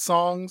Prince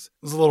songs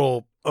was a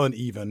little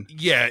uneven.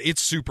 Yeah,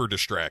 it's super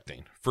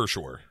distracting, for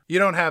sure. You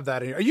don't have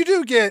that anymore. You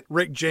do get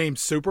Rick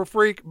James Super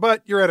Freak,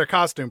 but you're at a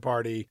costume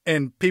party,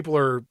 and people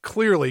are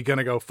clearly going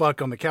to go fuck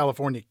on the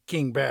California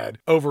King bed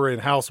over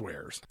in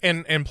Housewares.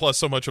 And plus,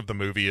 so much of the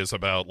movie is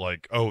about,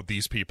 like, oh,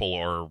 these people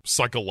are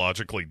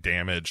psychologically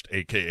damaged,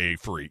 a.k.a.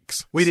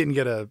 freaks. We didn't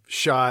get a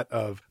shot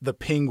of the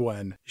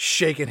Penguin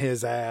shaking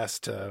his ass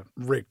to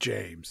Rick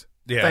James.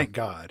 Yeah. Thank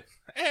God.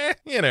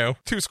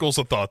 Two schools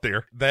of thought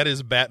there. That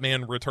is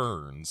Batman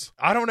Returns.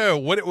 I don't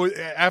know,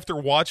 after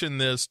watching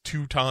this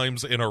 2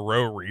 times in a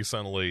row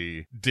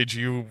recently, did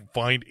you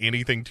find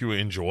anything to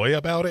enjoy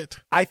about it?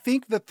 I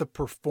think that the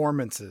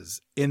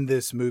performances in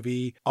this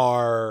movie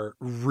are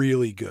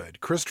really good.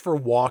 Christopher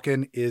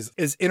Walken is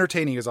as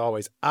entertaining as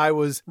always. I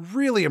was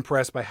really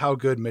impressed by how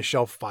good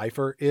Michelle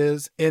Pfeiffer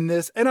is in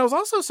this. And I was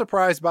also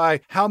surprised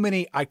by how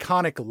many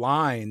iconic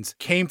lines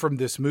came from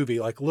this movie,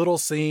 like little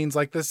scenes,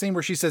 like the scene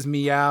where she says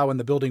meow and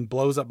the building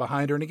blows up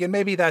behind her. And again,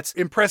 maybe that's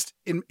impressed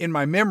in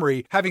my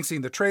memory, having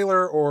seen the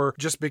trailer, or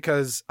just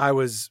because I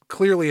was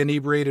clearly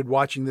inebriated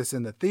watching this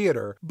in the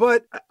theater.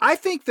 But I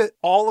think that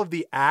all of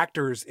the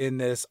actors in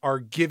this are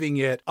giving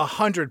it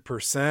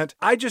 100%.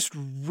 I just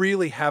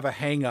really have a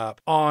hang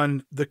up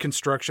on the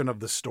construction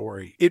of the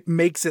story. It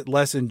makes it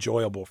less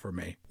enjoyable for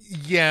me.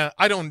 Yeah,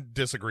 I don't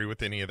disagree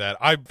with any of that.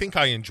 I think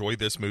I enjoy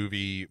this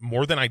movie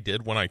more than I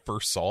did when I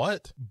first saw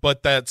it,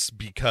 but that's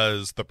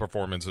because the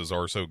performances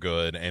are so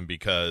good, and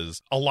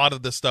because a lot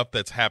of the stuff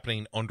that's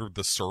happening under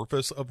the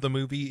surface of the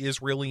movie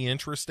is really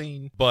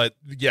interesting. But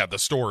yeah, the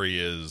story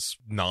is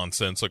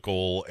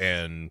nonsensical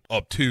and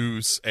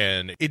obtuse,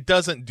 and it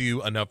doesn't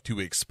do enough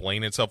to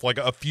explain itself. Like,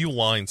 a few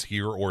lines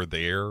here or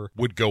there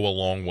would go a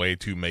long way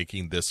to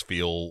making this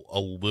feel a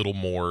little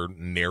more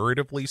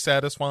narratively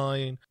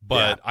satisfying,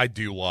 but yeah. I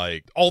do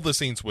like all the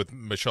scenes with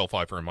Michelle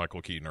Pfeiffer and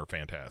Michael Keaton are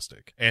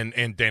fantastic.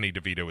 And Danny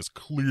DeVito is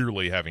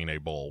clearly having a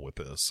ball with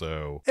this.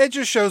 So it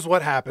just shows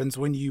what happens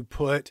when you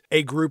put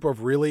a group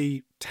of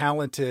really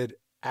talented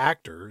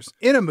actors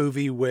in a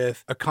movie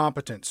with a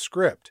competent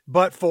script.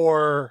 But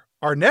for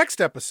our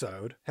next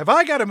episode, have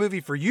I got a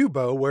movie for you,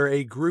 Bo, where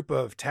a group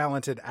of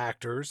talented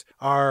actors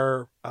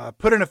are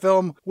put in a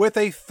film with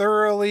a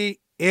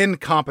thoroughly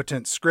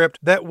incompetent script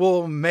that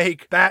will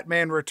make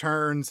Batman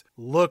Returns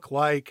look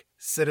like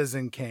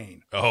Citizen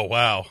Kane. Oh,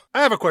 wow.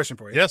 I have a question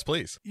for you. Yes,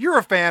 please. You're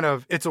a fan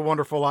of It's a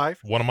Wonderful Life.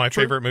 One of my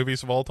favorite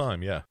movies of all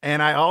time, yeah.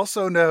 And I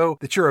also know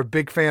that you're a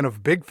big fan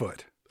of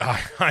Bigfoot.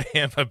 I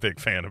am a big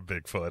fan of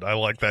Bigfoot. I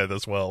like that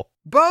as well.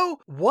 Bo,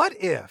 what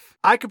if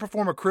I could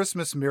perform a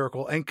Christmas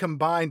miracle and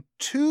combine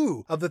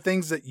 2 of the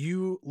things that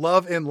you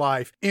love in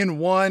life in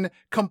one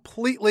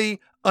completely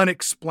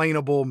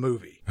unexplainable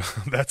movie?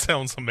 That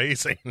sounds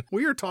amazing.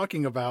 We are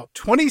talking about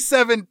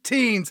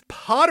 2017's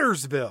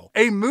Pottersville,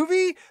 a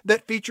movie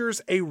that features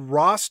a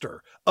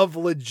roster of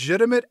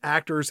legitimate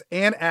actors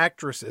and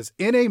actresses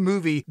in a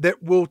movie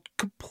that will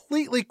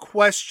completely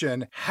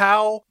question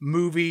how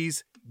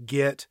movies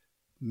get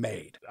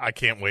made. I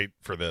can't wait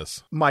for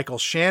this. Michael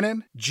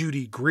Shannon,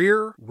 Judy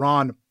Greer,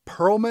 Ron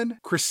Perlman,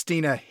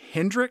 Christina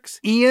Hendricks,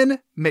 Ian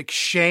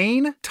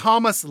McShane,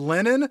 Thomas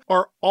Lennon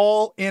are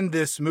all in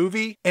this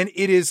movie, and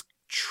it is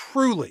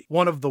truly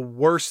one of the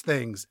worst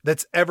things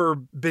that's ever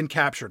been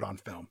captured on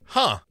film.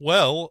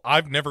 Well,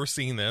 I've never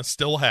seen this,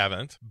 still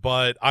haven't,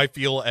 but I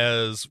feel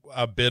as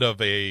a bit of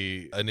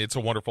an It's a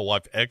Wonderful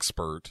Life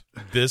expert,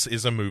 this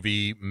is a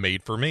movie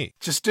made for me.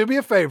 Just do me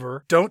a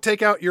favor. Don't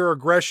take out your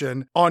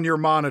aggression on your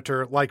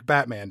monitor like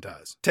Batman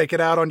does. Take it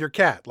out on your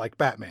cat like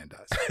Batman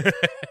does.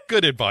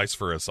 Good advice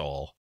for us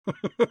all.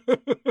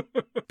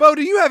 Bo,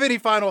 do you have any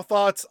final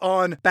thoughts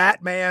on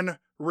Batman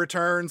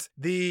Returns,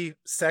 the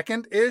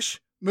second-ish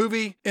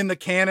movie in the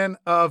canon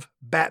of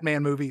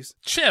Batman movies?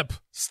 Chip,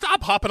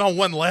 stop hopping on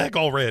one leg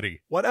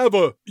already.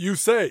 Whatever you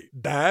say,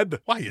 Dad.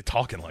 Why are you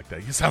talking like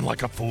that? You sound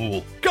like a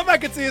fool. Come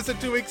back and see us in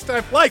 2 weeks'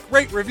 time. Like,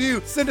 rate,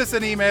 review, send us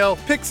an email,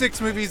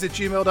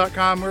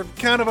 pick6movies@gmail.com. We're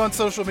kind of on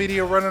social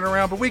media running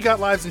around, but we got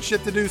lives and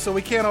shit to do, so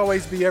we can't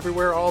always be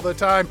everywhere all the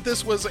time.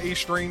 This was a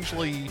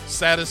strangely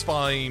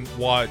satisfying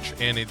watch,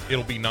 and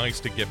it'll be nice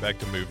to get back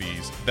to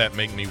movies that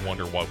make me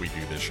wonder why we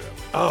do this show.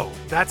 Oh,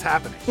 that's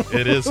happening.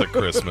 It is a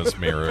Christmas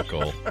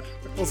miracle.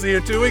 We'll see you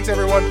in 2 weeks,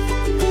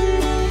 everyone.